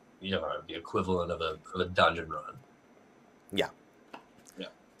 the equivalent of a dungeon run.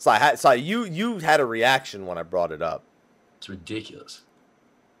 So you had a reaction when I brought it up. It's ridiculous.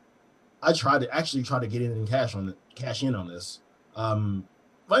 I tried to get in and cash in on this.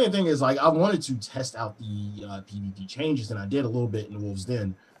 Funny thing is, like, I wanted to test out the PvP changes, and I did a little bit in Wolves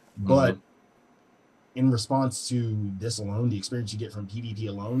Den, but in response to this alone, the experience you get from PvP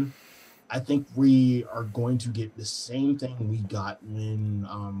alone, I think we are going to get the same thing we got when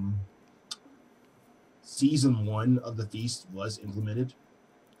season 1 of the Feast was implemented,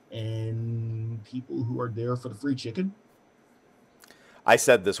 and people who are there for the free chicken. I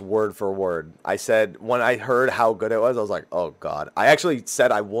said this word for word. I said when I heard how good it was, I was like, "Oh God!" I actually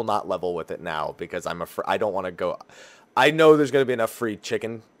said I will not level with it now because I don't want to go. I know there's going to be enough free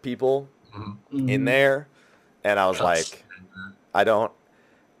chicken people in there, and I was like,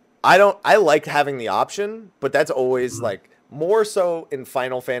 I liked having the option, but that's always like more so in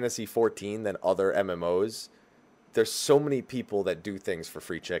Final Fantasy 14 than other MMOs. There's so many people that do things for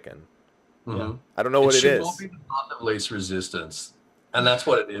free chicken. Yeah. I don't know what it should is. all be the path of least resistance. And that's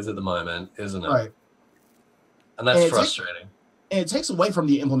what it is at the moment, isn't it? Right. And that's And frustrating. And it takes away from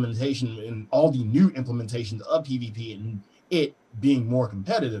the implementation and all the new implementations of PvP and it being more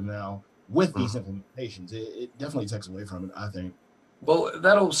competitive now with these implementations. It definitely takes away from it, I think. Well,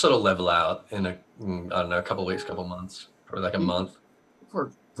 that'll sort of level out in a couple of weeks, couple of months, probably like a month.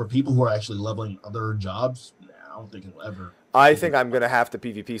 For people who are actually leveling other jobs, I don't think it'll ever. I think I'm going to have to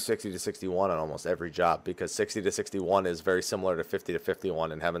PvP 60 to 61 on almost every job because 60 to 61 is very similar to 50 to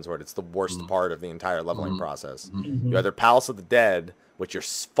 51 in Heavensward. It's the worst part of the entire leveling process. You either Palace of the Dead, which you're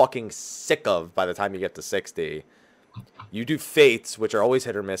fucking sick of by the time you get to 60. You do Fates, which are always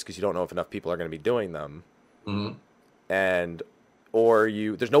hit or miss because you don't know if enough people are going to be doing them.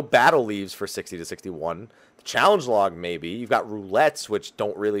 There's no battle leaves for 60 to 61. The challenge log, maybe. You've got roulettes, which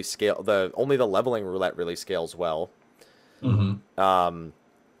don't really scale. Only the leveling roulette really scales well. And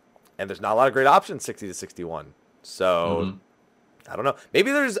there's not a lot of great options 60 to 61. So I don't know.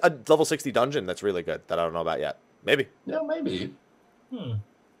 Maybe there's a level 60 dungeon that's really good that I don't know about yet. Maybe. Yeah, maybe.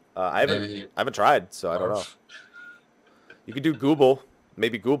 I haven't tried, so I don't know. You could do Google.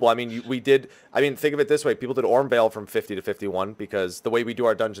 Maybe Google. I mean, think of it this way. People did Ormvale from 50 to 51 because the way we do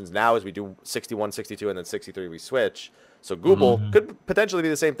our dungeons now is we do 61, 62, and then 63 we switch. So Google could potentially be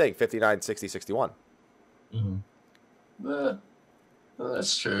the same thing, 59, 60, 61.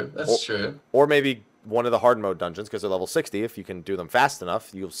 That's true. That's true. Or maybe one of the hard mode dungeons because they're level 60. If you can do them fast enough,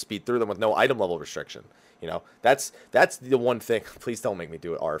 you'll speed through them with no item level restriction. That's the one thing. Please don't make me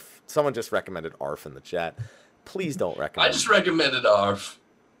do it, ARF. Someone just recommended ARF in the chat. Please don't recommend. I just recommended ARF.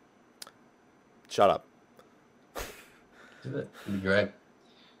 Shut up. It'd be great.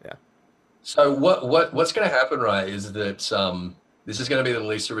 Yeah. So what's going to happen, right, is that this is going to be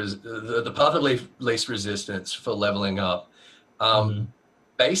the path of least resistance for leveling up.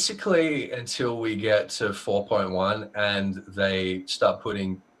 Basically, until we get to 4.1 and they start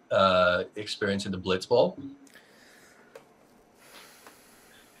putting experience into Blitzball.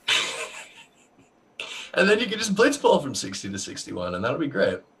 And then you can just Blitzball from 60 to 61, and that'll be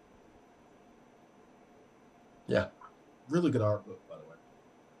great. Yeah. Really good art book, by the way.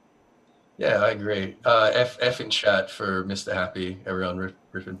 Yeah, I agree. F in chat for Mr. Happy. Everyone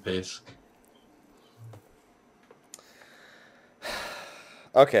rip in peace.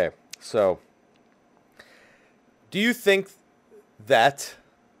 Okay, so do you think that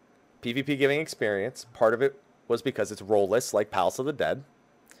PvP giving experience, part of it was because it's role-less like Palace of the Dead,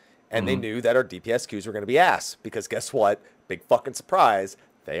 and they knew that our DPS queues were going to be ass, because guess what? Big fucking surprise,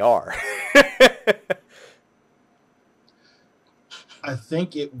 they are. I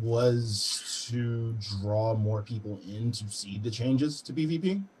think it was to draw more people in to see the changes to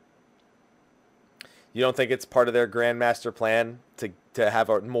PvP. You don't think it's part of their Grandmaster plan to have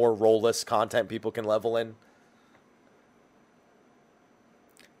a more role-less content people can level in?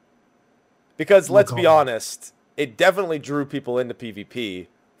 Because let's be honest, it definitely drew people into PvP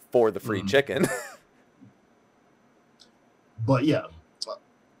for the free chicken. But yeah,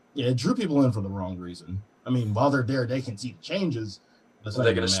 it drew people in for the wrong reason. I mean, while they're there, they can see the changes, That's Are not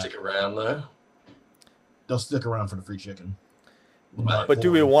they even going a to match. stick around though? They'll stick around for the free chicken. Right. But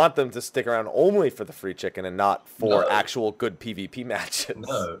do we want them to stick around only for the free chicken and not for No. actual good PvP matches?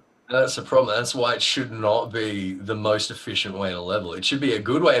 No, that's the problem. That's why it should not be the most efficient way to level. It should be a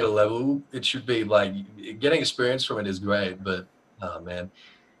good way to level. It should be like getting experience from it is great, but oh man,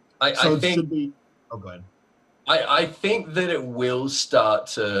 I So it think should be. Oh, go ahead. I think that it will start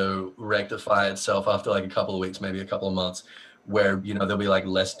to rectify itself after like a couple of weeks, maybe a couple of months, where there'll be like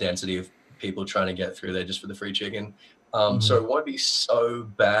less density of people trying to get through there just for the free chicken. So it won't be so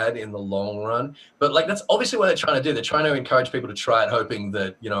bad in the long run. But like that's obviously what they're trying to do. They're trying to encourage people to try it, hoping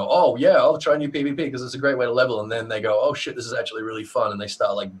that oh yeah, I'll try new PvP because it's a great way to level. And then they go, oh shit, this is actually really fun, and they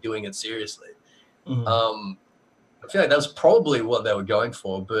start like doing it seriously. I feel like that's probably what they were going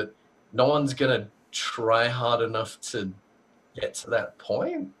for, but no one's gonna try hard enough to get to that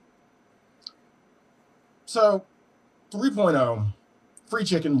point. So 3.0 free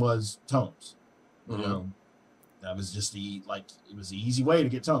chicken was tomes. You know, that was just it was the easy way to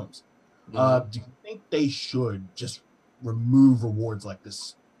get tomes. Do you think they should just remove rewards like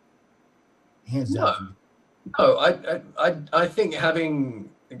this? Hands down. No, I think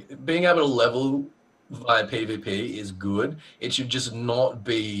being able to level via PvP is good. It should just not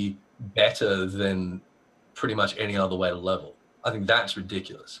be better than pretty much any other way to level. I think that's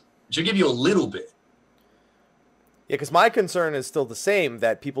ridiculous. It should give you a little bit. Yeah, because my concern is still the same,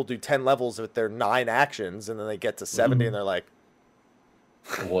 that people do 10 levels with their 9 actions, and then they get to 70, and they're like,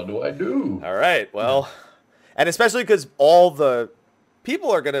 what do I do? All right, well, and especially because all the people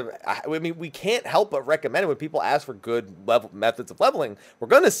are going to, I mean, we can't help but recommend it when people ask for good methods of leveling. We're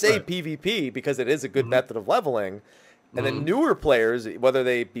going to say PvP because it is a good method of leveling. And then newer players, whether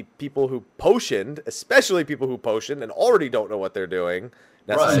they be people who potioned, especially people who potioned and already don't know what they're doing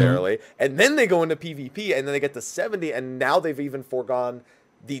necessarily, and then they go into PvP and then they get to 70, and now they've even foregone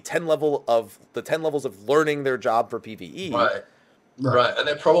the 10 levels of learning their job for PvE. Right, and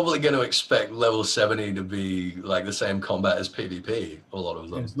they're probably going to expect level 70 to be like the same combat as PvP. A lot of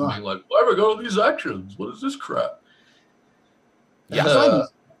them being like, "Why are we going to these actions? What is this crap?" Yeah,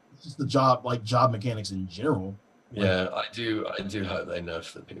 it's just the job mechanics in general. Yeah, I do hope they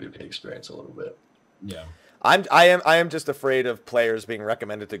nerf the PvP experience a little bit. Yeah, I am just afraid of players being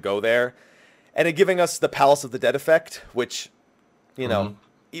recommended to go there, and it giving us the Palace of the Dead effect, which, but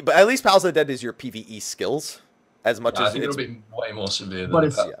at least Palace of the Dead is your PvE skills as much as it'll be way more severe than but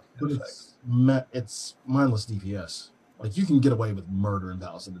it's mindless DPS. Like you can get away with murder in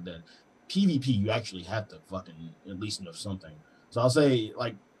Palace of the Dead. PvP, you actually have to fucking at least know something. So I'll say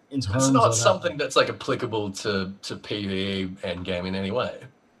like. It's not something that's like applicable to PvE and gaming anyway.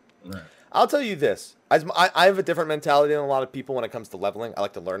 Right. I'll tell you this: I have a different mentality than a lot of people when it comes to leveling. I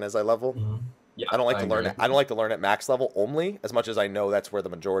like to learn as I level. Yeah, I don't like to learn. I don't like to learn at max level only, as much as I know that's where the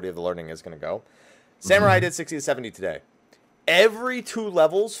majority of the learning is going to go. Samurai did 60 to 70 today. Every 2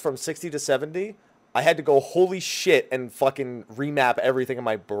 levels from 60 to 70, I had to go holy shit and fucking remap everything in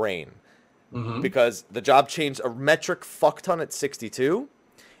my brain because the job changed a metric fuck ton at 62.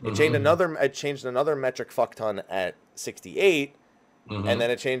 It changed another metric fuck ton at 68, and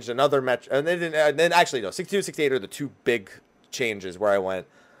then it changed another metric. And then actually, no, 62, 68 are the 2 big changes where I went,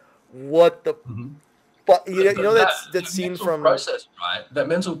 what the fuck? You know that scene from process, right? That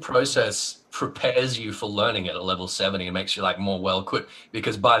mental process prepares you for learning it at level 70 and makes you like more well equipped,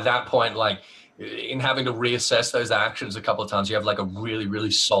 because by that point, like in having to reassess those actions a couple of times, you have like a really,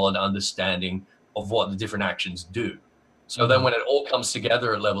 really solid understanding of what the different actions do. So then when it all comes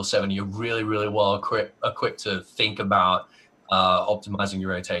together at level 7, you're really, really well equipped to think about optimizing your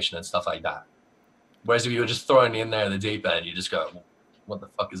rotation and stuff like that. Whereas if you were just thrown in there in the deep end, you just go, what the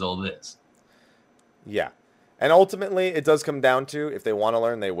fuck is all this? Yeah. And ultimately, it does come down to if they want to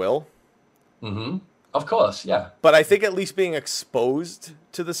learn, they will. Of course, yeah. But I think at least being exposed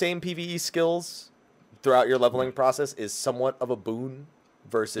to the same PvE skills throughout your leveling process is somewhat of a boon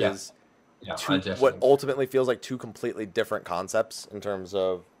versus... Yeah, what ultimately feels like 2 completely different concepts in terms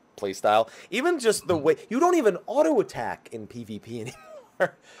of playstyle. Even just the way you don't even auto attack in PvP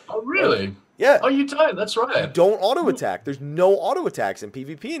anymore. Oh, really? Yeah. Oh, you don't. That's right. You don't auto attack. There's no auto attacks in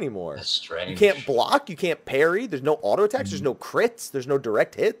PvP anymore. That's strange. You can't block. You can't parry. There's no auto attacks. There's no crits. There's no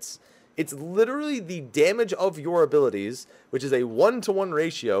direct hits. It's literally the damage of your abilities, which is a 1-to-1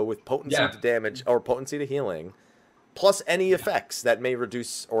 ratio with potency to damage or potency to healing, plus any effects that may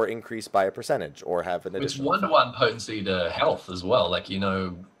reduce or increase by a percentage or have an additional. It's 1-to-1 potency to health as well. Like,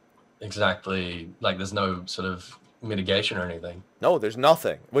 exactly, like there's no sort of mitigation or anything. No, there's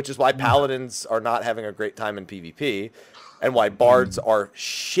nothing, which is why paladins are not having a great time in PvP and why bards are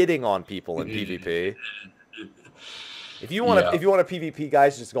shitting on people in PvP. If you want to, if you want a PvP,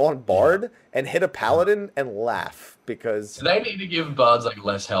 guys, just go on Bard and hit a Paladin and laugh because they need to give Bards like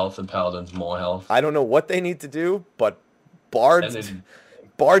less health and Paladins more health. I don't know what they need to do, but Bard needs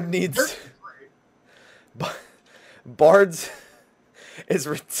Bards is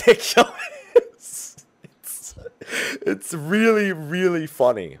ridiculous. It's really, really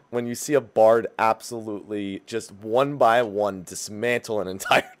funny when you see a Bard absolutely just one by one dismantle an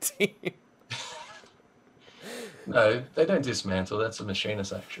entire team. No, they don't dismantle. That's a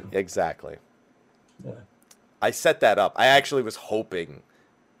machinist action. Exactly. Yeah. I set that up. I actually was hoping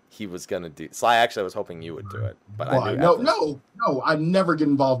he was gonna do. So I was hoping you would do it, but I knew no. I never get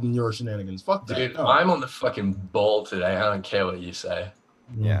involved in your shenanigans. Fuck that. Dude, no. I'm on the fucking ball today. I don't care what you say.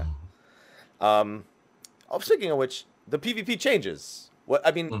 Yeah. Speaking of which, the PvP changes. What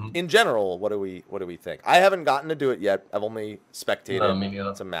I mean, in general, what do we think? I haven't gotten to do it yet. I've only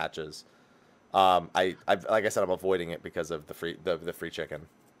spectated some matches. I've like I said, I'm avoiding it because of the free chicken.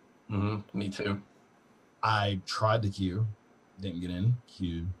 Me too. I tried the queue, didn't get in.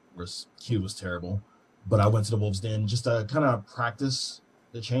 Queue was terrible, but I went to the Wolves Den just to kind of practice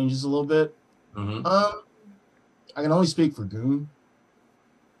the changes a little bit. I can only speak for Goon.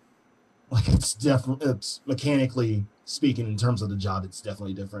 Like it's mechanically speaking in terms of the job, it's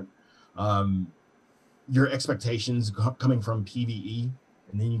definitely different. Your expectations coming from PvE,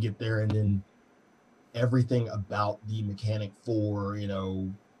 and then you get there, and then everything about the mechanic for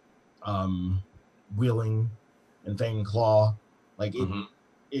wheeling and Fang and Claw, like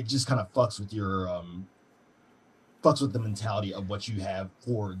it just kind of fucks with your fucks with the mentality of what you have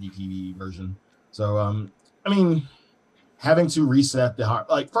for the PvE version. So I mean, having to reset the heart,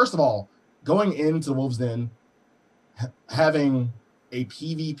 like first of all, going into the Wolves Den, having a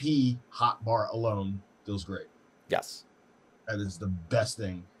PvP hotbar alone feels great. Yes, that is the best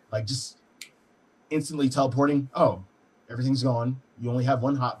thing. Like just instantly teleporting. Oh, everything's gone. You only have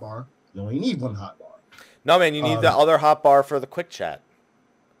one hotbar. You only need one hotbar. No, man, you need the other hotbar for the quick chat.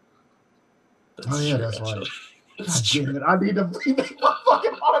 That's right. God damn it! I need to remake my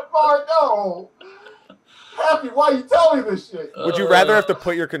fucking hotbar. No. Happy, why you tell me this shit? Would you rather have to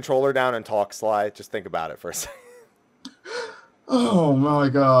put your controller down and talk, Sly? Just think about it for a second. Oh my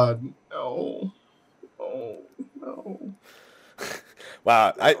god. No. Oh no.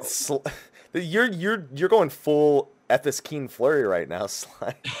 Wow, you're going full Ethis Keen Flurry right now,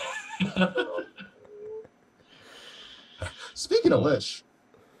 Sly. Speaking of which,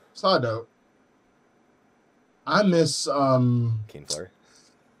 side note, I miss Keen Flurry.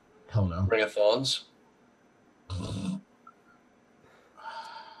 Hell no. Ring of Thorns.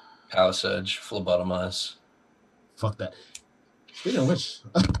 Power Surge, phlebotomize. Fuck that. Speaking of which,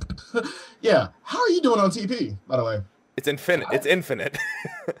 yeah, how are you doing on TP, by the way? It's infinite. It's infinite.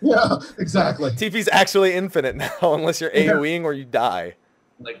 Yeah, exactly. TP's actually infinite now, unless you're AoEing or you die.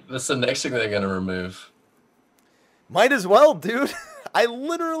 Like, that's the next thing they're going to remove. Might as well, dude. I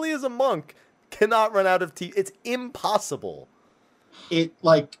literally, as a monk, cannot run out of TP. It's impossible.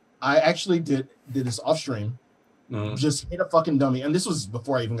 I actually did this off stream. Just hit a fucking dummy, and this was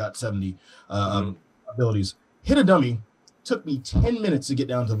before I even got 70 abilities. Hit a dummy. Took me 10 minutes to get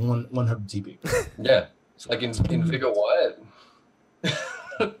down to 100 TP. Yeah, it's like Invigor Wyatt.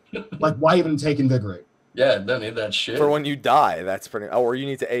 Like, why even take Invigorate? Yeah, don't need that shit. For when you die, that's pretty. Oh, or you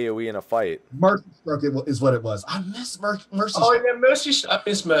need to AoE in a fight. Mercy Stroke is what it was. I miss Mercy. Oh yeah, I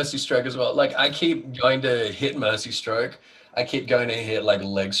miss Mercy Stroke as well. Like I keep going to hit Mercy Stroke. I keep going to hit like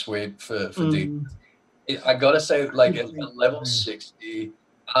leg sweep for deep. I gotta say, like at level 60,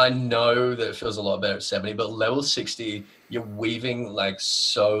 I know that it feels a lot better at 70, but level 60, you're weaving like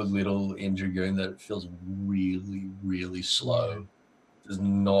so little in Dragoon that it feels really, really slow. Does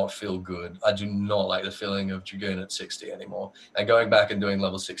not feel good. I do not like the feeling of Dragoon at 60 anymore. And going back and doing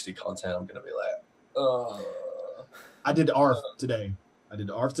level 60 content, I'm gonna be like, I did ARF today.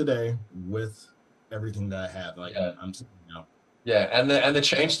 With everything that I have. Like I'm yeah, and the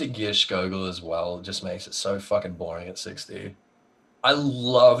change to Gear Skogul as well just makes it so fucking boring at 60. I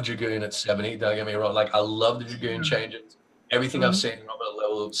love Dragoon at 70, don't get me wrong. Like I love the Dragoon changes. Everything I've seen Robert at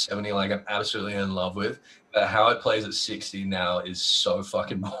level 70, like I'm absolutely in love with. But how it plays at 60 now is so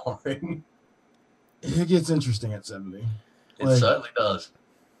fucking boring. It gets interesting at 70. It certainly does.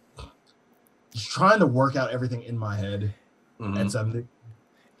 Just trying to work out everything in my head at 70.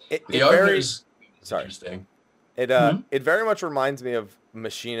 Interesting. It very much reminds me of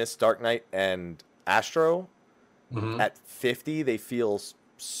Machinist, Dark Knight, and Astro. At 50, they feel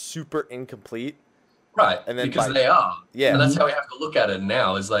super incomplete. Right, And then because by- they are. Yeah. And that's how we have to look at it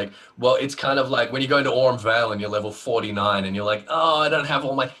now. Is like, well, it's kind of like when you go into Orm Vale and you're level 49 and you're like, oh, I don't have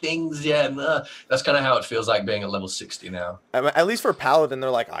all my things yet. That's kind of how it feels like being at level 60 now. At least for Paladin, they're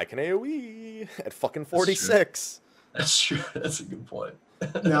like, I can AoE at fucking 46. That's true. That's a good point.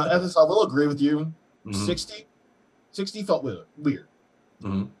 Now, Evans, I will agree with you. Mhm. 60 felt weird.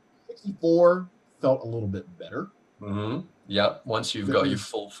 Mhm. 64 felt a little bit better. Mm-hmm. Yep. Once you've got your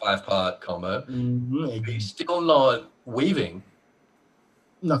full 5-part combo, Mm-hmm. but you're still not weaving.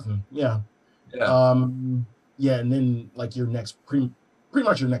 Nothing. Yeah. Yeah. Yeah, and then like your next pretty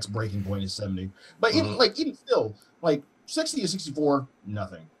much your next breaking point is 70. But even still, like 60 to 64,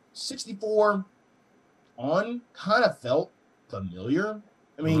 nothing. 64 on kind of felt familiar.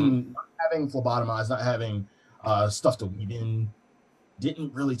 I mean, not having phlebotomized, not having stuff to weed in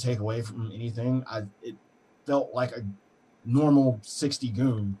didn't really take away from anything. It felt like a normal 60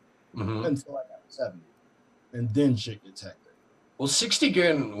 goon until I got 70. And then shit gets hectic. Well, 60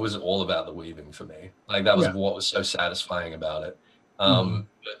 Goon was all about the weaving for me. Like, that was what was so satisfying about it. But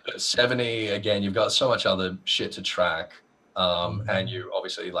 70, again, you've got so much other shit to track. And you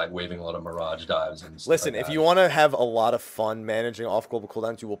obviously like weaving a lot of Mirage dives and stuff. Listen, like if that. you want to have a lot of fun managing off global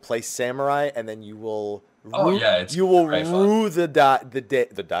cooldowns, you will play Samurai, and then you will rue the day. You will rue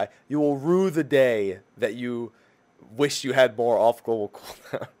the day that you wish you had more off global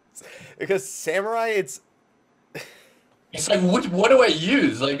cooldowns. Because Samurai, it's like, what do I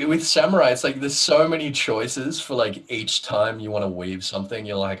use? Like with Samurai, it's like there's so many choices for like each time you want to weave something.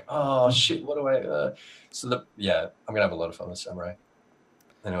 You're like, oh shit, what do I? I'm gonna have a lot of fun with Samurai.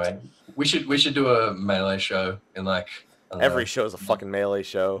 Anyway, we should do a melee show in like every show is a fucking melee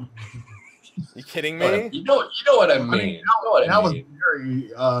show. You kidding me? You know what I mean. That was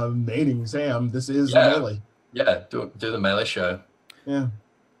very mating, Sam. This is a melee. Yeah, do the melee show. Yeah.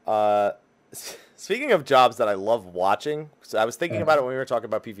 Speaking of jobs that I love watching, so I was thinking about it when we were talking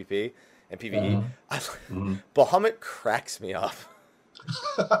about PvP and PvE. Bahamut cracks me up.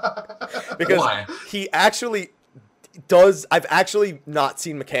 Because he actually does. I've actually not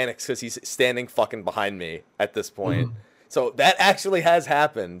seen mechanics because he's standing fucking behind me at this point. So that actually has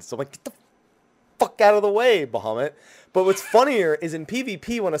happened. So I'm like, get the fuck out of the way, Bahamut. But what's funnier is in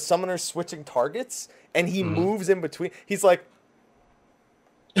PvP when a summoner's switching targets and he moves in between, he's like,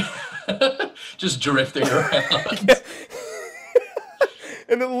 just drifting around.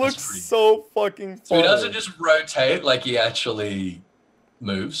 And it looks so fucking funny. So he doesn't just rotate, like he actually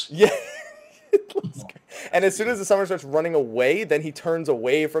moves. Yeah. And as soon as the summoner starts running away, then he turns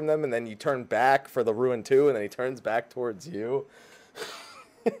away from them, and then you turn back for the Ruin 2, and then he turns back towards you.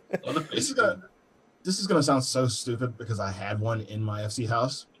 This is gonna sound so stupid because I had one in my FC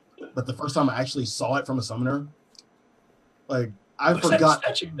house, but the first time I actually saw it from a summoner, like I forgot.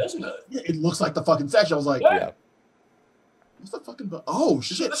 Like statue, doesn't it? Yeah, it looks like the fucking statue. I was like, yeah. What's the fucking? Oh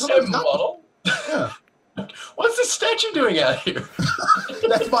shit! The same model. Yeah. What's the statue doing out here?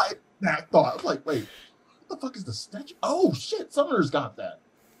 That's my exact thought. I was like, wait, what the fuck is the statue? Oh shit! Summoner's got that.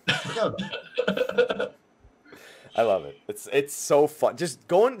 I love it. It's so fun. Just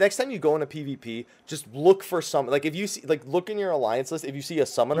next time you go into PvP, just look for some, like if you see, like look in your alliance list. If you see a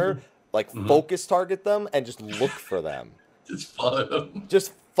summoner, like focus target them and just look for them. Just follow them.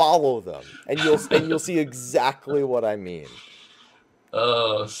 Just follow them, and you'll see exactly what I mean.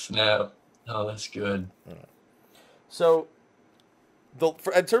 Oh snap! Oh, that's good. So,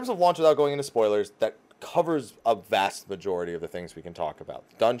 in terms of launch, without going into spoilers, that covers a vast majority of the things we can talk about: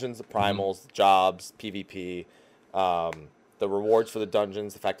 dungeons, the primals, jobs, PvP, the rewards for the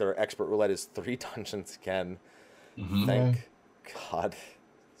dungeons, the fact that our expert roulette is 3 dungeons again. Thank God,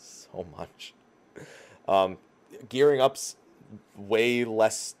 so much. Gearing up's way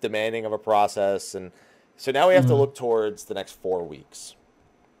less demanding of a process, and so now we have to look towards the next 4 weeks.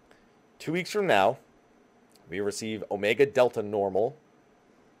 2 weeks from now, we receive Omega Delta Normal,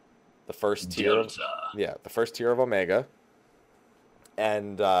 the first tier of, the first tier of Omega,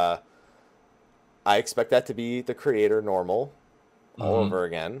 and I expect that to be the creator normal all over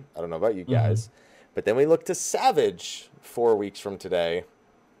again. I don't know about you guys, but then we look to Savage 4 weeks from today,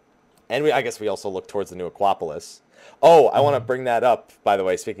 and I guess we also look towards the new Aquapolis. Oh, I want to bring that up, by the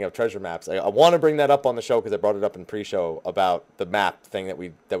way, speaking of treasure maps. I want to bring that up on the show because I brought it up in pre-show about the map thing that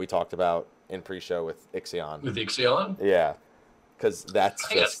we talked about in pre-show with Ixion. With Ixion? Yeah, because that's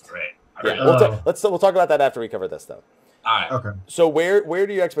that's great. Yeah, we'll talk about that after we cover this, though. All right. Okay. So where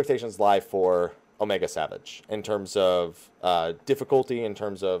do your expectations lie for Omega Savage in terms of difficulty, in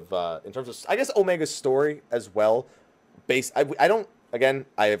terms of I guess Omega's story as well? I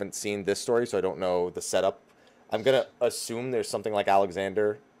haven't seen this story, so I don't know the setup. I'm gonna assume there's something like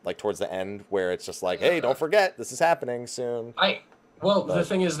Alexander like towards the end, where it's just like, hey, don't forget, this is happening soon. Well, But- the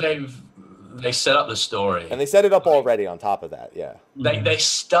thing is, they set up the story, And they set it up already on top of that, yeah. They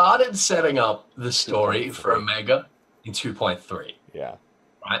started setting up the story for Omega in 2.3, Yeah.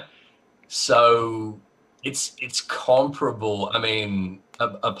 right? So it's comparable. I mean,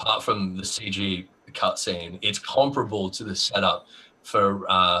 apart from the CG cutscene, it's comparable to the setup for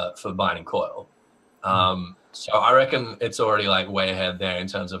Binding Coil. So I reckon it's already like way ahead there in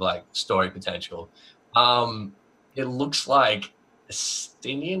terms of like story potential. It looks like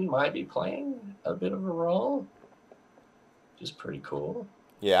Estinian might be playing a bit of a role, which is pretty cool.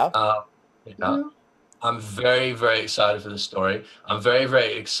 Yeah. Yeah. I'm very, very excited for the story. I'm very,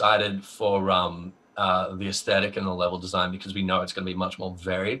 very excited for the aesthetic and the level design, because we know it's going to be much more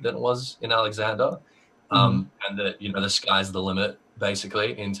varied than it was in Alexander. And that, you know, the sky's the limit,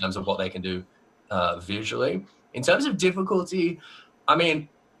 basically, in terms of what they can do visually. In terms of difficulty, I mean,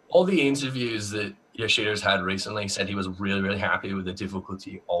 all the interviews that Yoshida's had recently said he was really, really happy with the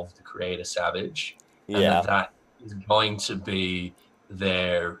difficulty of the Creator Savage. And that is going to be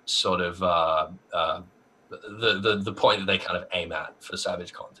their sort of the point that they kind of aim at for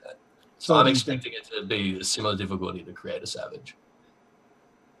Savage content. So I'm expecting it to be a similar difficulty to Creator Savage.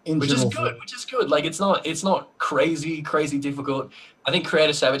 Which is good. Like it's not crazy difficult. I think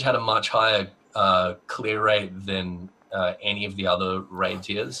Creator Savage had a much higher clear rate than any of the other raid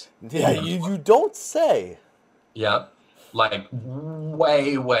tiers. Yeah, you don't say. Yeah, like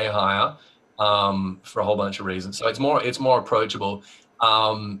way higher for a whole bunch of reasons. So it's more approachable.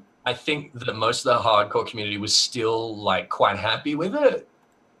 I think that most of the hardcore community was still like quite happy with it.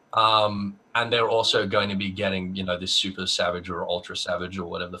 And they're also going to be getting, you know, this super savage or ultra savage or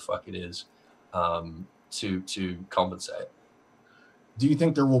whatever the fuck it is to compensate. Do you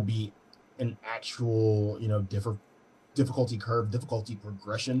think there will be an actual, you know, difficulty curve, difficulty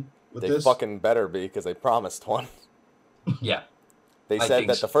progression with this? They fucking better be, because they promised one. Yeah. They said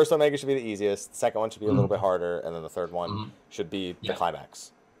that the first Omega should be the easiest, the second one should be a little bit harder, and then the third one should be the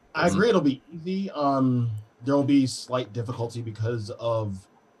climax. I agree it'll be easy. There will be slight difficulty because of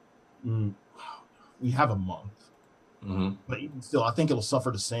we have a month. But even still, I think it'll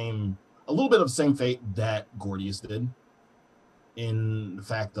suffer a little bit of the same fate that Gordius did, in the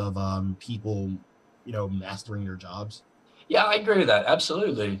fact of people, you know, mastering their jobs. Yeah, I agree with that.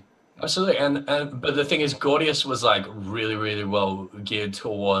 Absolutely. And but the thing is, Gordius was like really well geared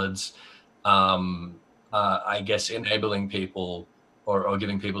towards I guess enabling people or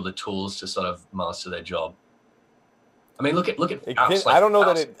giving people the tools to sort of master their job. I mean, look at Faust, I don't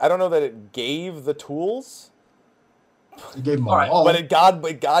know that it gave the tools. It gave them all. But it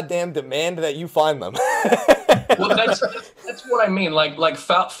goddamn demand that you find them. Well, that's what I mean. Like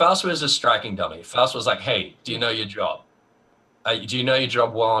Faust was a striking dummy. Faust was like, hey, do you know your job? Do you know your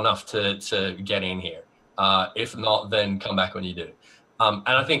job well enough to get in here? If not, then come back when you do. And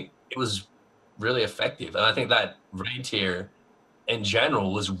I think it was really effective. And I think that raid tier in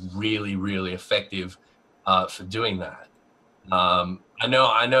general was really effective for doing that. I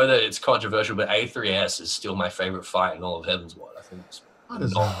know that it's controversial, but A3S is still my favorite fight in all of Heavensward. I think it's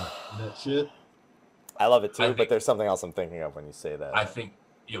that shit. I love it too, but there's something else I'm thinking of when you say that. I think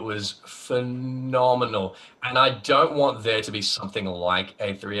it was phenomenal. And I don't want there to be something like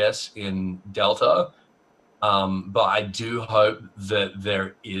A3S in Delta, but I do hope that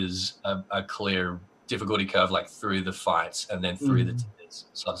there is a clear difficulty curve, like through the fights and then through the tiers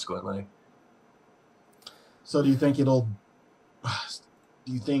subsequently. So do you think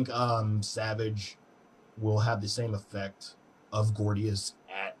Savage will have the same effect of Gordius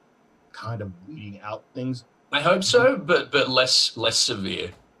at kind of weeding out things? I hope so, but less severe.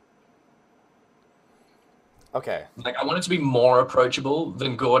 Okay. Like I want it to be more approachable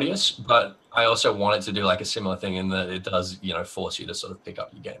than Gordius, but I also want it to do like a similar thing in that it does, you know, force you to sort of pick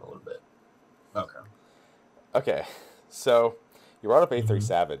up your game a little bit. Okay. So you brought up A3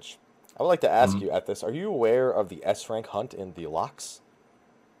 Savage. I would like to ask you at this, are you aware of the S rank hunt in the locks?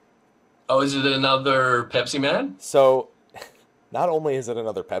 Oh, is it another Pepsi Man? So not only is it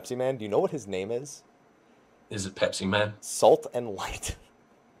another Pepsi Man, do you know what his name is? Is it Pepsi Man? Salt and Light.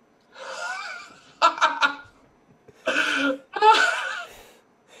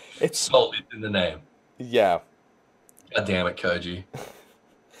 It's salt in the name. Yeah. God damn it, Koji.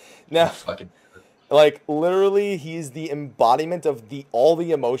 Now, fucking like literally, he's the embodiment of all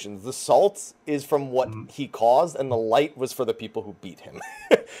the emotions. The salt is from what he caused, and the light was for the people who beat him.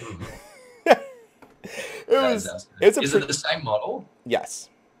 Is it the same model? Yes.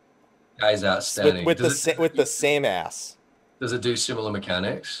 Guy's outstanding. With the same ass. Does it do similar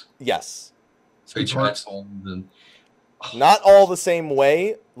mechanics? Yes. So he transforms and Not all the same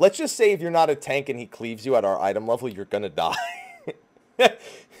way. Let's just say if you're not a tank and he cleaves you at our item level, you're gonna die.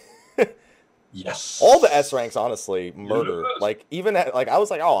 Yes. All the S ranks, honestly, murder. Yes. Like even at I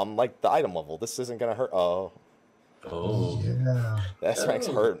was like, oh, I'm like the item level. This isn't gonna hurt. Oh, Yeah. the S ranks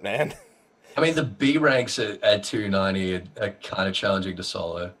hurt, man. I mean, the B ranks at 290 are kind of challenging to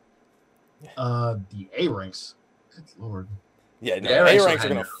solo. The A ranks. Good lord. Yeah, no, The A A ranks ranks are are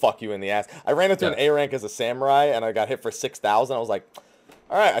gonna hanging. fuck you in the ass. I ran into an A rank as a samurai and I got hit for 6,000. I was like,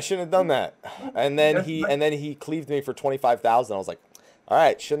 all right, I shouldn't have done that. And then he cleaved me for 25,000. I was like, all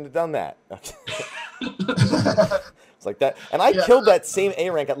right, shouldn't have done that. It's like that, and I killed that same A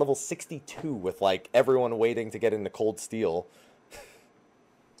rank at level 62 with like everyone waiting to get into cold steel.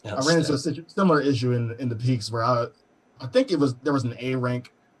 I ran into a similar issue in the peaks where I think there was an A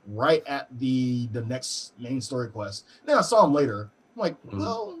rank right at the next main story quest. Then I saw him later. I'm like,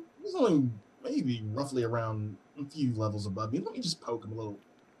 well, he's only maybe roughly around a few levels above me. Let me just poke him a little,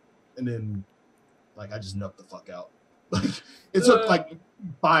 and then like I just knocked the fuck out. Like it took like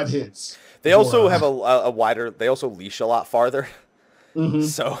 5 hits. They also have a wider. They also leash a lot farther, Mhm.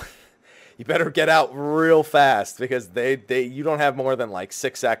 so you better get out real fast because you don't have more than like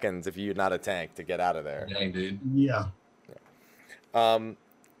 6 seconds if you're not a tank to get out of there. Dang, dude. Yeah. On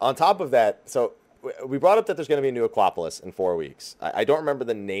top of that, so we brought up that there's going to be a new Aquapolis in 4 weeks. I don't remember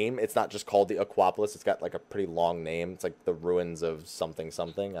the name. It's not just called the Aquapolis. It's got like a pretty long name. It's like the ruins of something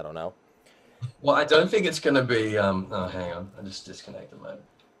something. I don't know. Well, I don't think it's going to be. Oh, hang on. I just disconnected mine.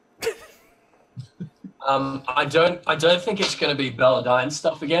 I don't think it's going to be Belladine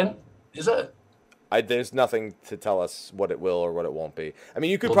stuff again. Is it? There's nothing to tell us what it will or what it won't be. I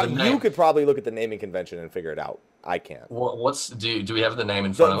mean, you could Well, the name- you could probably look at the naming convention and figure it out. I can't. Do we have the name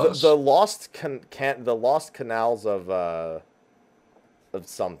in front of us? The lost canals of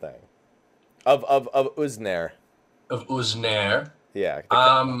something of Uznair. Of Uznair. Yeah.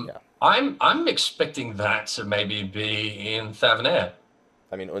 Yeah. I'm expecting that to maybe be in Thavnair.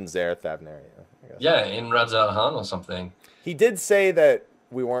 I mean Unzair Thavnair. I guess. Yeah, in Radz al-Han or something. He did say that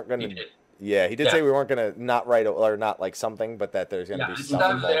we weren't going He to. did. Yeah, he did say we weren't going to not write or not like something, but that there's going to Yeah, be it's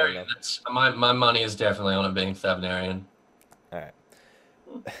stuff involving Thavnarian. them. That's my money is definitely on it being Thavnarian. All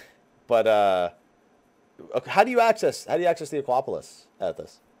right. But how do you access the Aquapolis at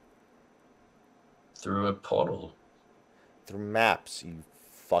this? Through a portal. Through maps, you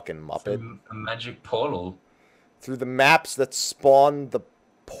fucking muppet. Through a magic portal. Through the maps that spawn the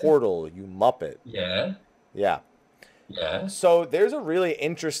portal, you muppet. Yeah. Yeah. Yeah. So there's a really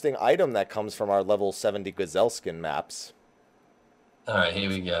interesting item that comes from our level 70 Gazelskin maps. All right, here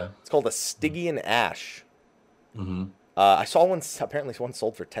we go. It's called a Stygian Ash. Mm-hmm. I saw one, apparently one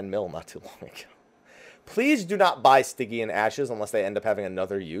sold for 10 mil not too long ago. Please do not buy Stygian Ashes unless they end up having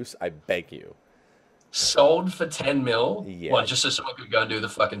another use. I beg you. Sold for 10 mil? Yeah. What, just so someone could go and do the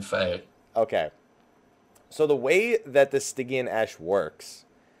fucking fate? Okay. So the way that the Stygian Ash works,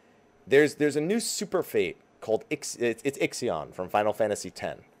 there's a new super fate called it's Ixion from Final Fantasy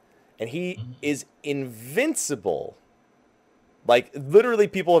X. And he is invincible. Like, literally,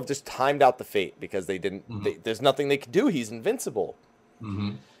 people have just timed out the fate because they didn't. There's nothing they could do. He's invincible.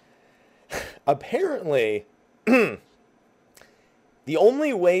 Mm-hmm. Apparently, the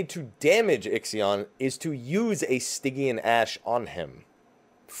only way to damage Ixion is to use a Stygian Ash on him.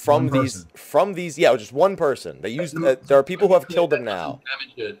 From these, yeah, just one person. They use. There are people who have killed him now.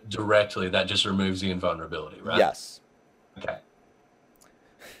 Damage it directly. That just removes the invulnerability, right? Yes. Okay.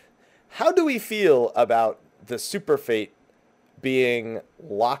 How do we feel about the super fate being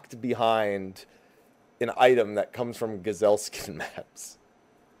locked behind an item that comes from Gazelskin maps?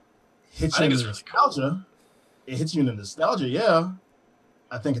 Hits I you think in it's the really cool. nostalgia. It hits you in the nostalgia, yeah.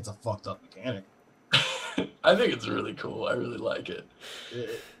 I think it's a fucked up mechanic. I think it's really cool. I really like it.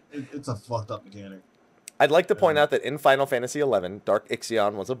 It's a fucked up mechanic. I'd like to point out that in Final Fantasy XI, Dark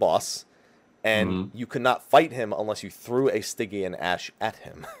Ixion was a boss, and you could not fight him unless you threw a Stygian Ash at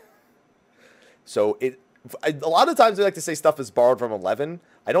him. So a lot of times we like to say stuff is borrowed from 11.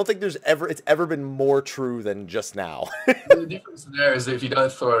 I don't think it's ever been more true than just now. The difference there is that if you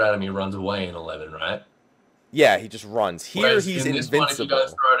don't throw it at him, he runs away in 11, right? Yeah, he just runs. Here Whereas he's in this one, if you invincible. don't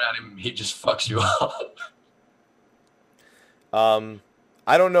throw it at him, he just fucks you up.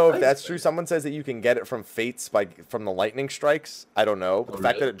 I don't know if that's true. Someone says that you can get it from fates from the lightning strikes. I don't know. But the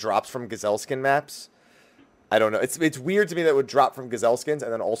fact that it drops from Gazelskin maps, I don't know. It's weird to me that it would drop from Gazelskins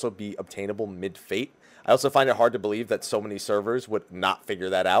and then also be obtainable mid-fate. I also find it hard to believe that so many servers would not figure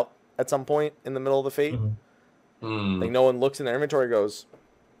that out at some point in the middle of the fate. Like no one looks in their inventory and goes,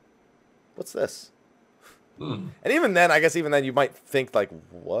 "What's this?" And even then, I guess you might think like,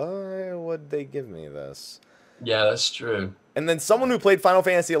 "Why would they give me this?" Yeah, that's true. And then someone who played Final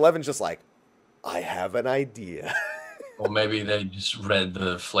Fantasy 11 just like, I have an idea. Or maybe they just read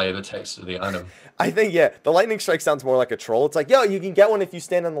the flavor text of the item. I think, yeah, the lightning strike sounds more like a troll. It's like, yo, you can get one if you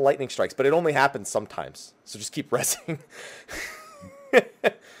stand on the lightning strikes, but it only happens sometimes. So just keep resting.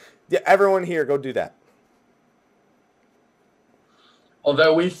 Yeah, everyone here, go do that.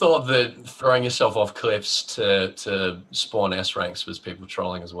 Although we thought that throwing yourself off cliffs to spawn S ranks was people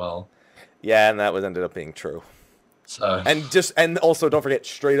trolling as well. Yeah, and that was ended up being true. So And also don't forget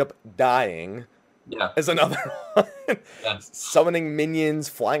straight up dying yeah, is another one. yeah. Summoning minions,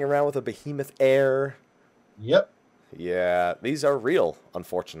 flying around with a behemoth air. Yep. Yeah, these are real,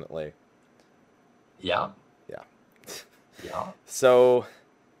 unfortunately. Yeah. Yeah. Yeah. So,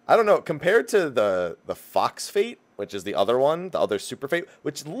 I don't know. Compared to the Fox Fate, which is the other one, the other Super Fate,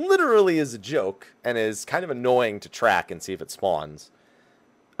 which literally is a joke and is kind of annoying to track and see if it spawns.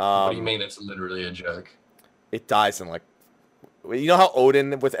 What do you mean it's literally a joke? It dies in like, you know how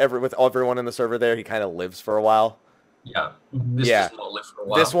Odin with everyone in the server there, he kind of lives for a while. Yeah. Mhm. This Yeah. does not live for a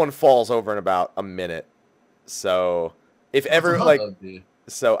while. This one falls over in about a minute. So, if ever a like, Oh, dear.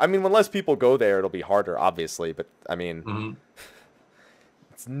 so I mean, when less people go there, it'll be harder, obviously. But I mean, Mhm.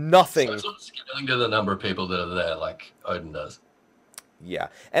 it's nothing. So it's not scaling to the number of people that are there like Odin does. Yeah,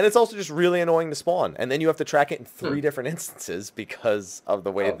 and it's also just really annoying to spawn, and then you have to track it in 3 different instances because of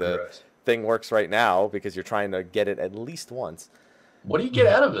the way Oh, the gross. thing works right now. Because you're trying to get it at least once. What do you get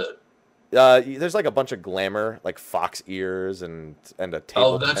out of it? There's like a bunch of glamour, like fox ears and a table.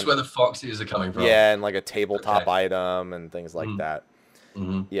 Oh, that's where the fox ears are coming from. yeah, and like a tabletop Okay. item and things like that.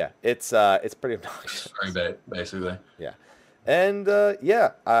 Mm-hmm. Yeah, it's pretty obnoxious. Very bait, basically. Yeah, and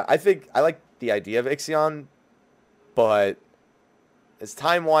I think I like the idea of Ixion, but as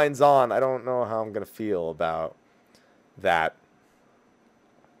time winds on, I don't know how I'm gonna feel about that.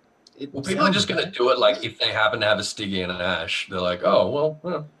 It Well, people are just gonna do it like if they happen to have a Stiggy and an Ash. They're like, oh well,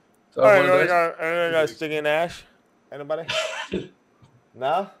 so All right, one of those- anyone got Stiggy and Ash? Anybody?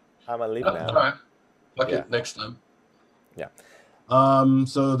 No? I'm gonna leave Oh, now. all right. Fuck Yeah. it, next time.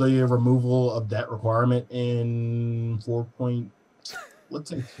 So the removal of that requirement in 4. Let's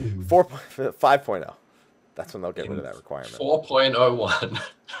say 2. 5.0. That's when they'll get rid of that requirement. 4.01.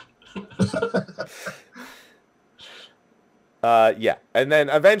 Yeah, and then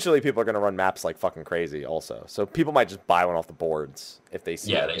eventually people are gonna run maps like fucking crazy, also. So people might just buy one off the boards if they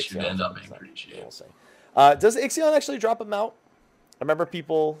see. Yeah, that they should Ixion end up is being like- pretty cheap. We'll see. Does Ixion actually drop a mount? I remember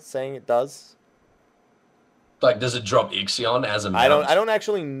people saying it does. Like, does it drop Ixion as a mount? I don't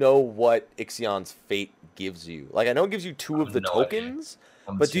actually know what Ixion's fate gives you. Like I know it gives you 2 of have the no idea. tokens,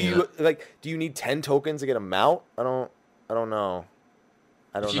 I haven't but do seen you it. do you need 10 tokens to get a mount? I don't know.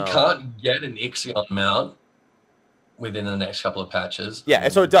 I don't If you know. can't get an Ixion mount within the next couple of patches, Yeah,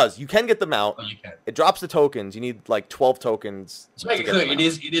 and so it does. You can get the mount. Oh, you can. It drops the tokens. You need like 12 tokens. To make it get clear, the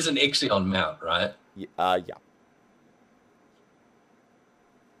it is an Ixion mount, right? mount. Yeah.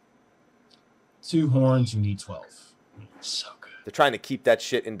 2 horns, you need 12. So good. They're trying to keep that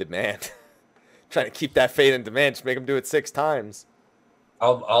shit in demand. Trying to keep that fate in demand. Just make them do it 6 times.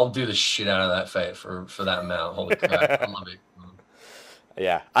 I'll do the shit out of that fate for that mount. Holy crap, I love it.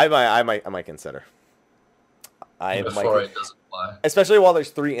 Yeah, I might consider. Before it doesn't fly. Especially while there's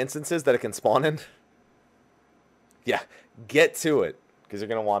 3 instances that it can spawn in. Yeah, get to it because you're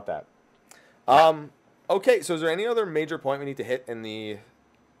gonna want that. Okay, so is there any other major point we need to hit in the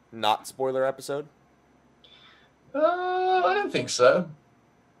not spoiler episode? I don't think so.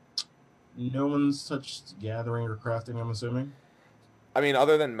 No one's touched gathering or crafting, I'm assuming. I mean,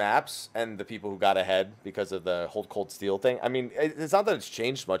 other than maps and the people who got ahead because of the hold cold steel thing. I mean, it's not that it's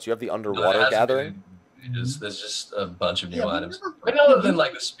changed much. You have the No, it underwater hasn't gathering. been- There's just a bunch of new Yeah, but items. remember- I mean, other than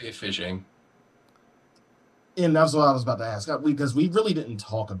like the spearfishing. And that's what I was about to ask, because we really didn't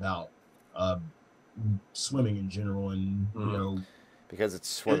talk about swimming in general, and you Mhm. know, Because it's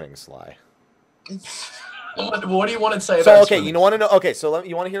swimming, Sly. it's What do you want to say So about okay, swimming? you want to know? Okay, so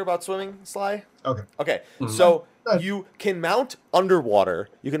you want to hear about swimming, Sly? okay. Okay, Mhm. so Go ahead. you can mount underwater,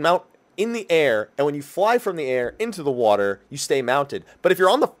 you can mount in the air, and when you fly from the air into the water, you stay mounted. But if you're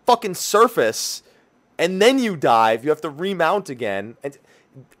on the fucking surface and then you dive, you have to remount again, and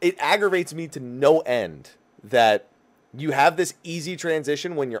it aggravates me to no end that you have this easy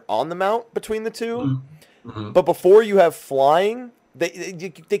transition when you're on the mount between the two, Mhm. but before you have flying.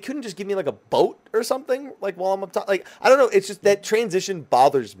 They couldn't just give me like a boat or something like while I'm up top. Like I don't know. It's just that transition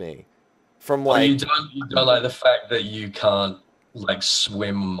bothers me. From Well, like you don't like the fact that you can't like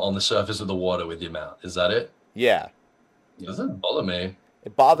swim on the surface of the water with your mount. Is that it? yeah, It doesn't bother me.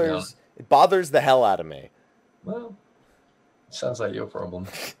 it bothers the hell out of me. Well, sounds like your problem.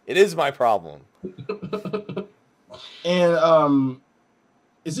 It is my problem. And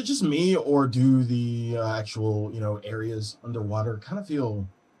is it just me, or do the actual areas underwater kind of feel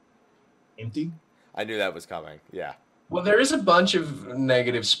empty? I knew that was coming. Yeah. Well, there is a bunch of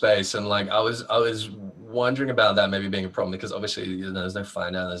negative space, and like I was wondering about that maybe being a problem because obviously there's no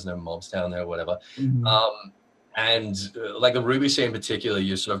fire down, there's no mobs down there, or whatever. Mhm. And like the Ruby Sea in particular,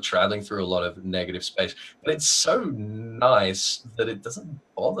 you're sort of traveling through a lot of negative space, but it's so nice that it doesn't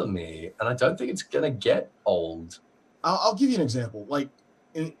bother me, and I don't think it's gonna get old. I'll give you an example. Like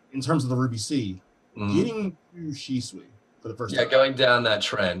in terms of the Ruby Sea, Mhm. getting to Shisui for the first Yeah, time. going down that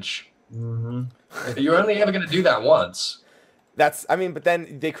trench. Mhm. You're only ever going to do that once. I mean, but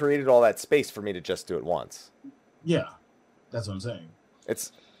then they created all that space for me to just do it once. Yeah, that's what I'm saying.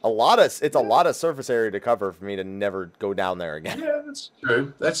 It's a lot of surface area to cover for me to never go down there again. Yeah, that's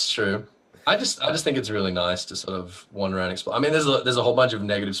true. That's true. I just think it's really nice to sort of wander around and explore. I mean, there's a whole bunch of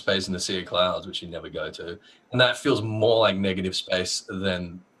negative space in the Sea of Clouds, which you never go to, and that feels more like negative space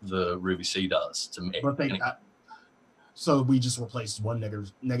than the Ruby Sea does to me. But so we just replaced one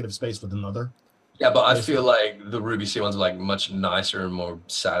negative space with another. Yeah, but I feel like the Ruby Sea ones are like much nicer and more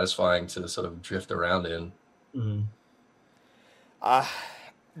satisfying to sort of drift around in. Mhm. I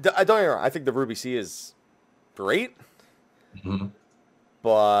don't get me wrong. I think the Ruby Sea is great, Mhm.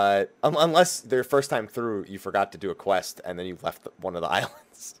 but unless their first time through you forgot to do a quest and then you left one of the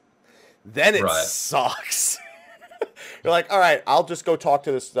islands, then it Right. sucks. You're like, all right, I'll just go talk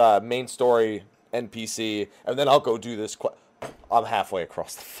to this main story NPC, and then I'll go do this quest. I'm halfway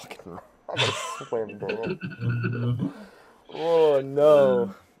across the fucking room. I'm gonna swim, bro. Mhm. Oh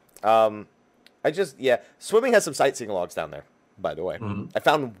no. Swimming has some sightseeing logs down there, by the way. Mhm. I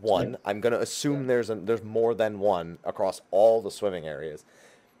found one. I'm gonna assume there's more than one across all the swimming areas.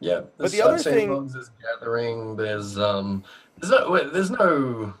 Yeah, But the other thing, there's gathering. There's no.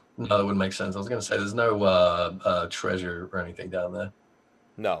 No, that wouldn't make sense. I was going to say there's no treasure or anything down there.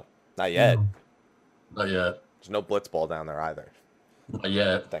 no, not yet. Mhm. Not yet. There's no blitzball down there either. Not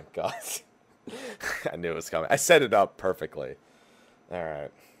yet. Thank God. I knew it was coming. I set it up perfectly. All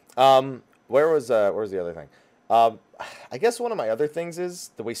right. Where was the other thing? I guess one of my other things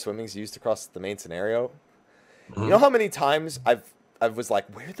is the way swimming's used across the main scenario. Mhm. You know how many times I was like,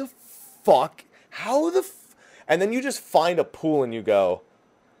 where the fuck? How the and then you just find a pool and you go,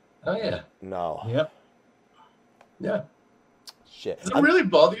 Oh yeah. no. Yep. Yeah. Shit. Does it really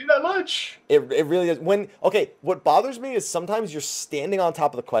bother you that much? It really is. What bothers me is sometimes you're standing on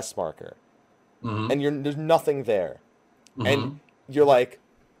top of the quest marker Mm-hmm. and there's nothing there. Mm-hmm. And you're like,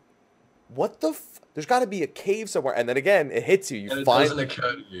 what the there's got to be a cave somewhere. And then again, it hits you. And it doesn't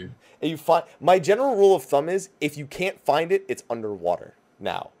occur to you. My general rule of thumb is if you can't find it, it's underwater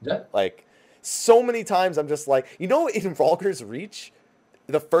now. Yeah. Like so many times I'm just like, in Ralger's Reach,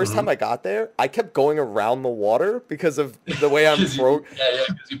 the first time I got there, I kept going around the water because of the way I'm because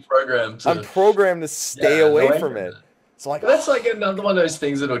you programmed. I'm programmed to stay away from it. So like that's like another one of those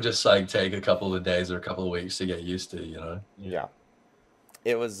things that'll just like take a couple of days or a couple of weeks to get used to, Yeah.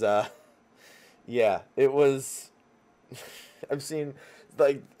 It was it was I've seen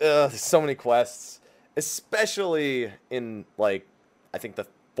like so many quests, especially in like I think the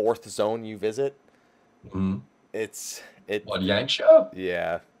 4th zone you visit. Mm-hmm. What, Yanksha?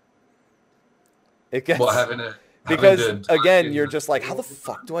 Yeah. It gets What, having to because again, you're just like, how the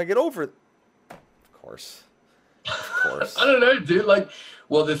fuck do I get over it? Of course. I don't know, dude. Like,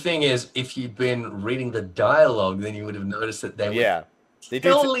 well, the thing is, if you'd been reading the dialogue, then you would have noticed that they were they do.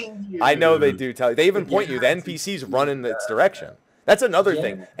 telling you. I know they do tell you. They even point you. The NPCs run in its direction. That's another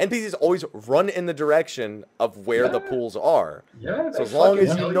thing. NPCs always run in the direction of where the pools are. Yeah. So as long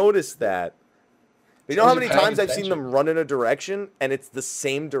as you notice that. You know how many times I've seen attention. them run in a direction and it's the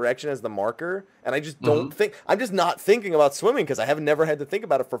same direction as the marker, and I just don't think. I'm just not thinking about swimming because I have never had to think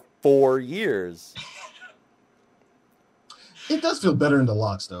about it for 4 years. It does feel better in the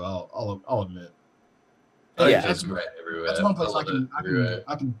locks, though. I'll admit. Oh, Yeah. it's great everywhere. That's one place love it everywhere.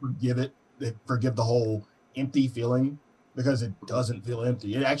 I can forgive the whole empty feeling because it doesn't feel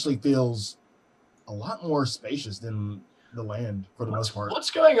empty. It actually feels a lot more spacious than the land for the most part.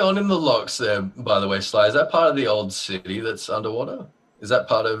 What's going on in the locks there, by the way, Sly? Is that part of the old city that's underwater? Is that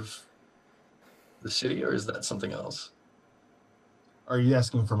part of the city, or is that something else? Are you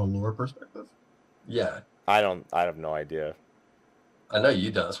asking from a lore perspective? Yeah. I have no idea. I know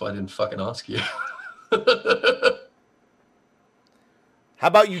you don't, that's why I didn't fucking ask you. How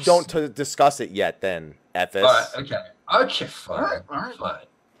about you don't discuss it yet, then, Ethis? All right, okay. Okay, fine. All right. Fine.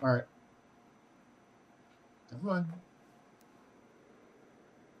 All right. Never mind.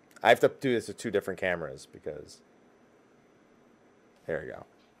 I have to do this with 2 different cameras because. There we go.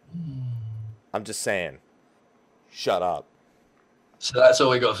 I'm just saying. shut up. So that's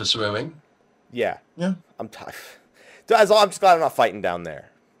all we got for swimming. Yeah. Yeah. I'm tired. I'm just glad I'm not fighting down there.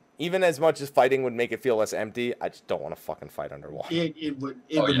 Even as much as fighting would make it feel less empty, I just don't want to fucking fight underwater. It would.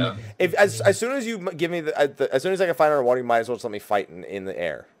 Oh, yeah. If as soon as you give me as soon as I can fight underwater, you might as well just let me fight in the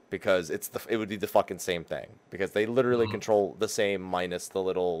air, because it would be the fucking same thing, because they literally control the same minus the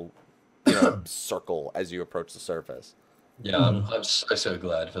little circle as you approach the surface. Yeah, I'm so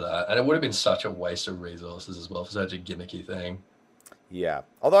glad for that. And it would have been such a waste of resources as well for such a gimmicky thing. Yeah,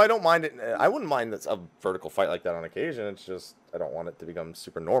 although I don't mind it. I wouldn't mind a vertical fight like that on occasion. It's just I don't want it to become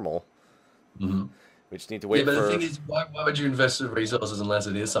super normal. Mm-hmm. We just need to wait Yeah, but for. the thing is, why would you invest the resources unless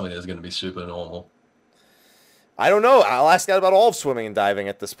it is something that's going to be super normal? I don't know. I'll ask out about all of swimming and diving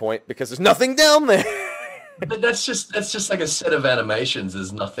at this point, because there's nothing down there. But that's just like a set of animations.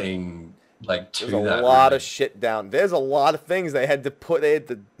 There's nothing like to There's that. a lot really. of shit down. There's a lot of things they had to put. They had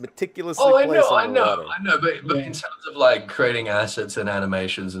to meticulously. Oh, I place know. underwater. But in terms of like creating assets and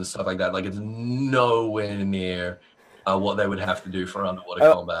animations and stuff like that, like it's nowhere near what they would have to do for underwater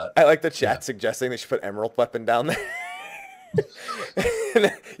combat. I like the chat suggesting they should put Emerald Weapon down there.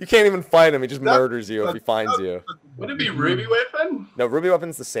 You can't even find him. He just murders you if he finds you. Would it be Ruby Weapon? No, Ruby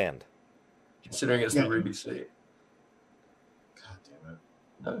Weapon's the sand. Considering it's the Ruby Sea. God damn it.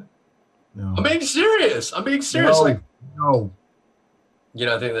 No. No. I'm being serious. I'm being serious. No. Like, No. you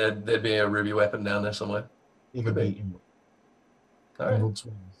don't think there'd be a Ruby Weapon down there somewhere? It could be All right. Emerald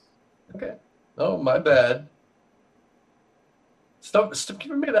Twins. Okay. Oh, my bad. Stop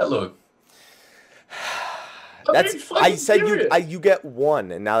giving me that look. I said you get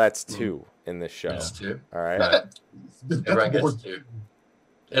one, and now that's two in this show. That's two. All right. That's Everyone more- gets two.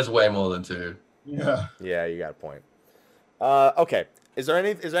 There's way more than two. Yeah. Yeah, you got a point. Okay. Is there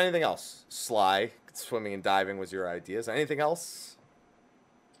anything else? Sly, swimming and diving was your idea. Is there anything else?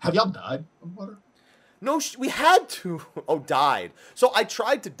 Have y'all died on water? No, we had to. Oh, died. So I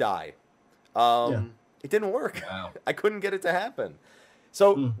tried to die. It didn't work. Wow. I couldn't get it to happen.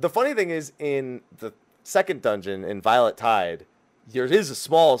 So the funny thing is, in the second dungeon in Violet Tide, there is a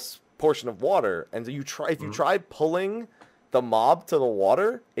small portion of water, and if you try pulling the mob to the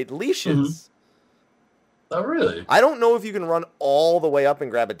water, it leashes. Oh, really? I don't know if you can run all the way up and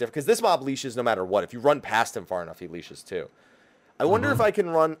grab it different, because this mob leashes no matter what. If you run past him far enough, he leashes too. I wonder if I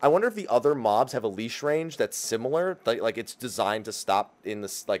can run. I wonder if the other mobs have a leash range that's similar, like it's designed to stop in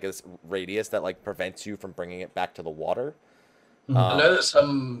this this radius that like prevents you from bringing it back to the water. I know that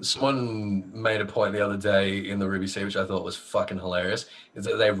someone made a point the other day in the Ruby Sea, which I thought was fucking hilarious, is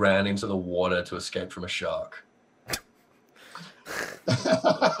that they ran into the water to escape from a shark.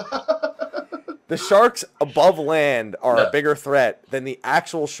 The sharks above land are a bigger threat than the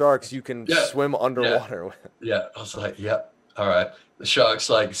actual sharks you can swim underwater with. Yeah, I was like, yep, all right. The shark's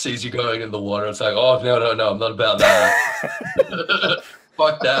like sees you going in the water. It's like, oh no, I'm not about that.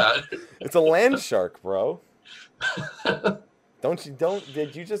 Fuck that. It's a land shark, bro.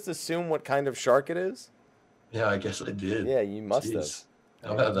 Did you just assume what kind of shark it is? Yeah, I guess I did. Yeah, you must Jeez.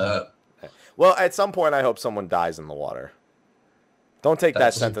 How about that? Well, at some point, I hope someone dies in the water. Don't take that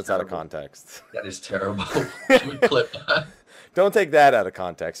That's sentence out of terrible. context. That is terrible. Should we clip that? Don't take that out of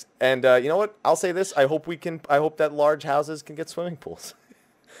context. And you know what? I'll say this. I hope that large houses can get swimming pools.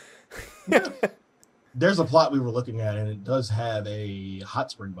 There's a plot we were looking at, and it does have a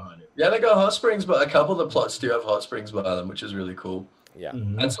hot spring behind it. Yeah, they got hot springs, but a couple of the plots do have hot springs by them, which is really cool. Yeah.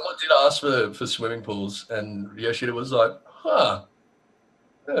 Mhm. And someone did ask for swimming pools, and Yoshida was like, huh.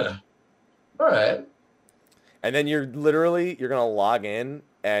 Yeah. All right. And then you're gonna log in,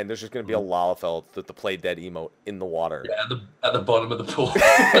 and there's just gonna be a Lalafell with the play dead emote in the water. Yeah, at the bottom of the pool.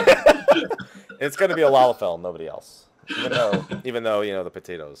 It's gonna be a Lalafell, nobody else. Even though the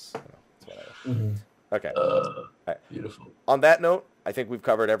potatoes. It's whatever. Mhm. Okay. Beautiful. On that note, I think we've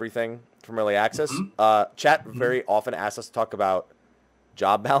covered everything from early access. Chat very often asks us to talk about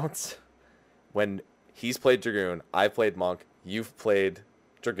job balance. When he's played Dragoon, I've played Monk, you've played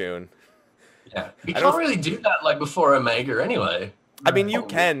Dragoon. Yeah. You can't really do that like before Omega anyway. I mean, you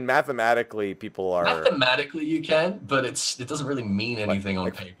can mathematically. People are Mathematically you can, but it doesn't really mean anything on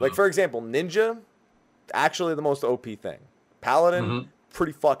paper. like for example, Ninja, actually the most OP thing. Paladin,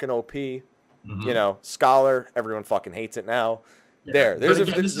 pretty fucking OP. Scholar, everyone fucking hates it now. Yeah. There's But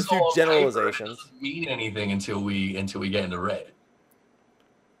again, a this is few all paper. It generalizations. doesn't mean anything until we get into raid.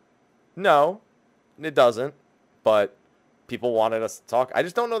 No, it doesn't. But people wanted us to talk. I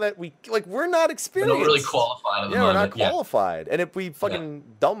just don't know that we're not We're experienced. not really qualified at the Yeah, we're moment. not qualified, and it'd be fucking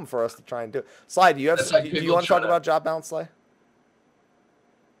dumb for us to try and do it. Sly, do you That's like do you people want to talk trying to- about job balance, Sly?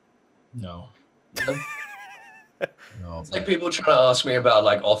 No. Yeah. No. Oh, It's like people trying to ask me about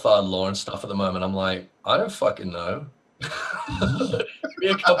like Othard lore and stuff at the moment. I'm like, I don't fucking know. Give me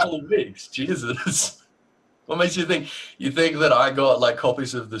a couple of weeks. Jesus. What makes you think that I got like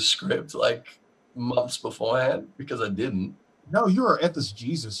copies of the script like months beforehand? Because I didn't. no, you're Ethos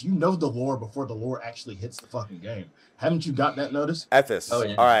Jesus. You know the lore before the lore actually hits the fucking game. Haven't you got that notice? Ethos. Oh,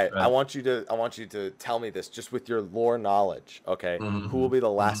 yeah, All right. right. I want you to tell me this just with your lore knowledge. Okay. Mhm. Who will be the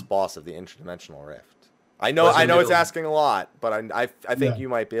last boss of the interdimensional rift? I know What's in I know the it's middle? asking a lot, but I think Yeah. you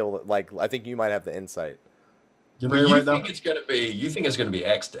might be able to like I think you might have the insight. You But ready you right now? think it's gonna be? You think it's gonna be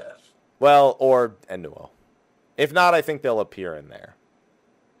X Death? Well, or Ennuo. If not, I think they'll appear in there.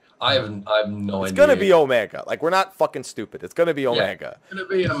 I have no It's idea. gonna be Omega. Like we're not fucking stupid. It's gonna be Omega. It's gonna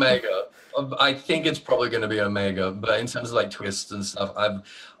be Omega. I think it's probably gonna be Omega. But in terms of like twists and stuff, I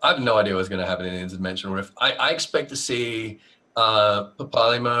have no idea what's gonna happen in Interdimensional Rift. I expect to see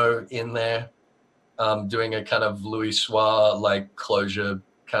Papalimo in there, doing a kind of Louis Soir like closure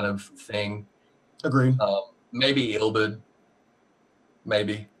kind of thing. Agreed. Maybe Ilberd,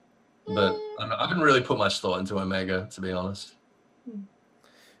 maybe. But I haven't really put much thought into Omega, to be honest.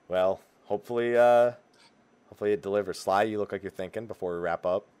 Well, hopefully it delivers. Sly, you look like you're thinking before we wrap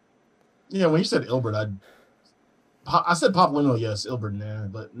up. Yeah, when you said Ilbert, I said Papaluno, yes, Ilbert, nah.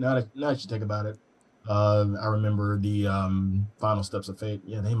 But now that you think about it, I remember the Final Steps of Fate.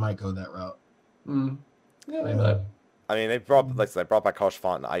 Yeah, they might go that route. Yeah, they might. I mean, they brought back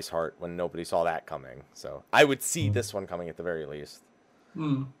Hoshfont and Iceheart when nobody saw that coming. So I would see this one coming at the very least.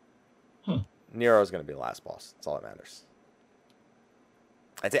 Nero's going to be the last boss. That's all that matters.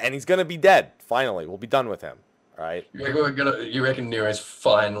 And he's going to be dead. Finally, we'll be done with him. All right. You reckon Nero's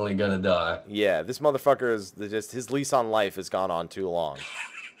finally gonna die? Yeah, this motherfucker is just his lease on life has gone on too long.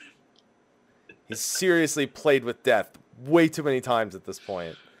 He's seriously played with death way too many times at this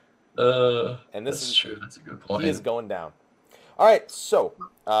point. And this That's is true. That's a good point. He is going down. All right, so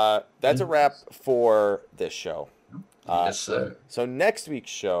that's a wrap for this show. Yes, sir. So next week's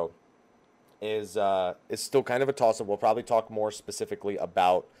show is still kind of a toss-up. We'll probably talk more specifically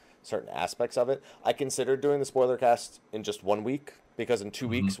about certain aspects of it. I considered doing the spoiler cast in just 1 week because in 2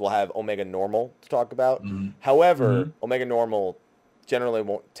 weeks we'll have Omega Normal to talk about. However, Omega Normal generally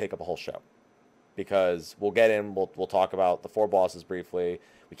won't take up a whole show because we'll get in, we'll talk about the 4 bosses briefly.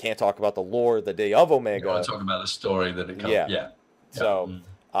 We can't talk about the lore the day of Omega. You want to talk about the story that it comes. Yeah. So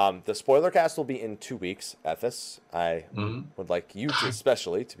the spoiler cast will be in 2 weeks, Ethos. I would like you to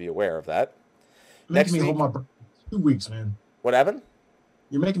especially to be aware of that. Making me hold my breath for 2 weeks, man. What happened?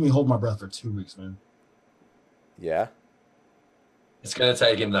 You're making me hold my breath for 2 weeks, man. Yeah. It's gonna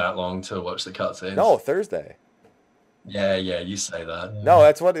take him that long to watch the cutscenes. No, Thursday. Yeah, you say that. No,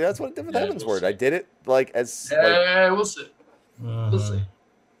 that's what Different Yeah, Heavens we'll word. see. I did it like as Yeah, we'll see. We'll see.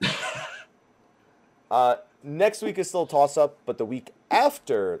 next week is still a toss up, but the week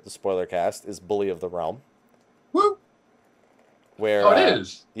after the spoiler cast is Bully of the Realm. Woo! Where Oh, it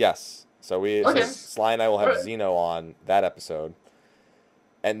is. Yes. So Okay. Sly and I will have Alright. Xeno on that episode.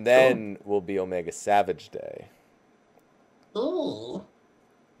 And then will be Omega Savage Day, Ooh.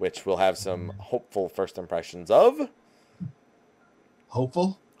 which will have some hopeful first impressions of.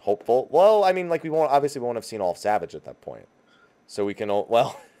 Hopeful? Hopeful. Well, I mean, like we won't have seen all of Savage at that point, so we can.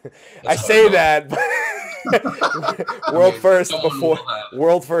 Well, I say that, but world first someone before will have.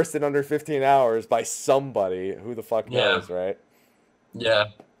 world first in under 15 hours by somebody. Who the fuck Yeah. knows, right? Yeah.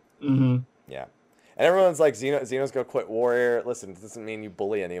 Mm-hmm. Yeah. And everyone's like, Xeno's gonna quit Warrior. Listen, it doesn't mean you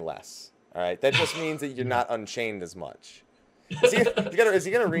bully any less. All right, that just means that you're not unchained as much. Is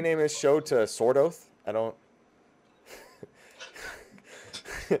he gonna rename his show to Sword Oath? I don't.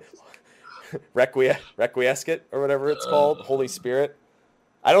 Requiescat or whatever it's called, Holy Spirit.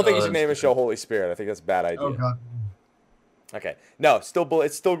 I don't think he should name his show Holy Spirit. I think that's a bad idea. Oh god. Okay, no,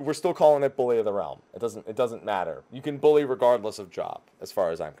 we're still calling it Bully of the Realm. It doesn't matter. You can bully regardless of job, as far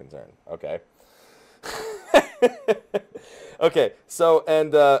as I'm concerned. Okay. Okay, so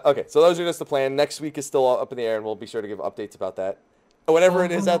those are just the plan. Next week is still up in the air, and we'll be sure to give updates about that. Whatever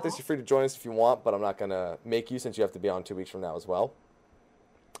it is out there, you're free to join us if you want, but I'm not gonna make you since you have to be on 2 weeks from now as well.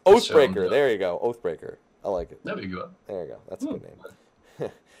 Oathbreaker, there you go, Oathbreaker. I like it. There we go. There you go. That's a good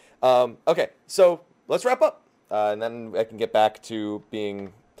name. Okay, so let's wrap up, and then I can get back to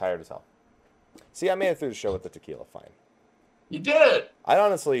being tired as hell. See, I made it through the show with the tequila fine. You did it. I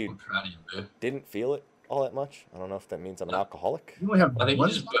honestly I'm proud of you, dude. didn't feel it all that much. I don't know if that means I'm an alcoholic. You only have I think you one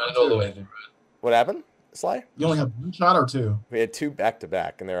just shot burned or all the two? way through it. What happened, Sly? You only have one shot or two? We had 2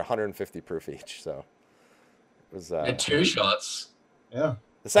 back-to-back, and they're 150 proof each, so it was... You had 2 shots. Yeah.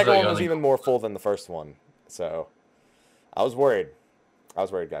 The second I thought one you was only- even more full than the first one, so I was worried.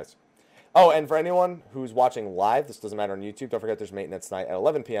 Guys. Oh, and for anyone who's watching live, this doesn't matter on YouTube. Don't forget there's maintenance tonight at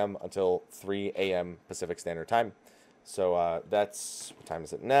 11 p.m. until 3 a.m. Pacific Standard Time. So that's, what time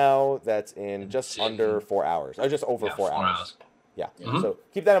is it now? That's in just under 4 hours. Or just over 4 hours. Yeah. Mm-hmm. So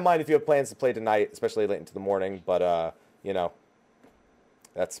keep that in mind if you have plans to play tonight, especially late into the morning. But, you know,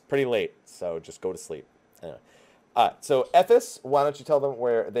 that's pretty late. So just go to sleep. Anyway. So Ethis, why don't you tell them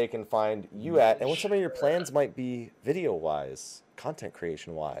where they can find you at and what some of your plans might be video-wise, content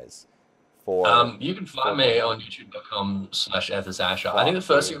creation-wise. You can find me on youtube.com/EthisAsher. I think the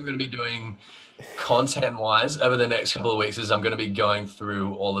first thing I'm going to be doing content-wise over the next couple of weeks is I'm going to be going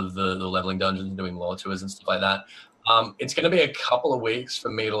through all of the leveling dungeons, doing lore tours and stuff like that. It's going to be a couple of weeks for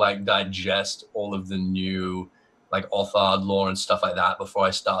me to like digest all of the new like Othard lore and stuff like that before I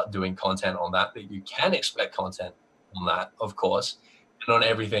start doing content on that. But you can expect content on that, of course, and on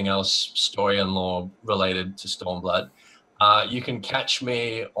everything else story and lore related to Stormblood. You can catch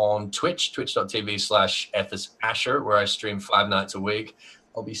me on Twitch, twitch.tv/EthisAsher, where I stream 5 nights a week.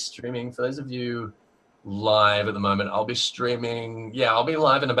 I'll be streaming, for those of you live at the moment, I'll be streaming, I'll be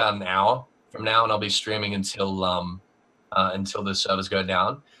live in about an hour from now, and I'll be streaming until the servers go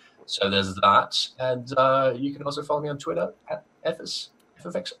down. So there's that. And you can also follow me on Twitter at Ethis,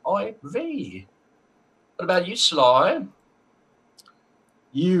 FFXIV. What about you, Sly?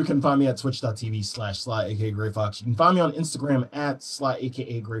 You can find me at twitch.tv/Sly, aka GrayFox. You can find me on Instagram at Sly,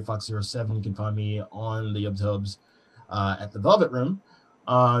 aka GrayFox07. You can find me on the UpTubs at the Velvet Room.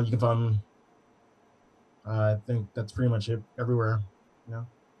 You can find me, I think that's pretty much it everywhere. Yeah.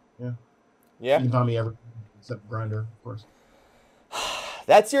 You can find me everywhere except Grindr, of course.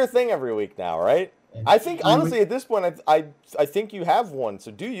 That's your thing every week now, right? And I think honestly at this point, I think you have one. So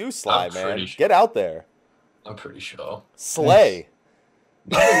do you, Sly, man? Sure. Get out there. I'm pretty sure. Slay.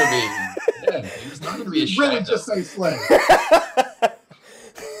 Not gonna be, it's not going to be a shame. Really just say slay.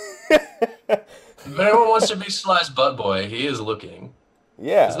 If anyone wants to be Sly's butt boy, he is looking.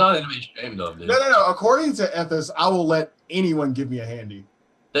 Yeah. It's not going to be ashamed of, dude. No. According to Ethis, I will let anyone give me a handy.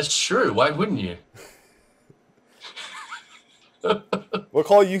 That's true. Why wouldn't you? We'll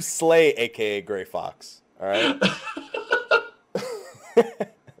call you Slay, aka Gray Fox. All right.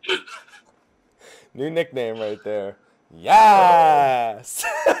 New nickname right there. Yes.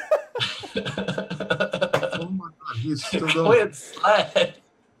 Oh my god, he's still going. Quit Slay.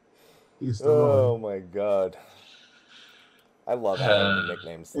 He's still going. Oh my god. I love having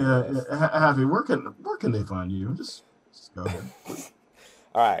nicknames. Happy, where can they find you? Just go ahead.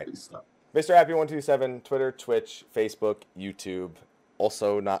 All right. Mr. Happy127, Twitter, Twitch, Facebook, YouTube,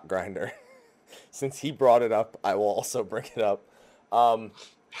 also not Grindr. Since he brought it up, I will also bring it up.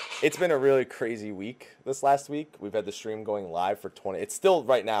 It's been a really crazy week this last week. We've had the stream going live for 20. It's still,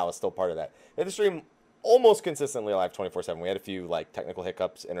 right now, it's still part of that. We had the stream almost consistently live 24/7. We had a few like technical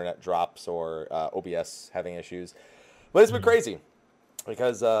hiccups, internet drops, or OBS having issues. But it's been crazy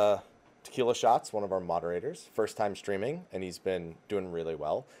because Tequila Shots, one of our moderators, first time streaming, and he's been doing really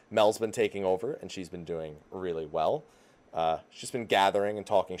well. Mel's been taking over, and she's been doing really well. She's been gathering and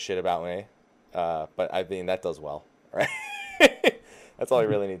talking shit about me, but I mean, that does well, right? That's all you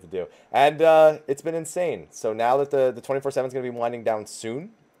really need to do. And it's been insane. So now that the 24/7 is going to be winding down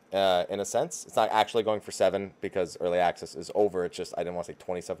soon, in a sense, it's not actually going for 7 because early access is over. It's just, I didn't want to say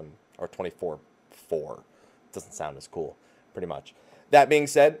 27 or 24/4. It doesn't sound as cool, pretty much. That being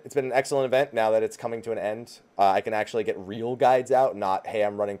said, it's been an excellent event. Now that it's coming to an end, I can actually get real guides out, not, hey,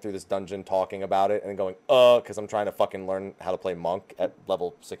 I'm running through this dungeon talking about it and going, because I'm trying to fucking learn how to play Monk at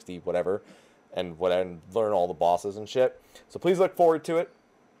level 60, whatever, and learn all the bosses and shit. So please look forward to it.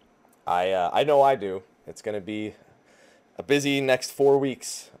 I know I do. It's going to be a busy next 4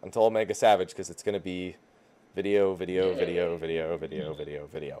 weeks until Omega Savage, because it's going to be video.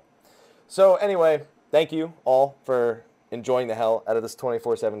 So anyway, thank you all for enjoying the hell out of this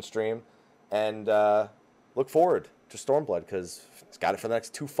 24/7 stream, and look forward to Stormblood, because it's got it for the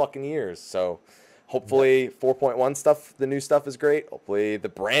next 2 fucking years. So hopefully 4.1 stuff, the new stuff is great. Hopefully the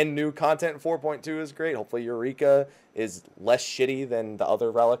brand new content in 4.2 is great. Hopefully Eureka is less shitty than the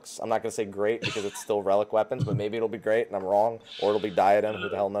other relics. I'm not going to say great because it's still relic weapons, but maybe it'll be great and I'm wrong, or it'll be Diadem, who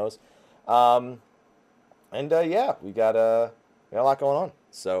the hell knows. Yeah, we got a lot going on,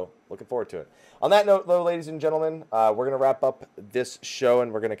 so looking forward to it. On that note, though, ladies and gentlemen, we're going to wrap up this show,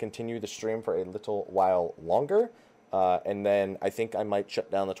 and we're going to continue the stream for a little while longer. And then I think I might shut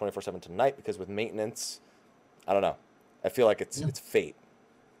down the 24/7 tonight, because with maintenance, I don't know. I feel like it's fate.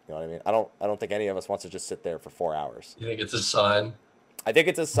 You know what I mean? I don't think any of us wants to just sit there for 4 hours. You think it's a sign? I think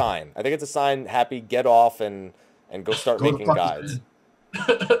it's a sign. Happy, get off and go start making guides.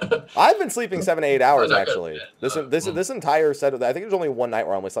 I've been sleeping 7 to 8 hours I actually. got This entire set of I think there's only one night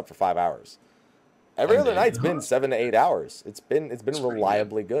where I only slept for 5 hours. Every other night's been 7 to 8 hours. It's been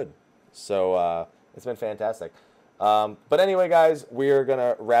reliably good. So it's been fantastic. But anyway, guys, we're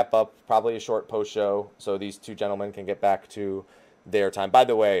gonna wrap up probably a short post show so these two gentlemen can get back to their time. By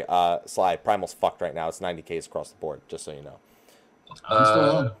the way, Sly, Primal's fucked right now. It's 90Ks across the board, just so you know. I'm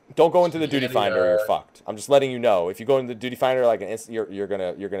still on. Don't go into the duty finder. You're fucked. I'm just letting you know. If you go into the duty finder, like you're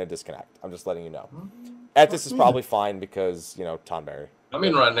gonna disconnect. I'm just letting you know. This is probably fine because Tom Berry. I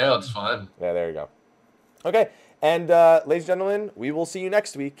mean, right now it's fine. Yeah, there you go. Okay, and ladies and gentlemen, we will see you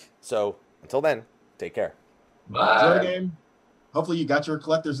next week. So until then, take care. Bye. Enjoy the game. Hopefully you got your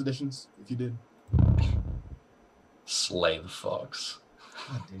collector's editions. If you did. Slay the fox.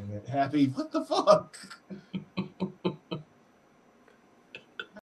 God damn it. Happy. What the fuck?